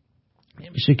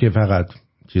 نمیشه که فقط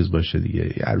چیز باشه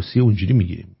دیگه. عروسی اونجوری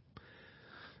میگیریم.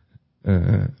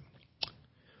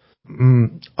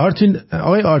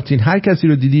 آقای آرتین هر کسی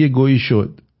رو دیدی یه گویی شد،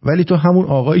 ولی تو همون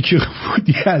آقایی که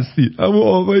بودی هستی، همون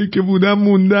آقایی که بودم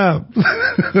موندم.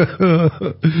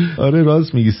 آره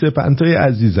راست میگی. سپنتای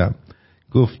عزیزم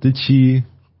گفته چی؟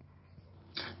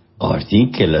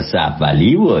 آرتین کلاس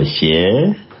اولی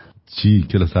باشه؟ چی؟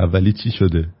 کلاس اولی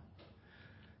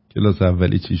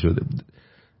چی شده؟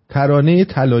 ترانه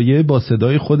طلایه با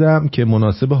صدای خودم که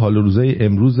مناسب حال و روزای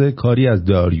امروز، کاری از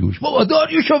داریوش. بابا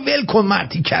داریوشو ول کن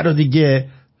مرتی کرا دیگه،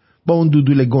 با اون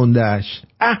دودول گندش.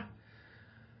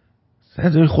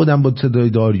 صدای خودم با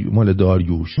صدای مال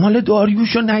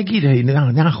داریوشو نگیره،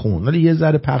 نخون، ولی یه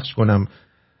ذره پخش کنم.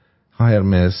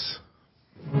 هرمس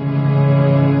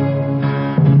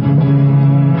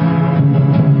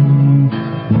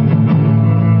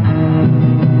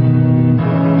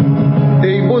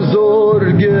ای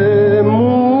بزرگ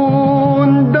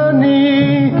موندنی،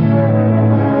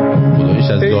 خدایش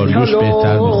از داریوش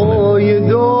بهتر میخونه.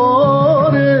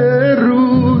 دار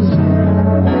روز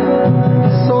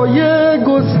سایه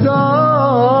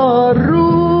گستر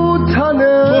رو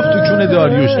تنه، توف تو چون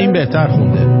داریوش این بهتر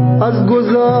خونده. از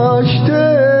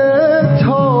گذشته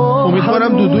تا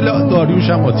امیدوارم دودول داریوش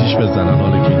هم آتیش بزنن.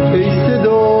 حالا که ای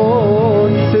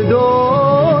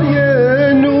صدای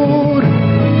نور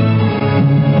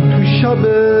تو شب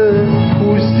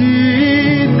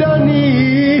پوسیدنی،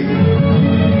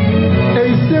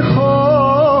 ای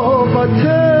سخاوت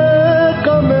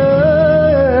غمه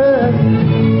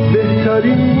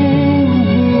بهترین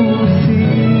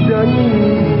بوسیدنی.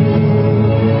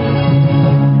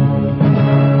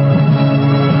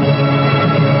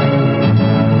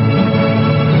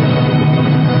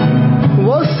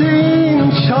 واسه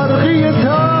این شرقی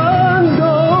تن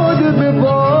داده به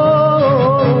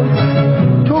باد،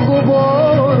 تو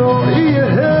گوارایی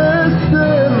حس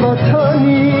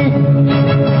وطنی،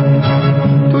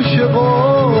 تو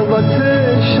شقاوت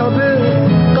شب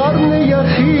قرن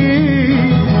یخی،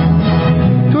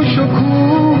 تو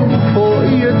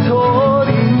شکوفایی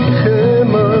تاریخ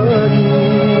منی.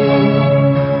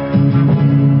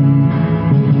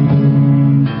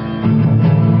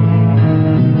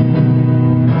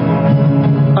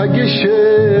 اگه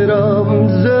شعرم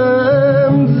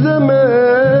زمزمه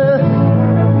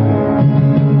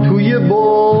توی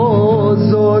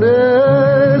بازار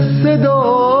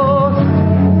صدا،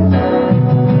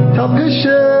 تپش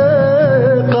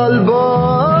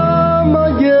قلبم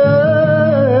اگه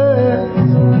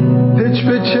پچ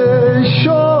پچ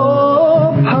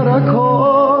شاب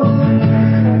حرکات،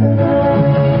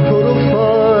 تو رو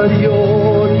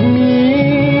فریاد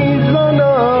میزنم،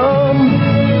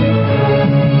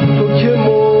 تو که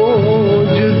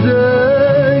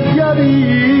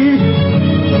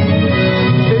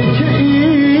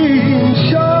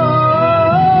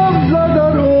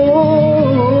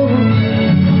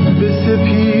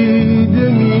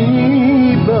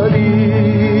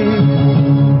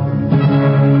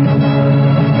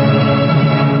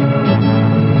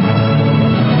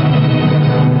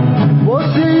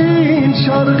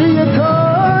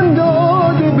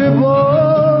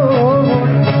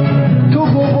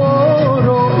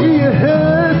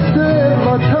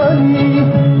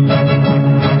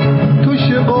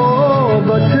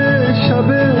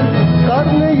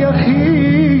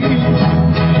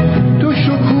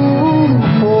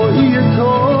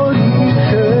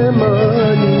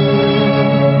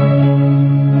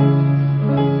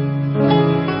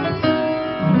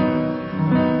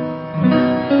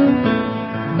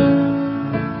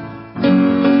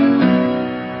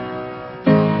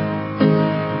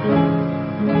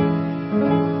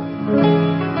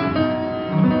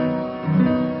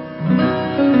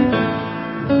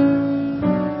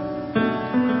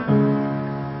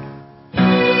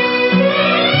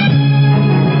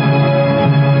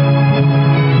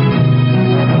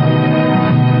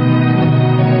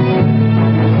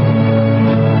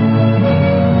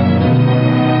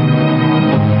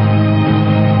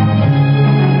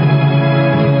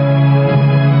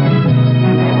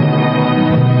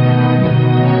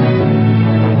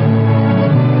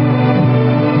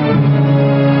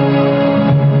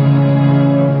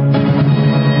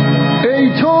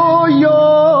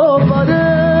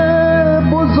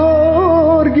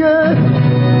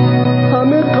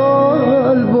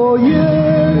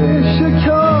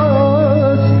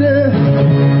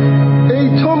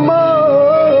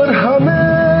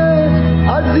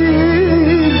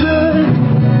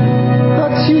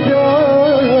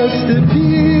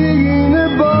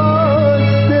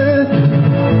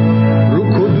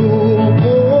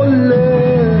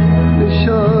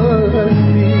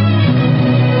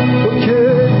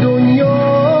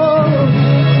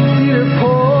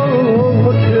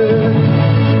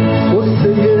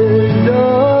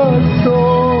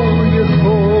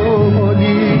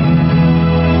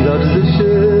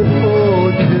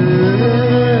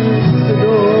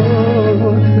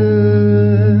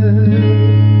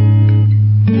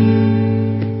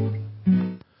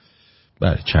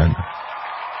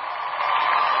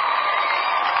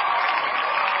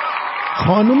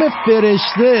خانوم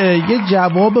فرشته یه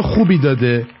جواب خوبی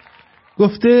داده،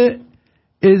 گفته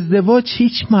ازدواج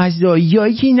هیچ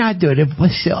مزایایی نداره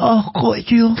واسه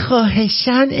آقایون،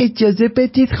 خواهشاً اجازه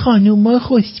بدید خانوما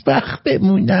خوشبخت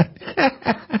بمونن.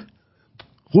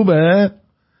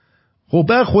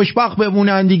 خوبه خوشبخت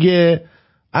بمونن دیگه.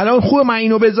 الان خوبه من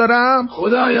اینو بذارم؟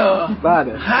 خدایا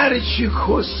بله هر چی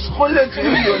کس خودت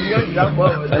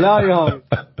دنیا.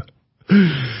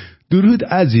 درود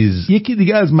عزیز. یکی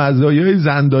دیگه از مزایای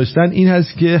زن داشتن این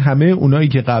هست که همه اونایی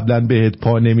که قبلا بهت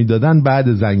پا نمیدادن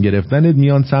بعد زن گرفتنت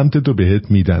میان سمت تو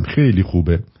بهت میدن. خیلی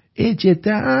خوبه.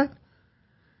 جدا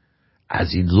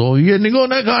از این زاویه نگاه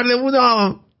نکرده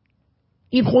بودم.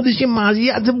 این خودش یه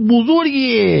مزیت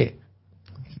بزرگیه.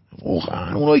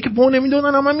 اونایی که پا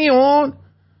نمیدادن همه میان.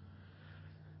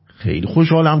 خیلی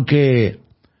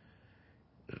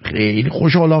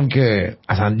خوشحالم که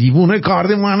اصلا دیوونه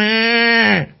کارد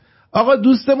منه. آقا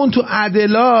دوستمون تو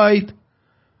ادلاید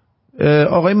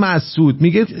آقای مسعود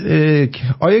میگه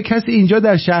آیا کسی اینجا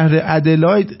در شهر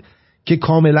ادلاید که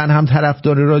کاملا هم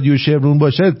طرفدار رادیو شمرون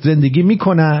باشه زندگی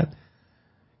میکند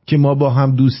که ما با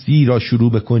هم دوستی را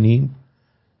شروع بکنیم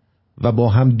و با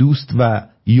هم دوست و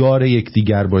یار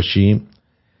یکدیگر باشیم؟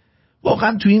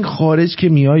 واقعا تو این خارج که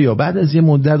میای یا بعد از یه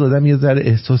مدت آدم یه ذره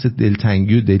احساس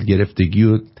دلتنگی و دلگرفتگی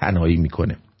و تنهایی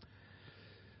میکنه.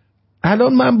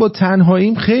 الان من با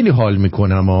تنهاییم خیلی حال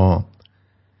میکنم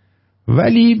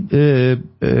ولی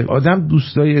آدم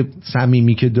دوستای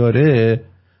صمیمی که داره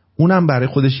اونم برای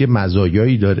خودش یه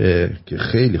مزایایی داره که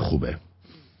خیلی خوبه.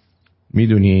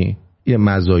 میدونی یه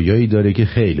مزایایی داره که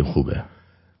خیلی خوبه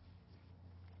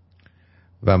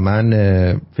و من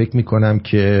فکر میکنم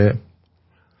که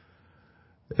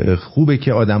خوبه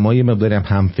که آدمای مقداری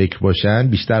هم فکر باشن،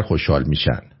 بیشتر خوشحال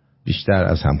میشن، بیشتر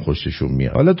از هم خوششون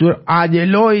میاد. حالا تو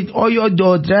ادلاید آیا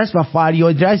دادرس و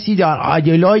فریادرسی در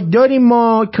ادلاید داریم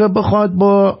ما که بخواد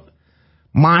با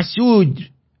مسعود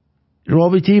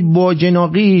رابطه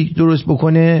باجناقی درست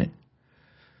بکنه؟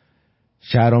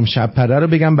 شهرام شبپره رو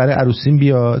بگم برای عروسیم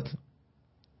بیاد.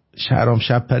 شهرام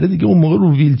شبپره دیگه اون موقع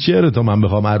رو ویلچره تا من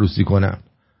بخوام عروسی کنم.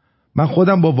 من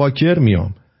خودم با واکر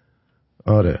میام.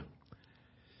 آره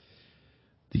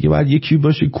دیگه باید یکی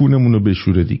باشه کونمونو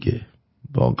بشوره دیگه.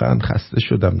 واقعا خسته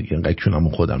شدم دیگه اینقدر کونمو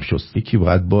خودم شست. یکی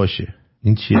باید باشه.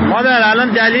 این چیه؟ مادر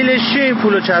الان دلیلش چیه این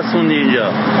پولو چسبوندی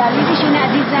اینجا؟ دلیلش این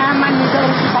عزیزم من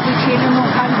 1349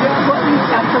 خریدم با این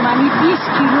تومانی 20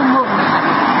 کیلو مرغ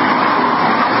می‌خرم.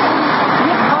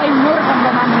 یه پای مرغ هم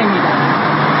به من نمیدن.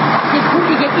 وقتی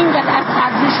پولی که اینقدر از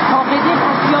ارزش فاقده با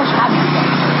پیاش همین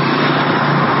داره.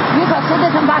 یه با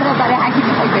خودتون برای هکی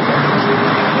میخوای بده.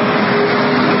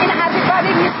 این حرفی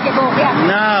کاری نیست که واقعیت.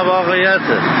 نه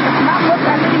واقعیته. من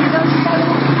مطلع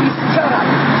 1324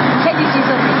 خیلی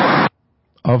چیزا میکنم.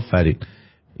 آفرین.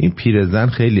 این پیرزن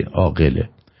خیلی عاقله.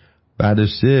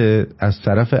 برداشته از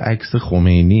طرف عکس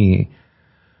خمینی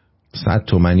 100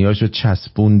 تومنیاشو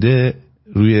چسبونده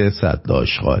روی سطل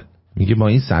آشغال. میگه با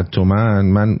این 100 تومن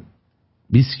من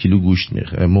 20 کیلو گوشت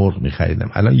مرغ میخریدم،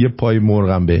 الان یه پای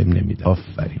مرغم بهم نمیده.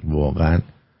 آفرین واقعا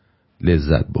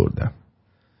لذت بردم.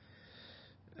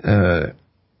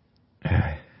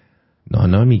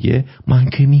 نانا میگه من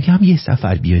که میگم یه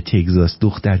سفر بیا تگزاس،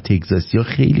 دختر تگزاسی ها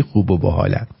خیلی خوب و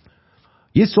باحالن.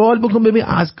 یه سوال بکن ببین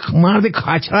از مرد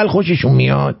کچل خوششون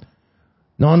میاد؟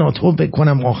 نانا تو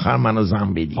بکنم آخر منو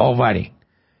زن بدی. آورین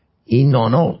این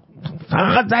نانا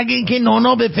فقط اگه این که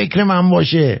نانا به فکر من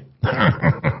باشه.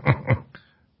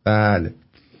 بله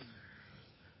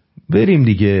بریم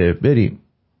دیگه،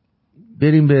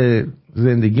 بریم به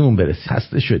زندگیمون برسیم.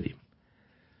 خسته شدیم.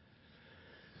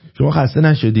 شما خسته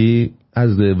نشدی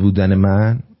از بودن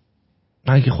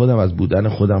من که خودم از بودن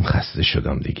خودم خسته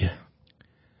شدم دیگه.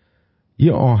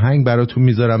 یه آهنگ براتون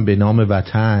میذارم به نام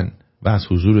وطن و از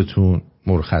حضورتون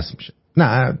مرخص میشه.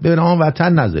 نه به نام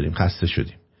وطن نذاریم، خسته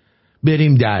شدیم.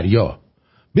 بریم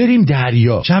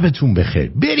دریا. شبتون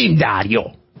بخیر. بریم دریا.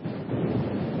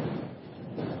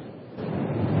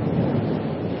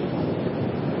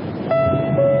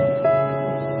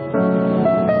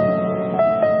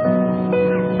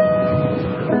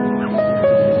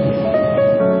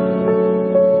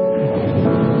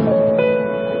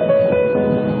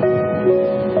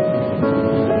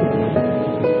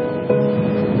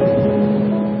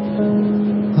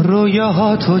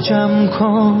 رویاهاتو جمع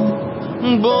کن،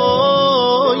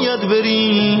 باید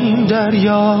بریم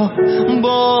دریا،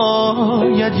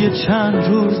 باید یه چند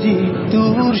روزی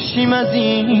دور شیم از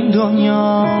این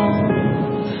دنیا.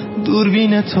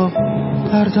 دوربین تو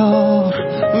بردار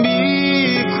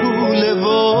بی کوله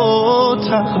و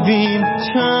تقویم،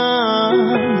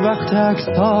 چند وقت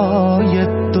عکس‌های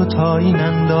دوتایی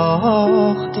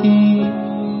ننداختیم.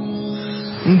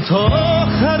 تا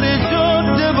آخر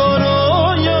جاده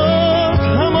برایت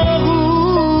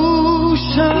هماغوشم،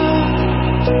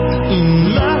 این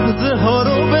لحظه ها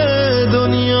رو به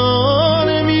دنیا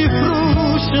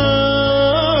نمیفروشم،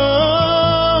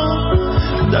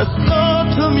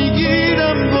 دستاتو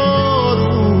میگیرم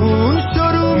بارون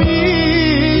شروع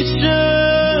میشه،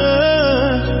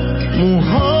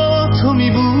 موهاتو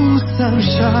میبوسم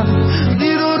شب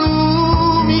زیر و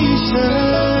رو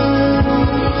میشه.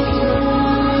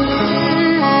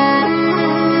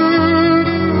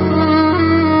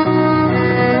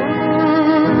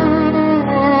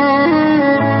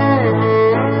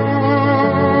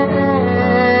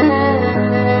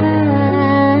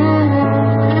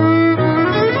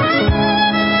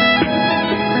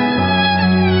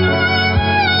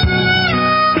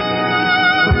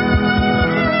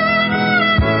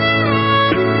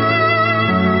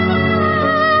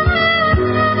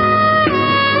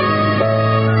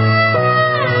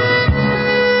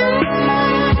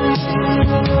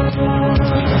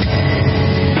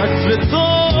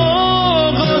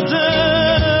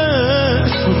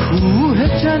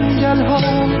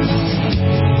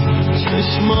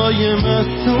 چشمای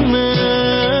معصومه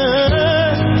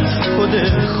خود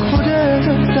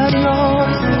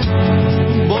دریاست،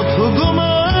 با تو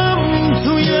گمم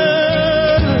توی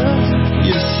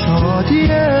یه شادی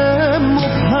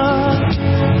مبهم،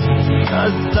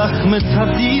 از زخم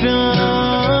تقدیرم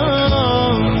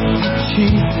چی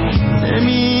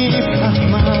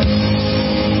نمیفهمم،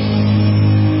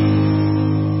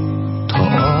 تا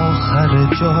آخر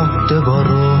جاده با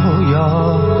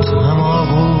رویات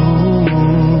هماغوشم،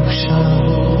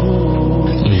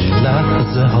 این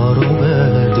لحظه ها رو به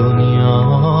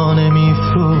دنیا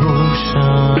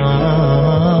نمیفروشم،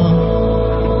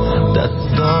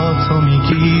 دستاتو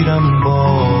میگیرم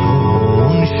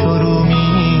بارون شروع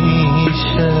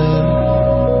میشه،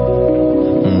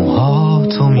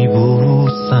 موهاتو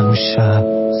میبوسم شب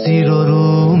زیر و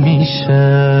رو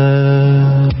میشه.